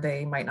lane, or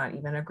they might not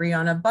even agree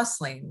on a bus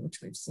lane,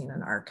 which we've seen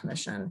in our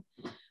commission.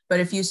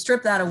 But if you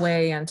strip that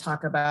away and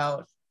talk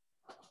about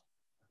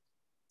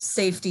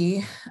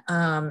safety,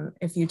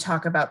 if you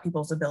talk about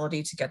people's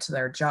ability to get to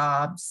their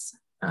jobs,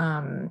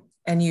 and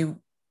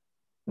you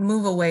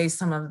move away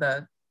some of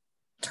the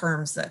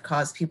terms that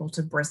cause people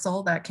to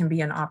bristle, that can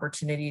be an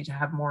opportunity to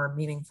have more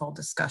meaningful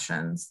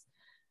discussions.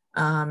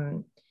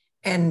 And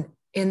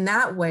in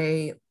that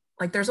way,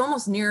 like, there's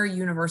almost near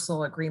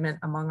universal agreement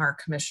among our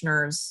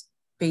commissioners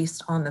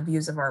based on the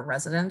views of our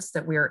residents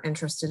that we are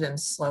interested in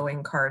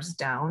slowing cars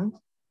down.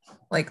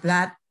 Like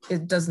that,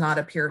 it does not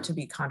appear to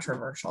be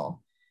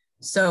controversial.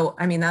 So,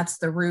 I mean, that's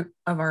the root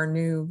of our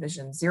new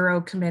Vision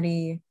Zero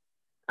committee.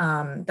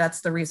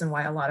 That's the reason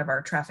why a lot of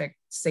our traffic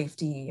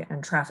safety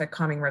and traffic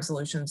calming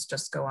resolutions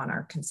just go on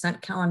our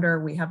consent calendar.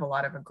 We have a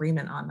lot of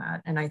agreement on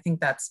that. And I think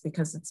that's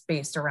because it's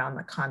based around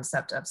the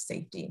concept of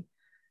safety.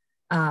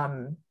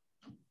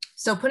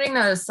 So putting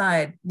that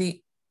aside,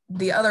 the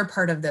other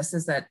part of this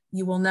is that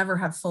you will never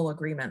have full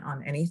agreement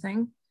on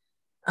anything.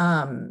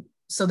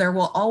 So there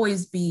will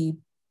always be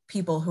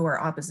people who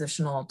are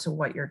oppositional to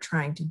what you're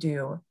trying to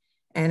do.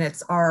 And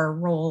it's our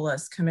role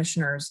as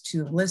commissioners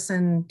to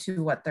listen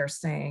to what they're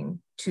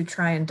saying, to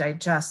try and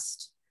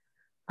digest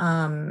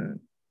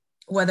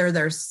whether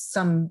there's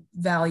some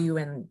value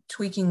in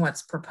tweaking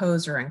what's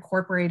proposed or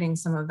incorporating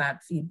some of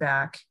that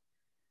feedback,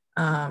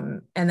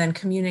 and then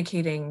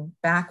communicating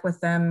back with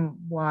them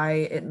why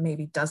it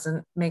maybe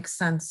doesn't make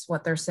sense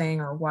what they're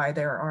saying, or why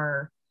there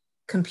are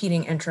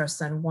competing interests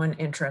and one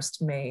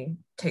interest may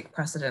take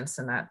precedence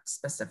in that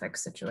specific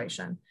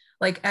situation.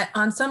 Like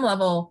on some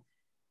level,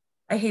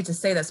 I hate to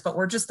say this, but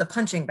we're just the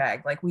punching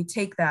bag. Like we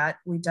take that,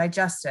 we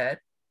digest it,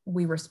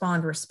 we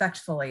respond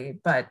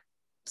respectfully, but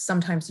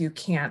sometimes you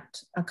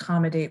can't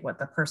accommodate what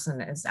the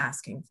person is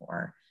asking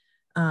for.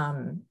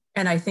 And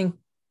I think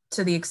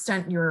to the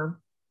extent you're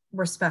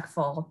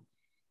respectful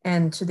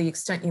and to the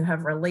extent you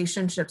have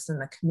relationships in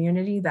the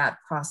community, that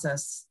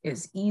process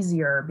is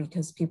easier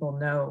because people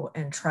know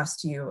and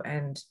trust you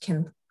and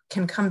can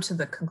come to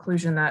the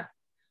conclusion that,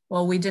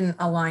 well, we didn't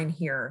align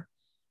here,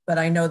 but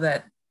I know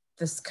that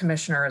this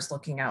commissioner is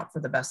looking out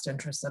for the best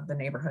interests of the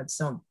neighborhood.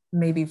 So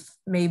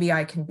maybe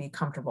I can be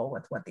comfortable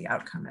with what the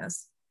outcome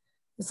is.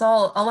 A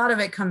lot of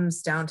it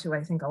comes down to,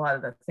 I think, a lot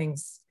of the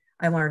things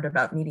I learned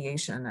about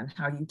mediation and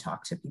how you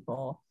talk to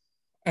people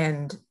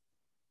and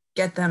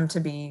get them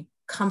to be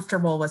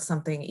comfortable with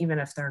something, even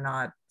if they're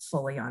not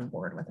fully on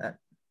board with it.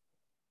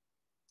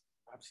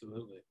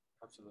 Absolutely,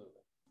 absolutely.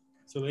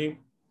 Salim?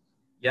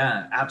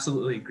 Yeah,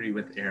 absolutely agree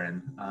with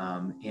Erin.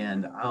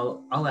 And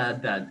I'll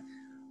add that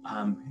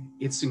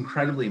it's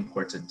incredibly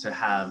important to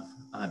have,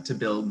 to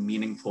build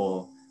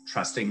meaningful,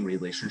 trusting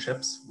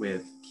relationships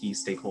with key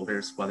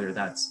stakeholders, whether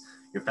that's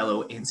your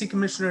fellow ANC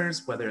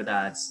commissioners, whether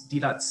that's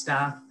DDOT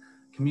staff,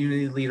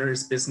 community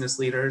leaders, business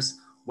leaders.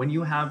 When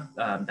you have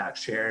that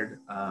shared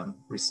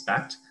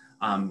respect,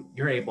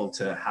 you're able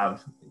to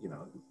have,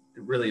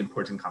 really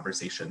important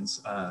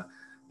conversations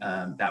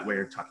that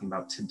we're talking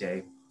about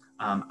today.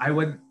 I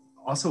would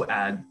also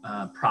add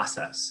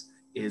process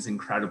is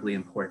incredibly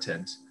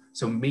important.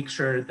 So make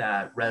sure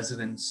that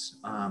residents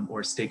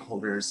or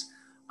stakeholders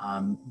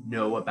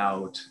know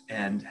about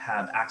and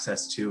have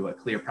access to a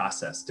clear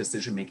process,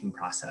 decision-making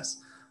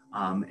process,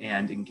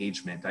 and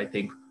engagement. I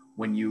think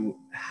when you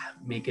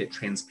make it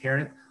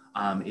transparent,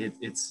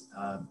 it's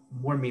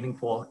more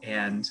meaningful,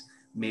 and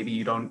maybe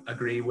you don't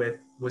agree with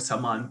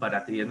someone, but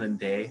at the end of the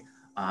day,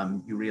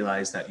 you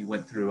realize that you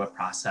went through a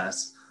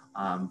process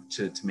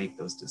to make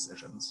those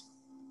decisions.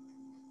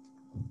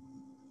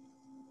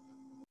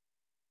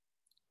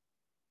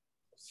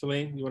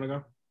 Celine, you want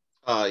to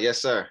go?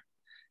 Yes, sir.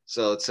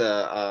 So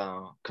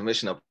to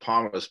Commissioner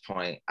Palmer's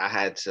point, I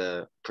had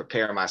to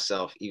prepare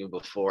myself even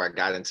before I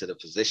got into the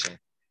position.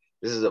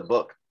 This is a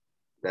book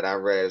that I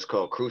read. It's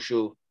called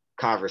Crucial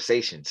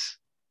Conversations.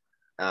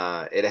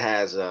 It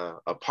has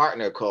a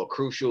partner called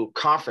Crucial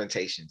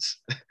Confrontations.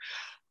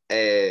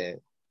 And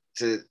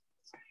to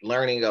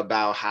learning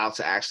about how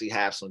to actually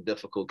have some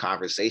difficult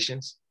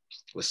conversations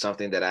was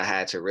something that I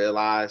had to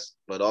realize,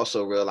 but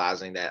also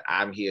realizing that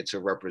I'm here to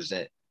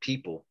represent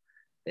people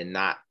and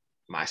not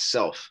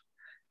myself.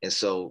 And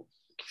so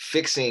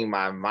fixing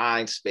my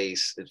mind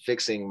space and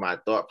fixing my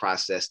thought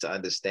process to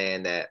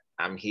understand that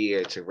I'm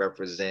here to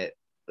represent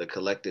the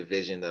collective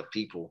vision of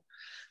people,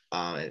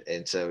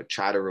 and to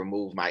try to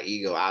remove my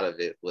ego out of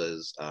it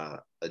was a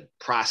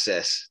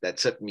process that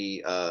took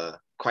me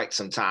quite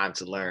some time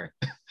to learn.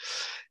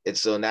 And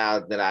so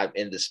now that I'm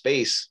in the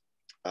space,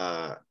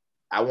 I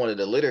wanted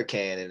a litter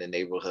can in the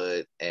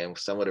neighborhood, and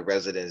some of the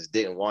residents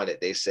didn't want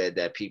it. They said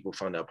that people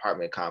from the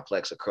apartment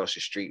complex across the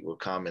street would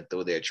come and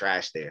throw their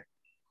trash there.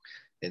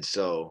 And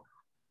so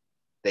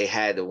they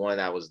had the one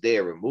that was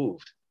there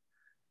removed.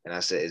 And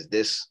I said, is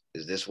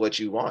this what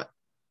you want?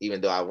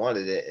 Even though I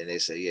wanted it. And they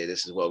said, yeah,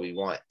 this is what we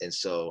want. And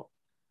so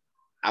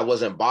I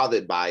wasn't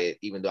bothered by it,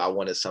 even though I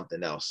wanted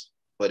something else.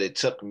 But it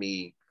took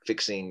me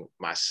fixing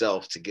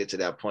myself to get to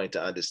that point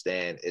to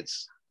understand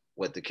it's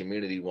what the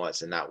community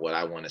wants and not what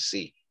I want to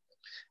see.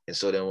 And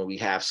so then when we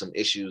have some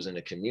issues in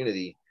the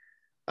community,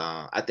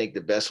 I think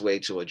the best way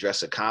to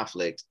address a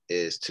conflict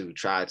is to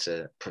try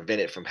to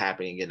prevent it from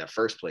happening in the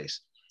first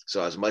place.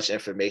 So as much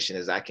information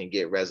as I can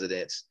get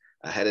residents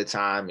ahead of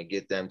time and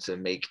get them to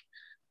make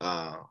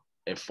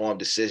informed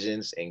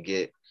decisions and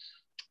get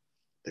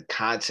the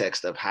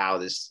context of how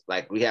this,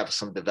 like we have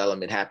some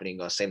development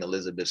happening on St.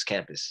 Elizabeth's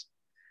campus.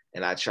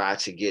 And I try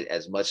to get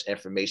as much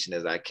information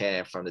as I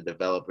can from the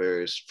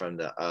developers, from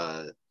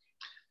the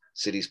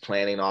city's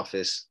planning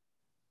office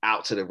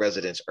out to the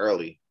residents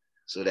early,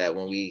 so that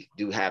when we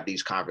do have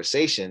these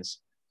conversations,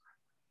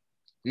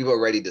 we've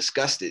already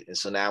discussed it. And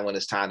so now when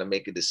it's time to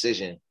make a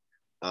decision,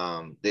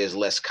 there's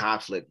less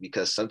conflict,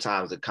 because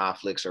sometimes the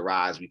conflicts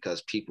arise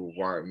because people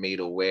weren't made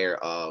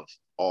aware of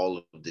all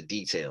of the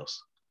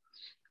details.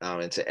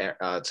 And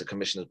to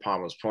Commissioner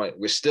Palmer's point,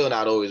 we're still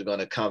not always going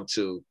to come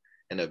to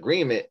an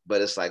agreement,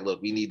 but it's like,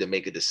 look, we need to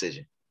make a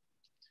decision.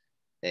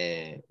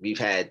 And we've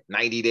had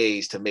 90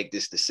 days to make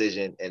this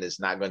decision, and it's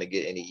not going to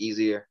get any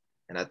easier.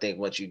 And I think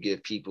once you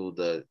give people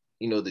the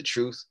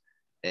truth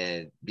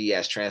and be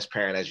as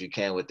transparent as you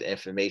can with the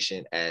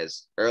information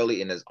as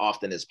early and as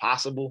often as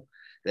possible,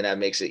 then that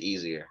makes it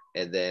easier.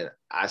 And then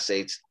I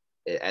say,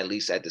 at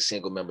least at the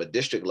single member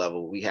district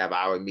level, we have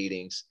our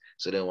meetings.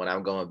 So then when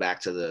I'm going back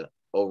to the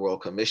overall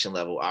commission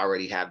level, I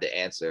already have the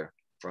answer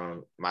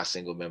from my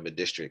single member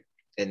district.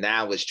 And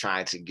now it's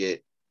trying to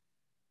get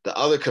the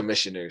other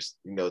commissioners,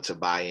 to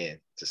buy in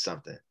to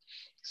something.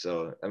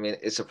 So, I mean,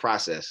 it's a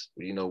process.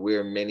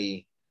 We're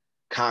many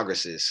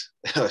Congresses,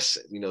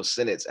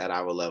 Senates at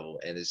our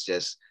level. And it's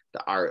just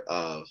the art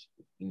of,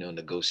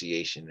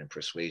 negotiation and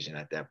persuasion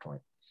at that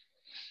point.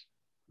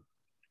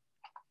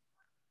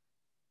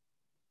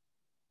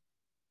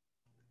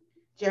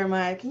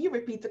 Jeremiah, can you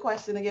repeat the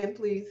question again,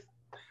 please?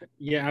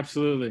 Yeah,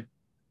 absolutely.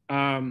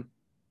 How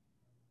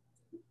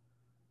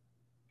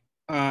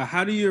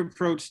do you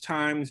approach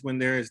times when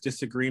there is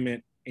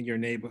disagreement in your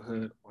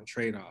neighborhood on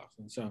trade-offs?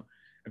 And so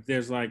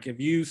if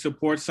you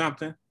support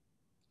something,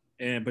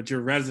 but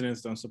your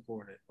residents don't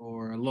support it,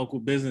 or a local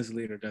business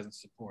leader doesn't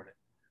support it,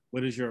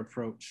 what is your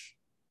approach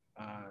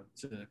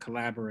to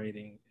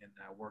collaborating and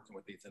working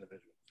with these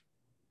individuals?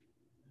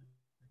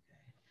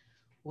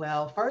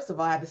 Well, first of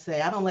all, I have to say,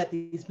 I don't let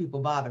these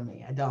people bother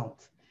me. I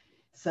don't.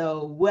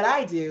 So what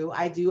I do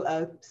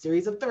a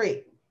series of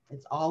 3.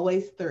 It's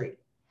always 3.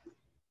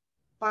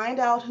 Find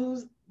out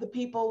who's the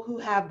people who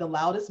have the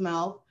loudest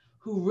mouth,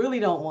 who really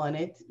don't want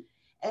it,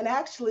 and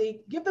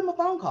actually give them a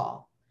phone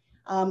call.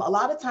 A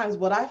lot of times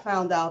what I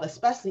found out,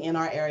 especially in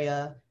our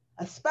area,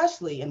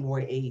 especially in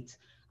Ward 8,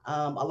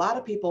 a lot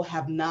of people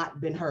have not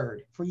been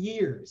heard for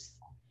years.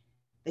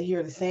 They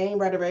hear the same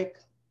rhetoric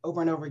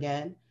over and over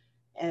again.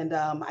 And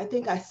I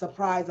think I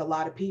surprise a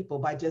lot of people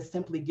by just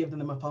simply giving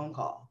them a phone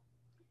call.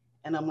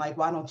 And I'm like,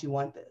 why don't you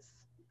want this?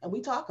 And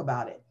we talk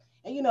about it.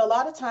 And, a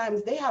lot of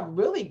times they have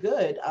really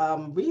good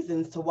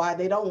reasons to why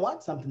they don't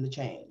want something to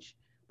change.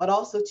 But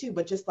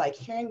just like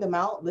hearing them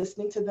out,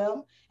 listening to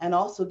them, and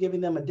also giving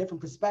them a different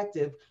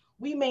perspective,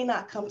 we may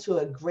not come to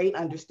a great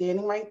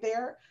understanding right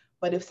there.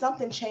 But if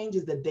something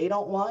changes that they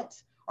don't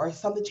want, or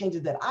something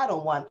changes that I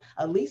don't want,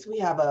 at least we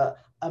have a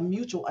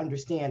mutual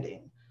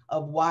understanding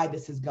of why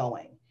this is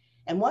going.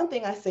 And one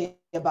thing I say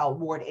about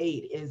Ward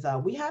 8 is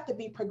we have to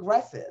be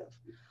progressive.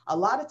 A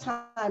lot of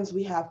times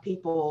we have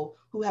people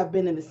who have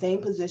been in the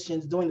same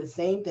positions, doing the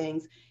same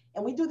things,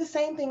 and we do the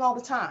same thing all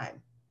the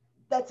time.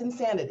 That's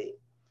insanity.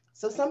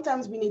 So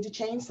sometimes we need to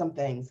change some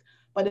things,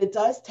 but it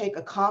does take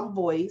a calm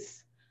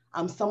voice,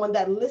 someone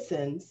that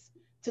listens,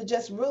 to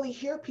just really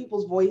hear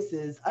people's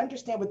voices,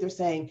 understand what they're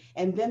saying,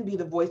 and then be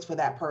the voice for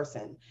that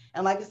person.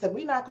 And like I said,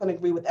 we're not going to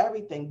agree with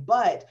everything,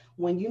 but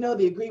when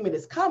the agreement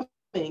is coming,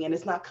 and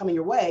it's not coming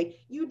your way,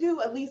 you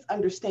do at least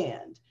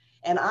understand.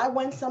 And I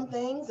win some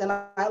things and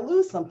I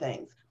lose some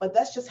things, but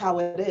that's just how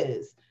it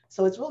is.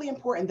 So it's really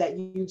important that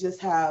you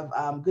just have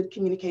good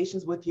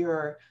communications with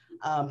your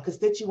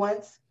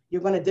constituents.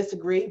 You're going to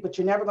disagree, but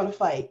you're never going to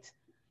fight.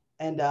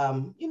 And,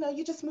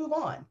 you just move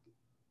on.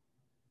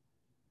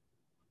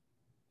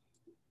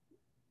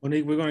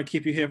 Monique, we're going to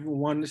keep you here for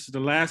one. This is the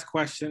last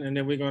question, and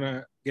then we're going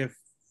to give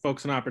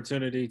folks an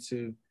opportunity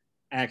to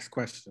ask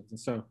questions. And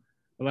so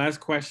the last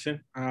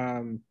question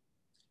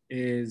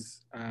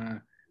is,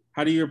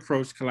 how do you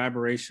approach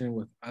collaboration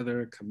with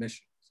other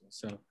commissioners?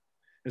 So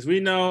as we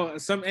know,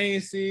 some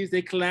ANCs,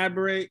 they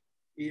collaborate,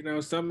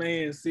 some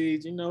ANCs,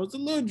 it's a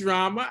little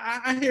drama.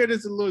 I hear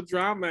there's a little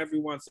drama every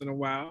once in a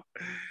while,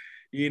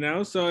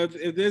 so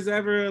if there's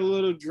ever a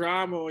little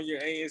drama on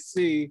your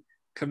ANC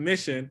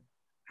commission,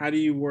 how do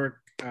you work?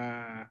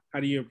 How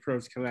do you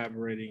approach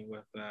collaborating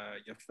with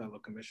your fellow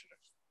commissioners?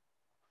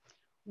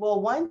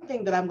 Well, one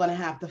thing that I'm going to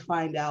have to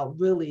find out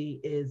really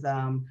is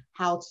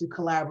how to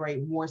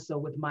collaborate more so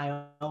with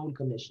my own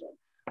commission.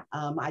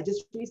 I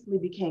just recently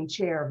became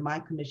chair of my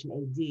commission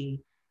AD,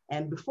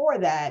 and before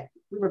that,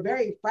 we were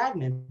very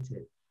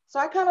fragmented. So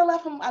I kind of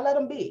let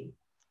them be.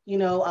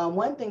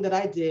 One thing that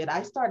I did,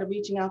 I started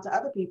reaching out to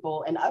other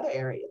people in other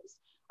areas.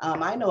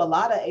 I know a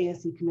lot of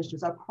ANC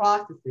commissioners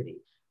across the city.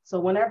 So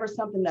whenever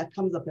something that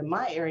comes up in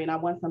my area and I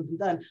want something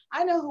done,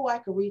 I know who I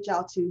could reach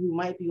out to who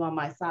might be on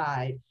my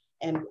side,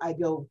 and I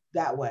go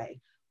that way.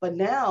 But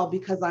now,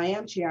 because I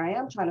am chair, I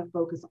am trying to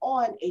focus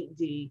on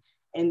 8D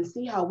and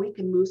see how we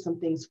can move some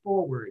things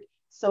forward.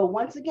 So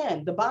once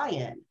again, the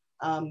buy-in,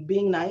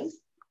 being nice,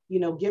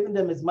 giving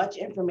them as much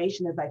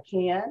information as I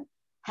can,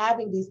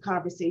 having these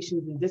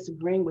conversations and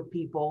disagreeing with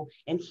people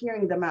and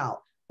hearing them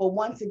out. But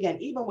once again,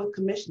 even with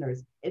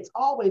commissioners, it's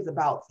always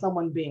about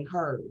someone being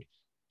heard.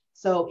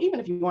 So even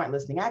if you aren't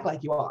listening, act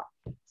like you are,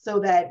 so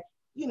that,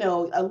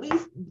 at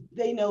least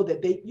they know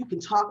that you can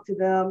talk to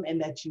them and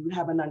that you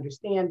have an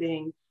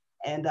understanding,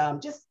 and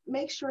just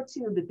make sure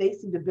too that they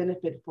see the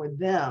benefit for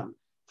them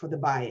for the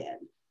buy-in.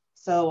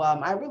 So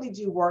I really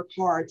do work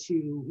hard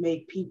to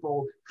make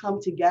people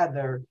come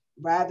together,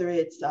 whether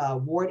it's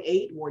Ward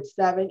 8, Ward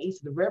 7,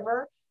 East of the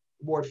River,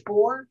 Ward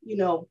 4,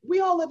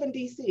 we all live in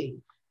DC.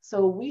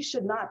 So we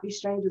should not be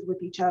strangers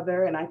with each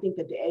other. And I think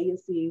that the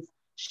ANCs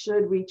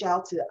should reach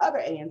out to other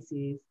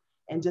ANCs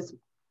and just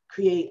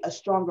create a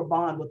stronger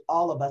bond with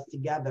all of us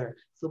together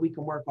so we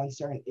can work on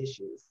certain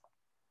issues.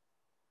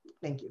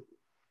 Thank you.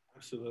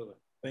 Absolutely.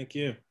 Thank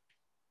you.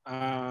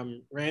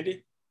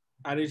 Randy,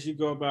 how did you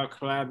go about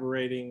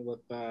collaborating with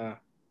some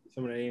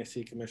of the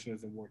ANC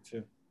commissioners in Ward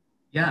 2?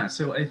 Yeah,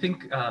 so I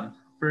think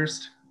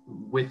first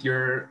with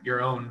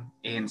your own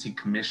ANC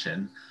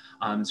commission,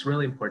 it's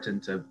really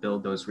important to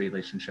build those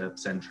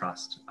relationships and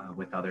trust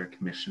with other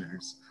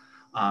commissioners.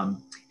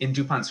 In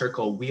DuPont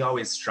Circle, we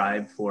always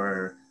strive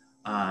for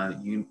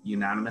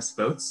unanimous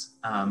votes.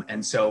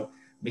 And so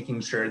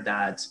making sure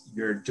that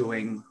you're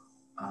doing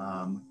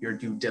your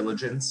due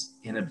diligence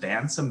in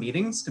advance of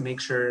meetings to make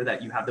sure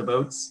that you have the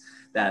votes,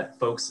 that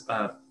folks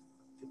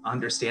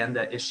understand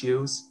the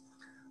issues.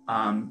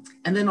 And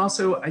then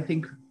also, I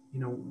think,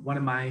 one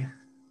of my,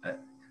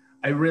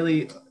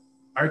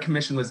 our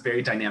commission was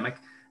very dynamic,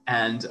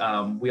 and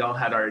we all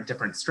had our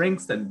different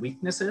strengths and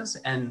weaknesses,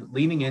 and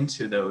leaning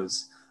into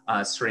those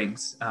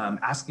strengths,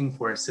 asking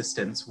for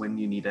assistance when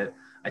you need it,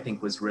 I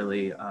think was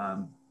really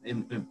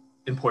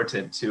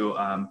important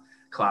to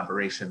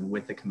collaboration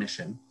with the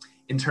commission.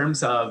 In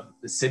terms of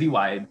the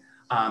citywide,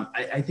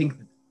 I think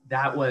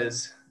that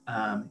was,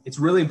 it's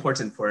really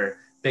important for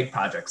big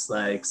projects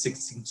like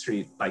 16th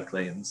Street bike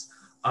lanes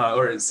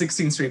or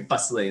 16th Street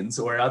bus lanes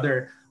or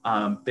other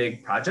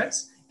big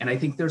projects. And I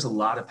think there's a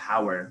lot of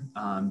power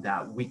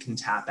that we can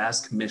tap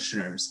as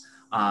commissioners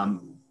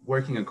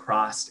working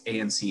across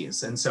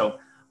ANCs. And so,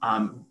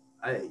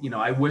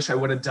 I wish I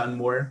would have done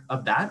more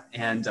of that,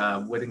 and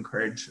would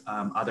encourage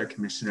other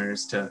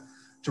commissioners to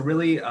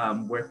really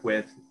work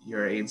with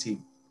your ANC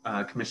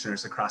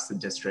commissioners across the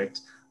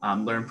district,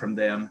 learn from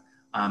them,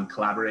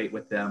 collaborate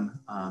with them,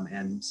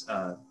 and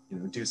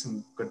do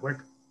some good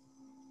work.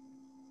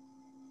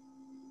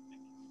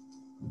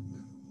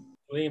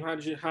 Liam,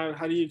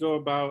 how do you go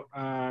about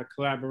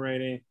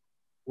collaborating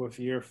with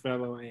your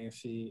fellow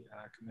ANC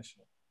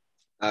commissioner?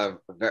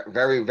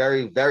 Very,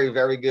 very, very,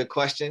 very good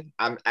question.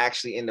 I'm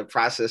actually in the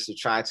process of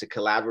trying to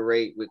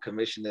collaborate with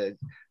Commissioner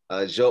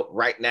Jope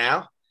right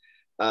now.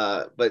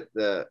 But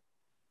the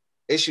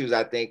issues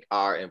I think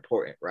are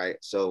important, right?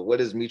 So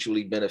what is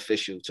mutually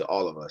beneficial to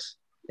all of us,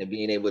 and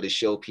being able to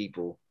show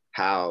people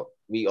how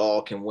we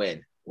all can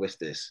win with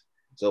this.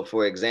 So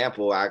for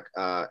example, our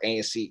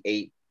ANC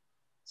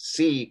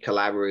 8C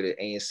collaborated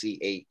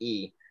ANC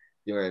 8E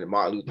during the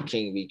Martin Luther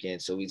King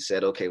weekend. So we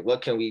said, okay,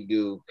 what can we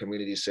do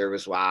community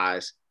service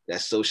wise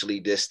that's socially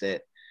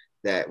distant,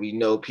 that we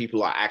know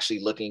people are actually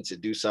looking to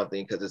do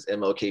something because it's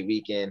MLK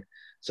weekend.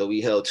 So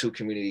we held 2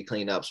 community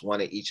cleanups, one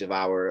at each of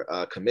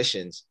our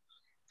commissions,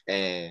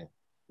 and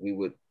we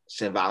would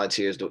send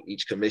volunteers to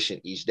each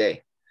commission each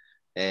day.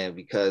 And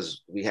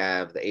because we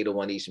have the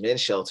 801 East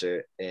Men's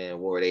Shelter in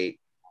Ward 8,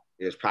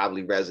 there's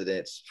probably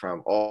residents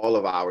from all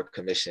of our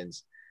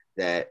commissions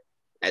that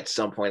at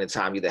some point in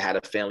time either had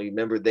a family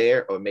member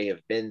there or may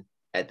have been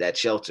at that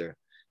shelter.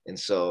 And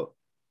so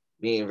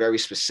being very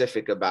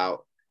specific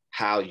about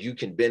how you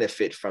can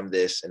benefit from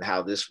this and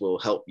how this will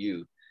help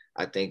you,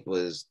 I think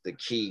was the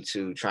key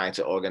to trying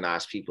to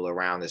organize people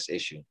around this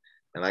issue.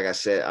 And like I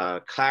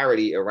said,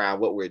 clarity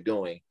around what we're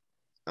doing,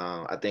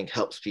 I think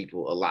helps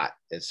people a lot.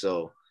 And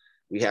so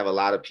we have a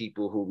lot of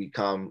people who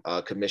become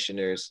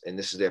commissioners, and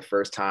this is their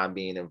first time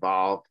being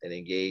involved and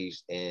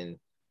engaged in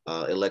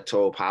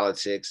electoral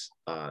politics,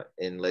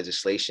 in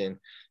legislation.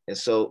 And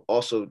so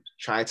also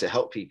trying to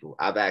help people.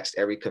 I've asked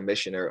every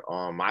commissioner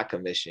on my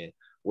commission,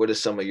 what are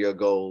some of your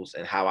goals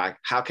and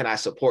how can I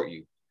support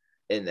you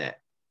in that?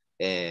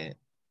 And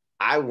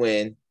I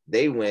win,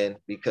 they win,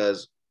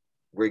 because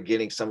we're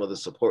getting some of the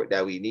support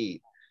that we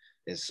need.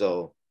 And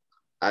so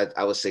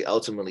I would say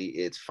ultimately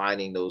it's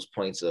finding those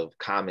points of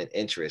common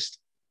interest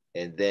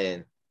and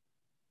then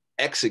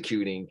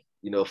executing,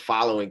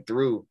 following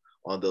through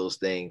on those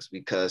things,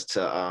 because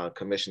to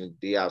Commissioner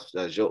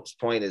Diop's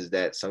point is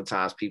that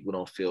sometimes people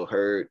don't feel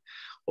heard,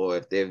 or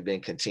if they've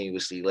been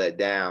continuously let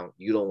down,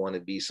 you don't want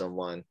to be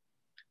someone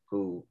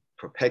who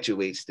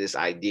perpetuates this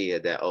idea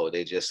that, oh,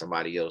 they're just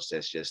somebody else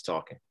that's just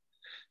talking.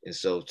 And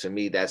so to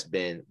me, that's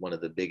been one of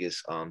the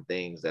biggest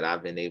things that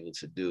I've been able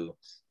to do,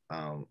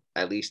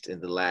 at least in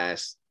the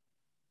last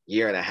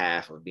year and a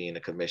half of being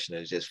a commissioner,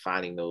 is just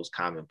finding those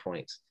common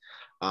points.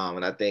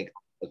 And I think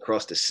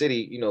across the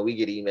city, we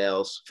get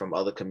emails from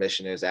other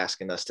commissioners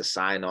asking us to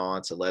sign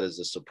on to letters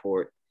of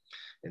support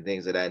and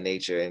things of that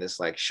nature. And it's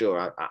like,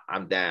 sure,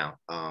 I'm down.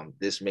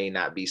 This may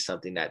not be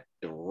something that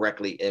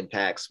directly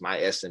impacts my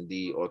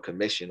SMD or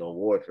commission or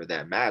ward for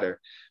that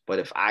matter, but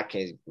if I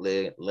can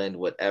lend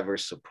whatever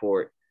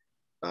support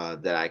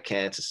that I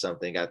can to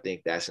something, I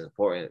think that's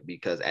important,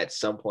 because at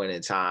some point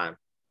in time,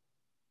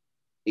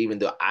 even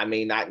though I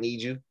may not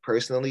need you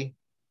personally,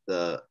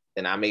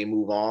 and I may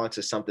move on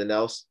to something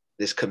else,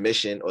 this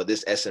commission or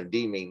this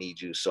SMD may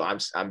need you. So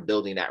I'm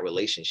building that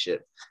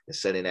relationship and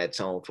setting that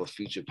tone for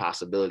future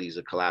possibilities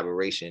of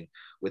collaboration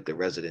with the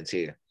residents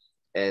here.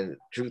 And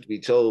truth be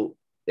told,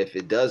 if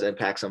it does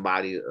impact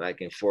somebody like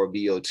in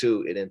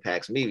 4BO2, it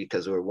impacts me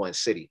because we're one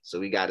city. So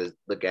we got to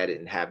look at it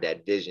and have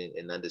that vision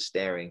and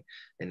understanding,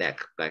 and that,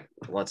 like,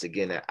 once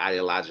again, that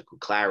ideological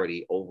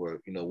clarity over,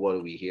 what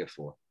are we here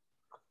for?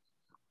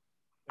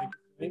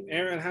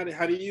 Aaron,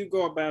 how do you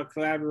go about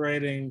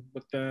collaborating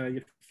with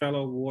your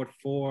fellow Ward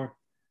 4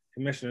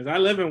 commissioners? I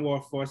live in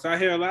Ward 4, so I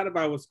hear a lot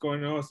about what's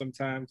going on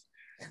sometimes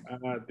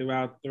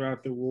throughout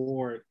the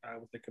ward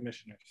with the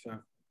commissioners.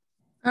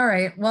 All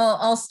right, well,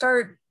 I'll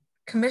start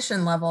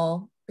commission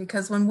level,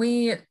 because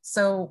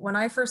when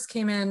I first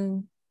came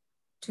in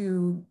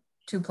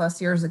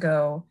 2+ years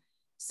ago,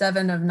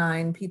 7 of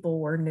 9 people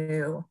were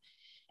new.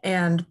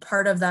 And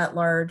part of that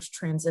large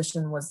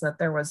transition was that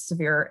there was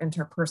severe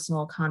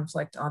interpersonal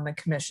conflict on the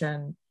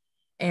commission,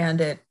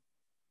 and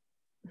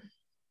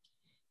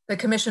the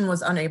commission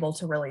was unable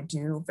to really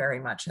do very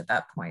much at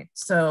that point.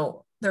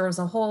 So there was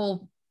a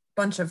whole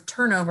bunch of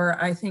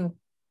turnover, I think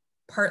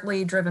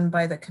partly driven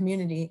by the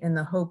community in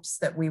the hopes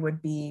that we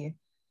would be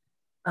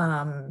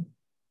a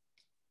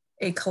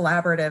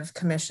collaborative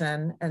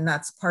commission. And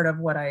that's part of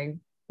what I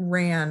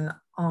ran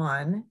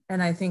on.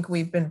 And I think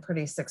we've been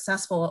pretty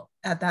successful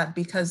at that,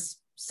 because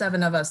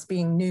 7 of us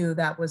being new,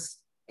 that was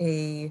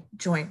a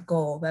joint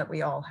goal that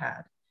we all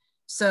had.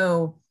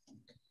 So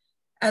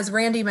as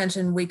Randy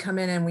mentioned, we come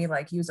in and we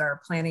use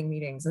our planning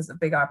meetings as a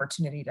big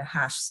opportunity to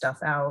hash stuff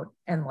out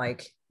and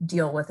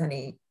deal with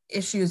any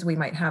issues we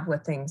might have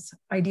with things,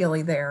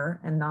 ideally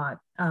there, and not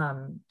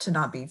to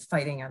not be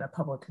fighting at a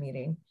public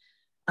meeting.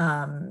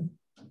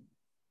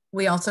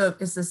 We also,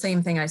 it's the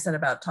same thing I said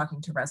about talking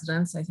to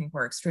residents. I think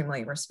we're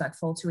extremely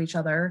respectful to each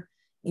other,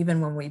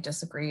 even when we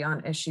disagree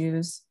on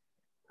issues.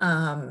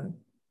 And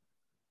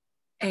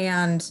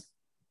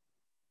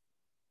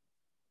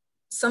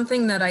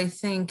something that I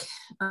think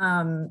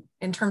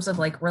in terms of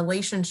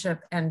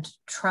relationship and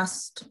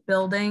trust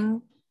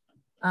building,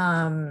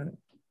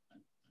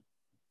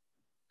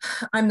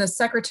 I'm the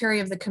secretary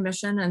of the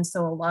commission, and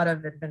so a lot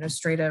of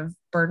administrative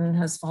burden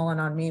has fallen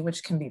on me,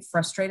 which can be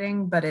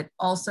frustrating, but it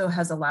also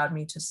has allowed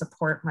me to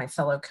support my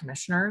fellow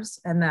commissioners,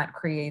 and that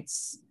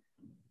creates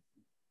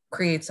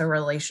a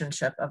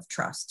relationship of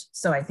trust.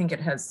 So I think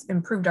it has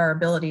improved our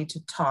ability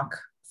to talk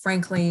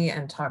frankly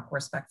and talk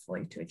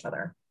respectfully to each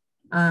other.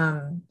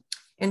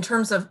 In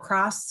terms of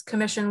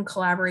cross-commission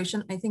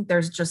collaboration, I think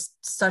there's just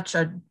such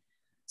an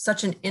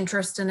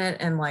interest in it,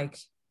 and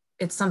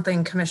it's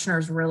something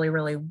commissioners really,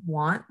 really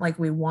want.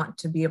 We want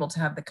to be able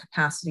to have the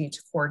capacity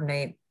to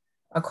coordinate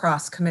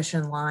across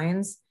commission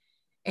lines.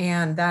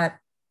 And that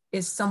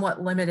is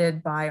somewhat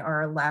limited by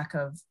our lack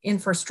of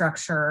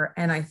infrastructure.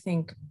 And I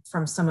think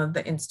from some of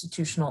the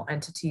institutional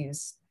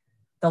entities,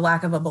 the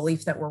lack of a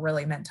belief that we're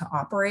really meant to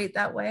operate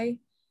that way.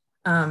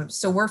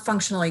 So we're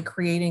functionally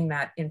creating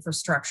that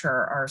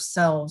infrastructure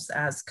ourselves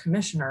as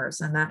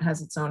commissioners, and that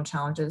has its own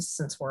challenges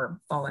since we're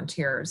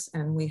volunteers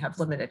and we have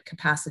limited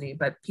capacity,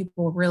 but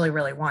people really,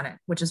 really want it,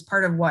 which is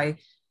part of why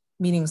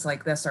meetings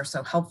like this are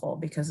so helpful,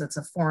 because it's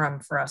a forum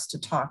for us to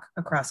talk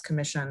across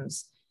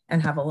commissions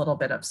and have a little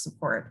bit of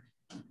support.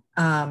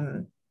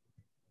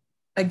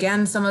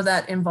 Again, some of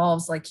that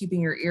involves like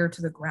keeping your ear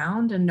to the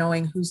ground and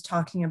knowing who's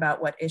talking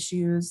about what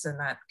issues, and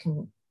that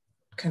can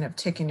kind of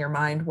tick in your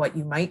mind what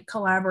you might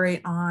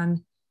collaborate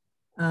on.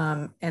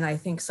 And I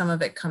think some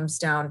of it comes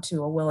down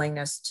to a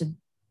willingness to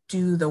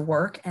do the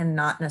work and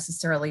not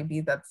necessarily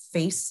be the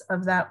face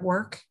of that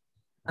work.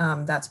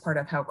 That's part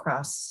of how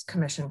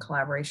cross-commission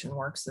collaboration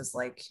works, is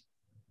like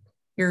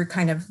you're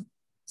kind of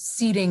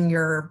seating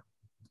your,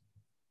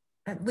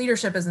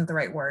 leadership isn't the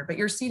right word, but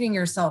you're seating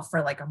yourself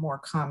for like a more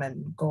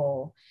common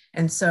goal.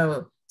 And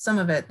so some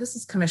of it, this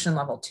is commission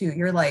level too,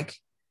 you're like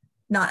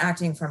not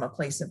acting from a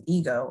place of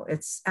ego,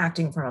 it's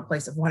acting from a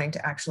place of wanting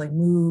to actually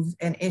move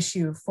an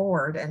issue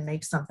forward and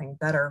make something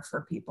better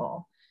for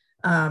people.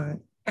 And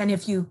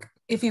if you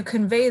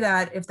convey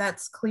that, if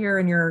that's clear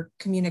in your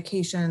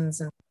communications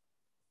and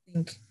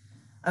think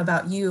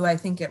about you, I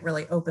think it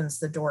really opens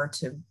the door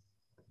to,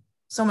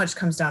 so much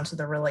comes down to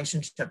the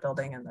relationship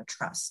building and the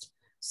trust.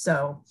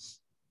 So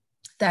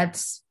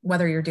that's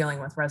whether you're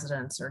dealing with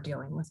residents or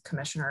dealing with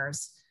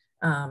commissioners.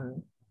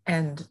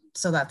 And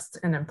so that's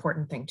an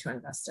important thing to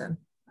invest in,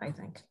 I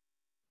think.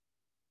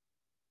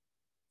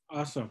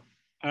 Awesome.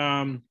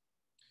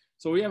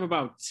 So we have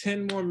about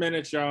 10 more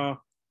minutes, y'all.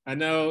 I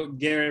know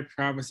Gary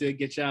promised he'll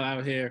get y'all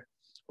out here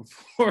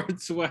before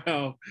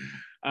 12.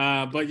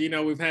 But you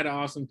know, we've had an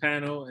awesome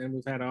panel and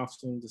we've had an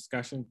awesome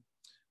discussion.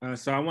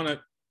 So I want to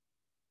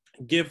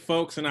give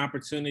folks an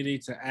opportunity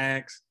to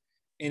ask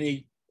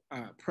any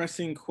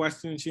pressing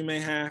questions you may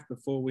have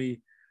before we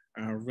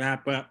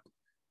wrap up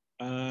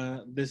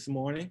this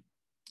morning.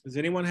 Does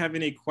anyone have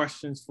any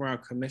questions for our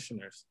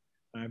commissioners?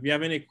 If you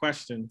have any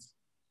questions,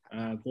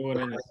 throw it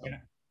in the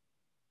chat.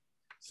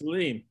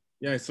 Salim,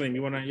 yeah, Salim,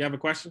 you have a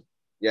question?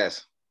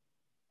 Yes.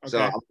 Okay. So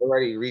I'm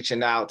already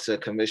reaching out to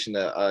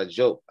Commissioner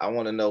Jope. I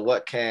want to know,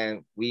 what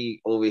can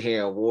we over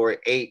here in Ward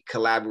 8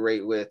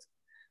 collaborate with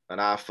on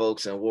our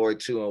folks in Ward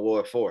 2 and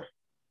Ward 4?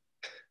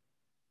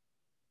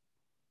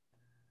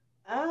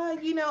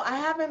 You know, I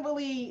haven't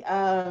really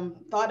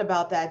thought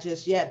about that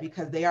just yet,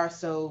 because they are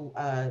so,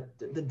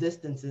 the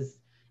distance is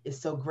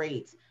so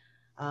great.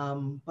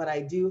 But I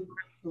do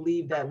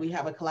believe that we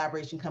have a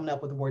collaboration coming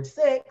up with Ward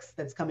 6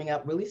 that's coming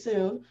up really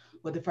soon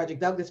with the Frederick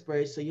Douglass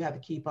Bridge, so you have to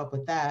keep up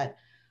with that.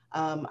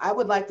 I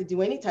would like to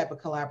do any type of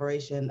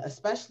collaboration,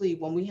 especially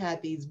when we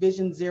had these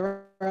Vision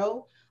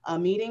Zero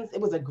meetings.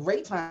 It was a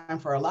great time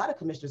for a lot of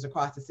commissioners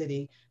across the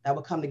city that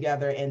would come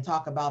together and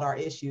talk about our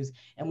issues.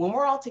 And when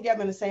we're all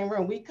together in the same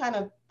room, we kind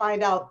of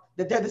find out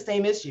that they're the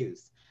same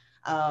issues.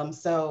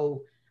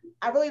 So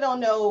I really don't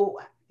know.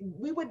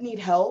 We would need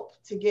help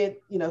to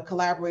get, you know,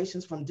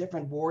 collaborations from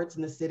different wards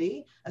in the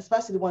city,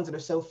 especially the ones that are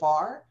so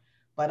far.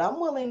 But I'm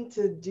willing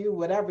to do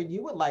whatever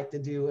you would like to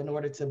do in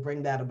order to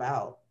bring that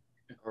about.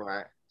 All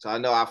right. So I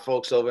know our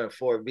folks over in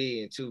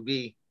 4B and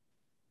 2B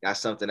got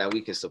something that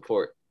we can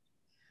support.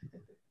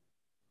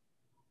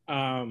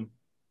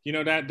 You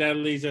know, that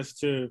leads us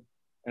to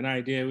an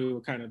idea we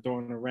were kind of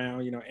throwing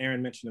around. You know,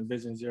 Aaron mentioned the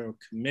Vision Zero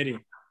committee.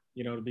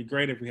 You know, it'd be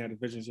great if we had a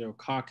Vision Zero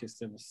caucus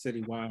that was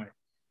citywide,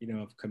 you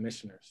know, of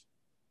commissioners.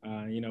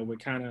 You know, we're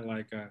kind of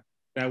like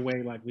that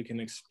way, like we can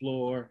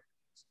explore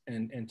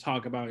and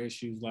talk about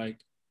issues like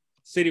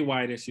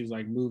citywide issues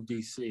like Move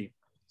DC,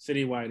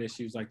 citywide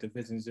issues like the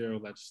Vision Zero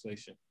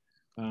legislation.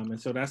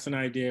 And so that's an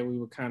idea we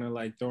were kind of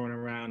like throwing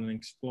around and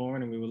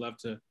exploring, and we would love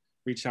to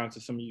reach out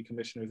to some of you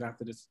commissioners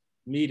after this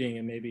meeting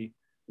and maybe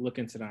look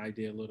into the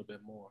idea a little bit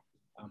more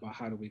about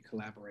how do we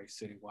collaborate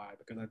citywide,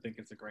 because I think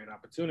it's a great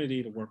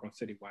opportunity to work on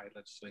citywide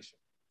legislation.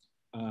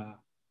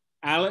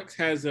 Alex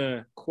has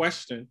a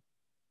question.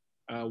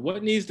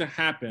 What needs to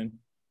happen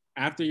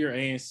after your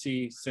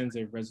ANC sends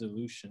a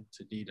resolution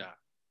to DDOT?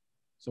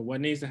 So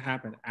what needs to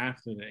happen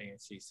after the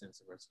ANC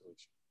sends a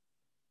resolution?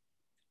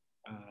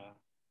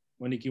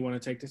 Monique, you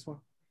want to take this one?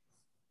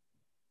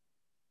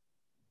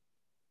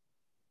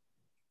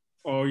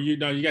 Or you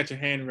know, you got your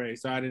hand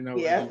raised, so I didn't know.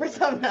 Yeah, for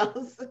something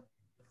else.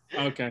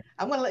 Okay.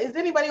 Is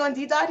anybody on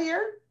DDOT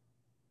here?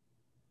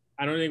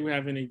 I don't think we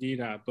have any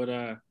DDOT, but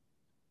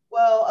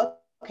Well,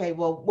 okay.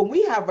 Well, when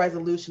we have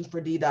resolutions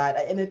for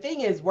DDOT, and the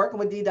thing is, working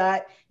with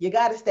DDOT, you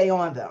got to stay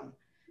on them.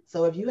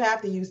 So if you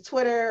have to use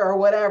Twitter or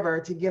whatever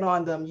to get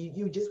on them,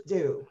 you just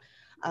do.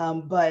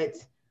 But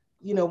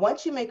you know,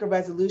 once you make a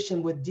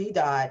resolution with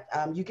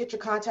DDOT, you get your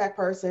contact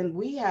person.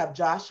 We have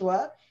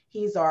Joshua.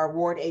 He's our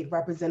Ward 8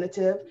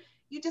 representative.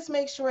 You just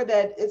make sure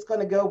that it's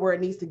going to go where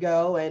it needs to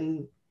go.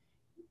 And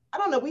I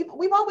don't know,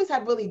 we've always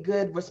had really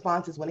good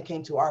responses when it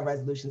came to our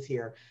resolutions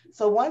here.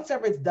 So once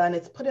ever it's done,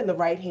 it's put in the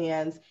right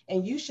hands,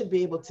 and you should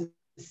be able to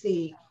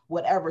see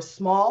whatever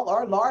small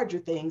or larger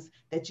things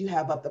that you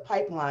have up the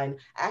pipeline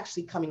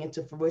actually coming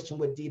into fruition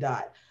with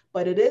DDOT.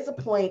 But it is a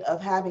point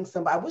of having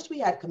somebody. I wish we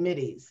had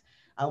committees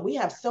We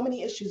have so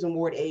many issues in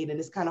Ward 8, and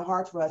it's kind of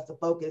hard for us to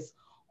focus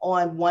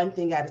on one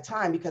thing at a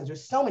time because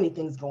there's so many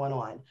things going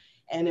on.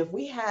 And if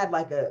we had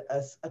like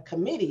a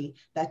committee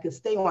that could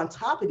stay on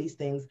top of these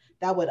things,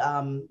 that would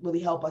really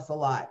help us a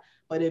lot.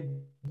 But if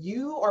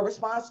you are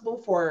responsible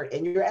for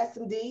in your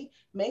SMD,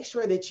 make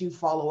sure that you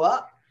follow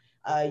up,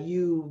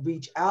 you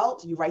reach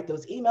out, you write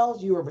those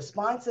emails, you are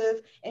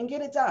responsive, and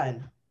get it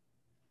done.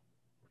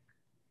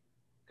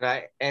 Can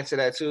I answer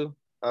that too,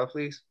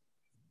 please?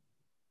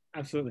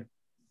 Absolutely.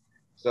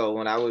 So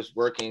when I was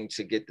working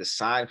to get the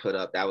sign put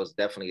up, that was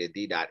definitely a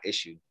DDOT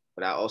issue.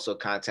 But I also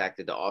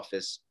contacted the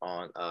Office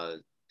on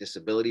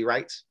Disability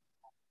Rights.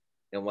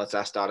 And once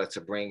I started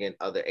to bring in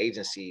other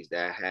agencies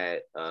that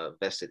had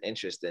vested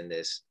interest in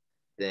this,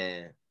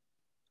 then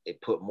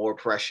it put more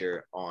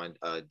pressure on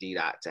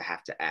DDOT to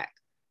have to act.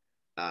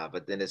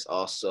 But then it's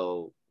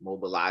also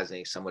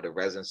mobilizing some of the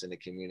residents in the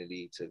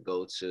community to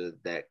go to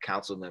that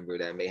council member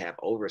that may have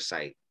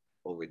oversight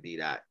over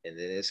DDOT. And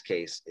in this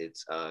case,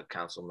 it's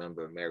Council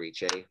Member Mary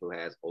Che, who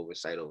has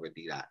oversight over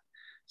DDOT.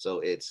 So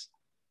it's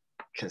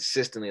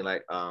consistently,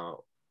 like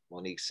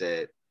Monique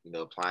said,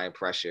 applying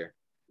pressure,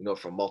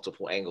 from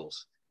multiple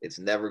angles. It's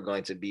never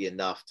going to be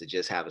enough to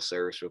just have a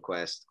service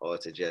request or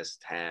to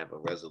just have a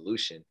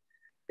resolution.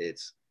 It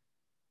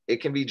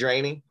can be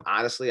draining,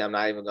 honestly. I'm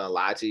not even going to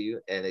lie to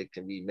you. And it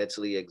can be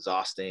mentally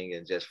exhausting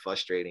and just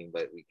frustrating,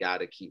 but we got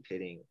to keep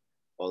hitting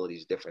all of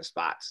these different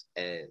spots.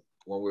 And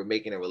when we're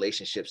making the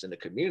relationships in the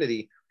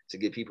community to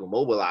get people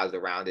mobilized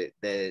around it,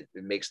 then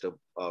it makes the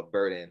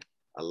burden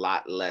a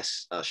lot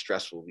less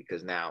stressful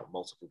because now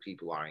multiple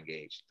people are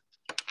engaged.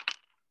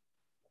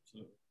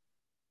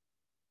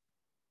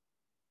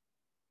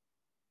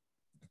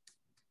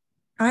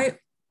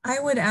 I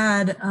would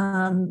add,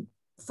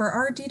 for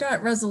our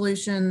DDOT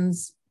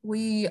resolutions,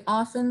 we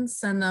often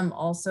send them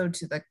also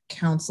to the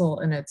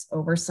council in its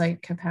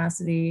oversight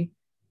capacity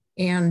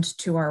and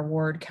to our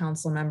ward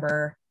council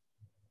member.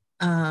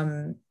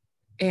 And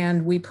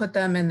we put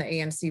them in the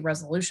ANC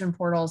resolution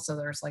portal. So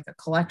there's like a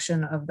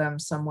collection of them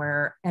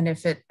somewhere. And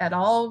if it at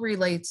all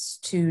relates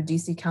to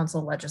DC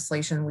Council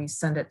legislation, we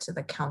send it to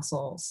the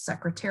council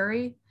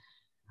secretary.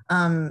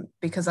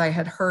 Because I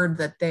had heard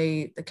that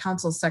the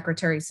council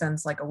secretary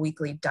sends like a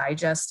weekly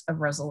digest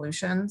of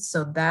resolutions.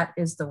 So that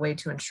is the way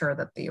to ensure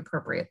that the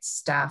appropriate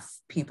staff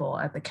people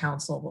at the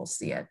council will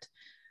see it.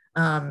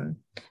 And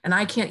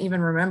I can't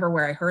even remember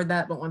where I heard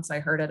that, but once I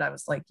heard it, I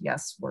was like,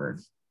 yes, we're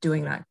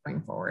doing that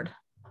going forward.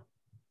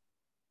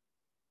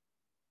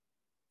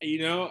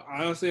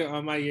 Honestly,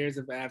 all my years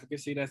of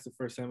advocacy, that's the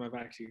first time I've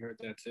actually heard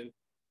that too.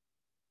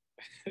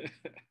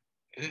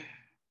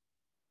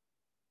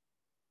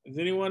 Does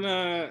anyone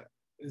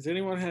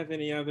have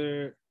any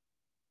other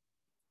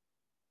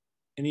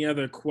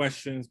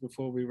questions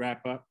before we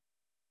wrap up?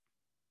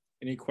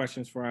 Any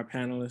questions for our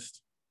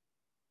panelists?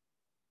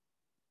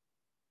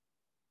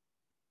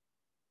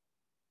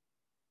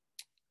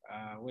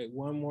 Wait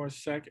one more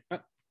second.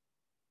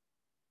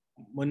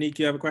 Monique,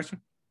 you have a question?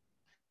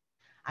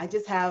 I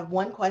just have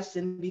one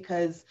question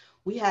because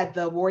we had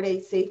the Ward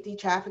 8 Safety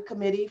Traffic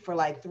Committee for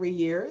like 3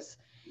 years,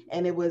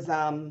 and it was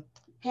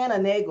Hannah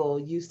Nagel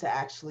used to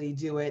actually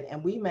do it,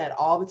 and we met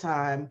all the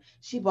time.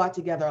 She brought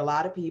together a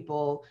lot of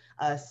people,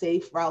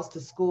 safe routes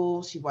to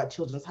school. She brought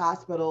Children's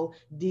Hospital,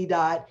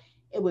 DDOT.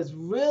 It was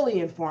really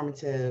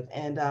informative.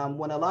 And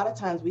when a lot of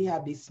times we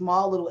have these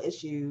small little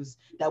issues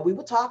that we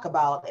would talk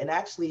about, and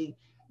actually,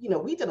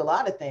 we did a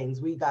lot of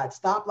things. We got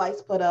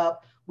stoplights put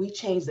up. We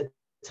changed the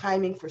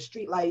timing for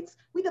streetlights.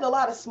 We did a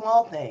lot of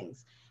small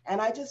things.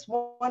 And I just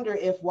wonder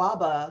if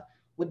WABA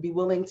would be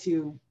willing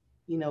to,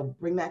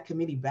 bring that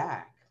committee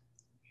back.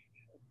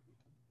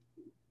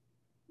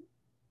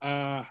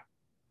 Well,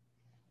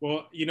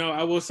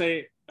 I will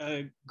say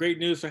great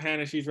news for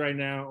Hannah. She's right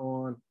now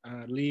on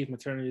leave,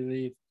 maternity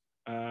leave,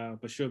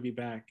 but she'll be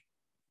back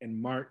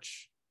in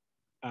March.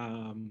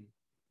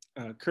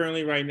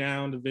 Currently right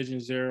now, the Vision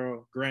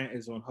Zero grant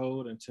is on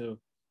hold so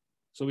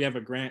we have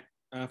a grant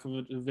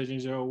for the Vision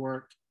Zero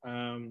work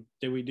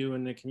that we do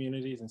in the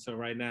communities. And so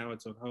right now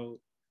it's on hold.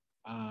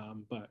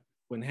 But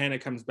when Hannah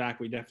comes back,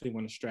 we definitely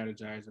want to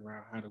strategize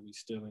around how do we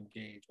still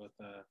engage with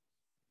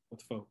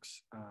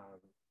folks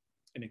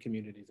in the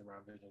communities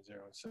around Vision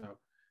Zero. So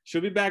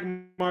she'll be back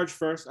March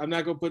 1st.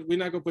 We're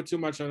not gonna put too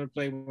much on her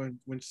plate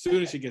when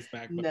soon as she gets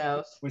back. But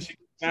no, when she's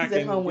at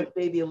home with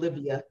baby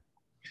Olivia.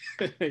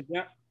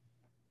 Yeah.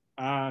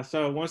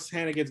 So once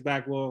Hannah gets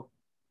back, we'll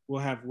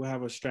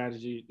have a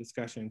strategy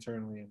discussion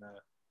internally and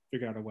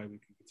figure out a way we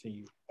can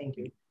continue. Thank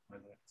you.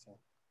 So,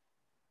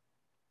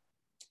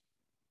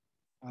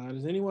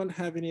 does anyone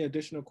have any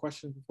additional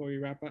questions before we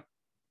wrap up?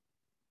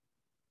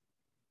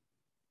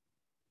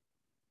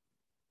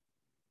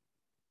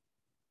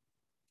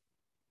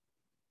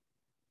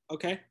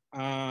 Okay.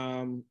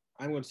 I'm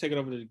going to take it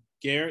over to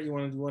Garrett. You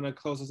want to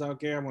close us out,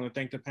 Garrett? I want to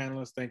thank the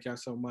panelists. Thank y'all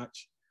so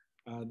much.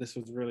 This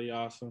was really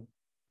awesome.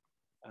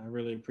 I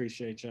really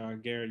appreciate y'all.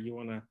 Garrett, you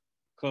want to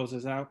close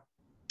us out?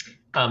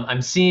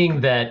 I'm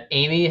seeing that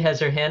Amy has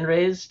her hand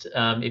raised.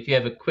 If you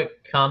have a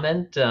quick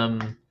comment,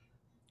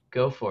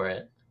 go for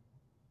it.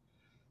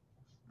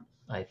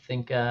 I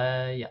think,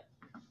 yeah.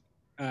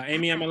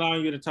 Amy, I'm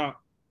allowing you to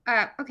talk.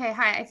 Okay,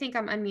 hi, I think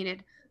I'm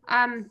unmuted.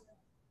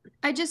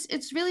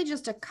 It's really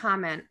just a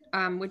comment,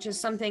 which is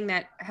something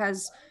that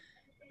has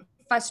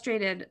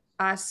frustrated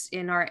us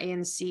in our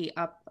ANC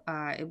up,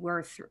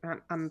 we're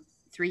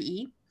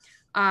 3E.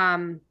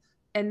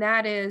 And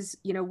that is,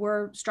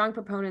 we're strong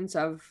proponents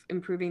of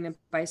improving the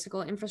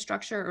bicycle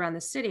infrastructure around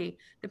the city.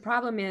 The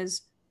problem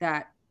is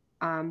that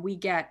we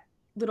get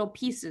little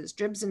pieces,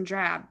 dribs and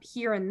drab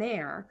here and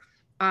there.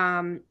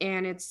 And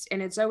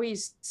it's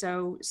always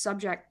so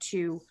subject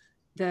to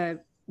the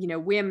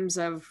whims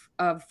of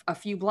a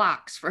few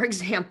blocks. For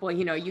example,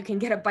 you can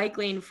get a bike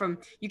lane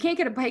you can't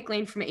get a bike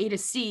lane from A to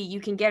C. You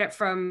can get it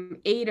from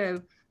A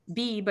to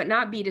B, but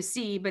not B to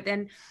C. But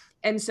then,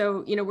 and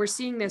so, we're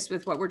seeing this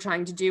with what we're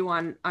trying to do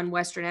on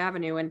Western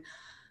Avenue. And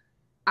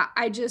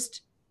I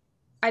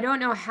don't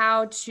know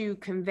how to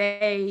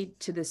convey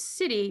to the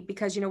city,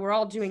 because, we're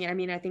all doing it. I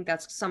mean, I think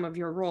that's some of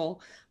your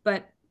role,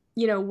 but,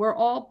 we're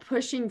all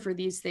pushing for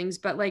these things,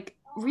 but like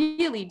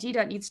really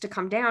DDOT needs to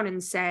come down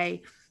and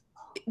say,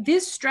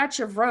 this stretch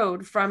of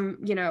road from,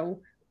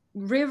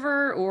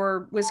 River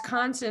or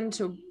Wisconsin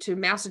to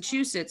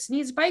Massachusetts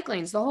needs bike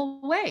lanes the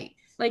whole way.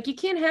 Like you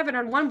can't have it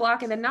on one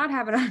block and then not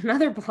have it on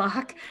another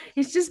block.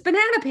 It's just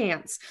banana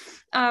pants.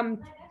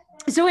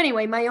 So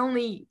anyway, my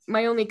only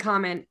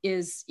comment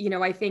is,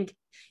 I think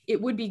it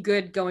would be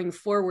good going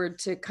forward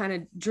to kind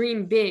of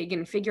dream big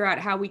and figure out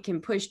how we can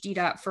push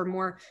DDOT for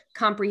more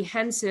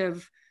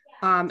comprehensive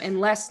and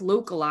less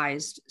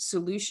localized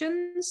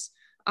solutions.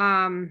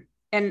 And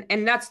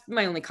that's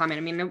my only comment.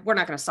 I mean, we're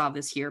not going to solve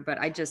this here, but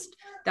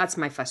that's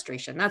my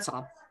frustration. That's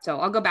all. So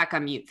I'll go back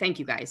on mute. Thank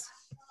you, guys.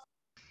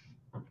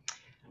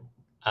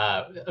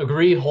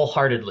 Agree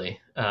wholeheartedly.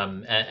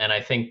 And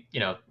I think,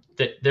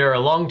 that there are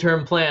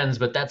long-term plans,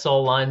 but that's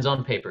all lines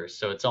on paper.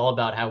 So it's all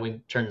about how we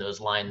turn those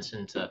lines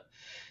into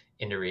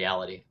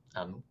reality.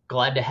 I'm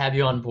glad to have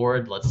you on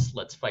board.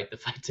 Let's fight the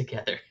fight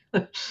together.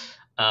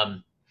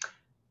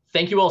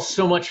 Thank you all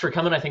so much for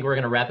coming. I think we're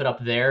going to wrap it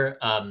up there.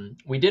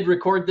 We did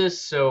record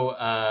this,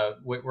 so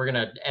we're going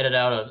to edit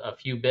out a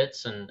few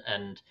bits,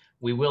 and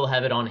we will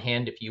have it on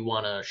hand if you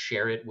want to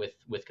share it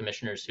with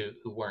commissioners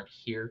who weren't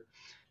here.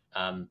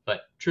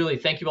 But truly,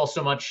 thank you all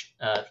so much.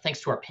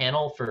 Thanks to our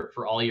panel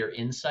for all your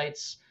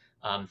insights.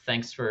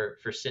 Thanks for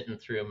sitting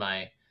through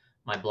my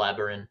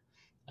blabbering.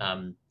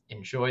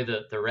 Enjoy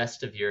the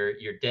rest of your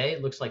day.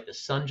 It looks like the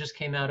sun just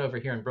came out over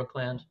here in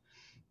Brookland.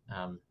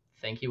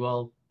 Thank you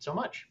all so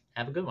much.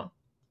 Have a good one.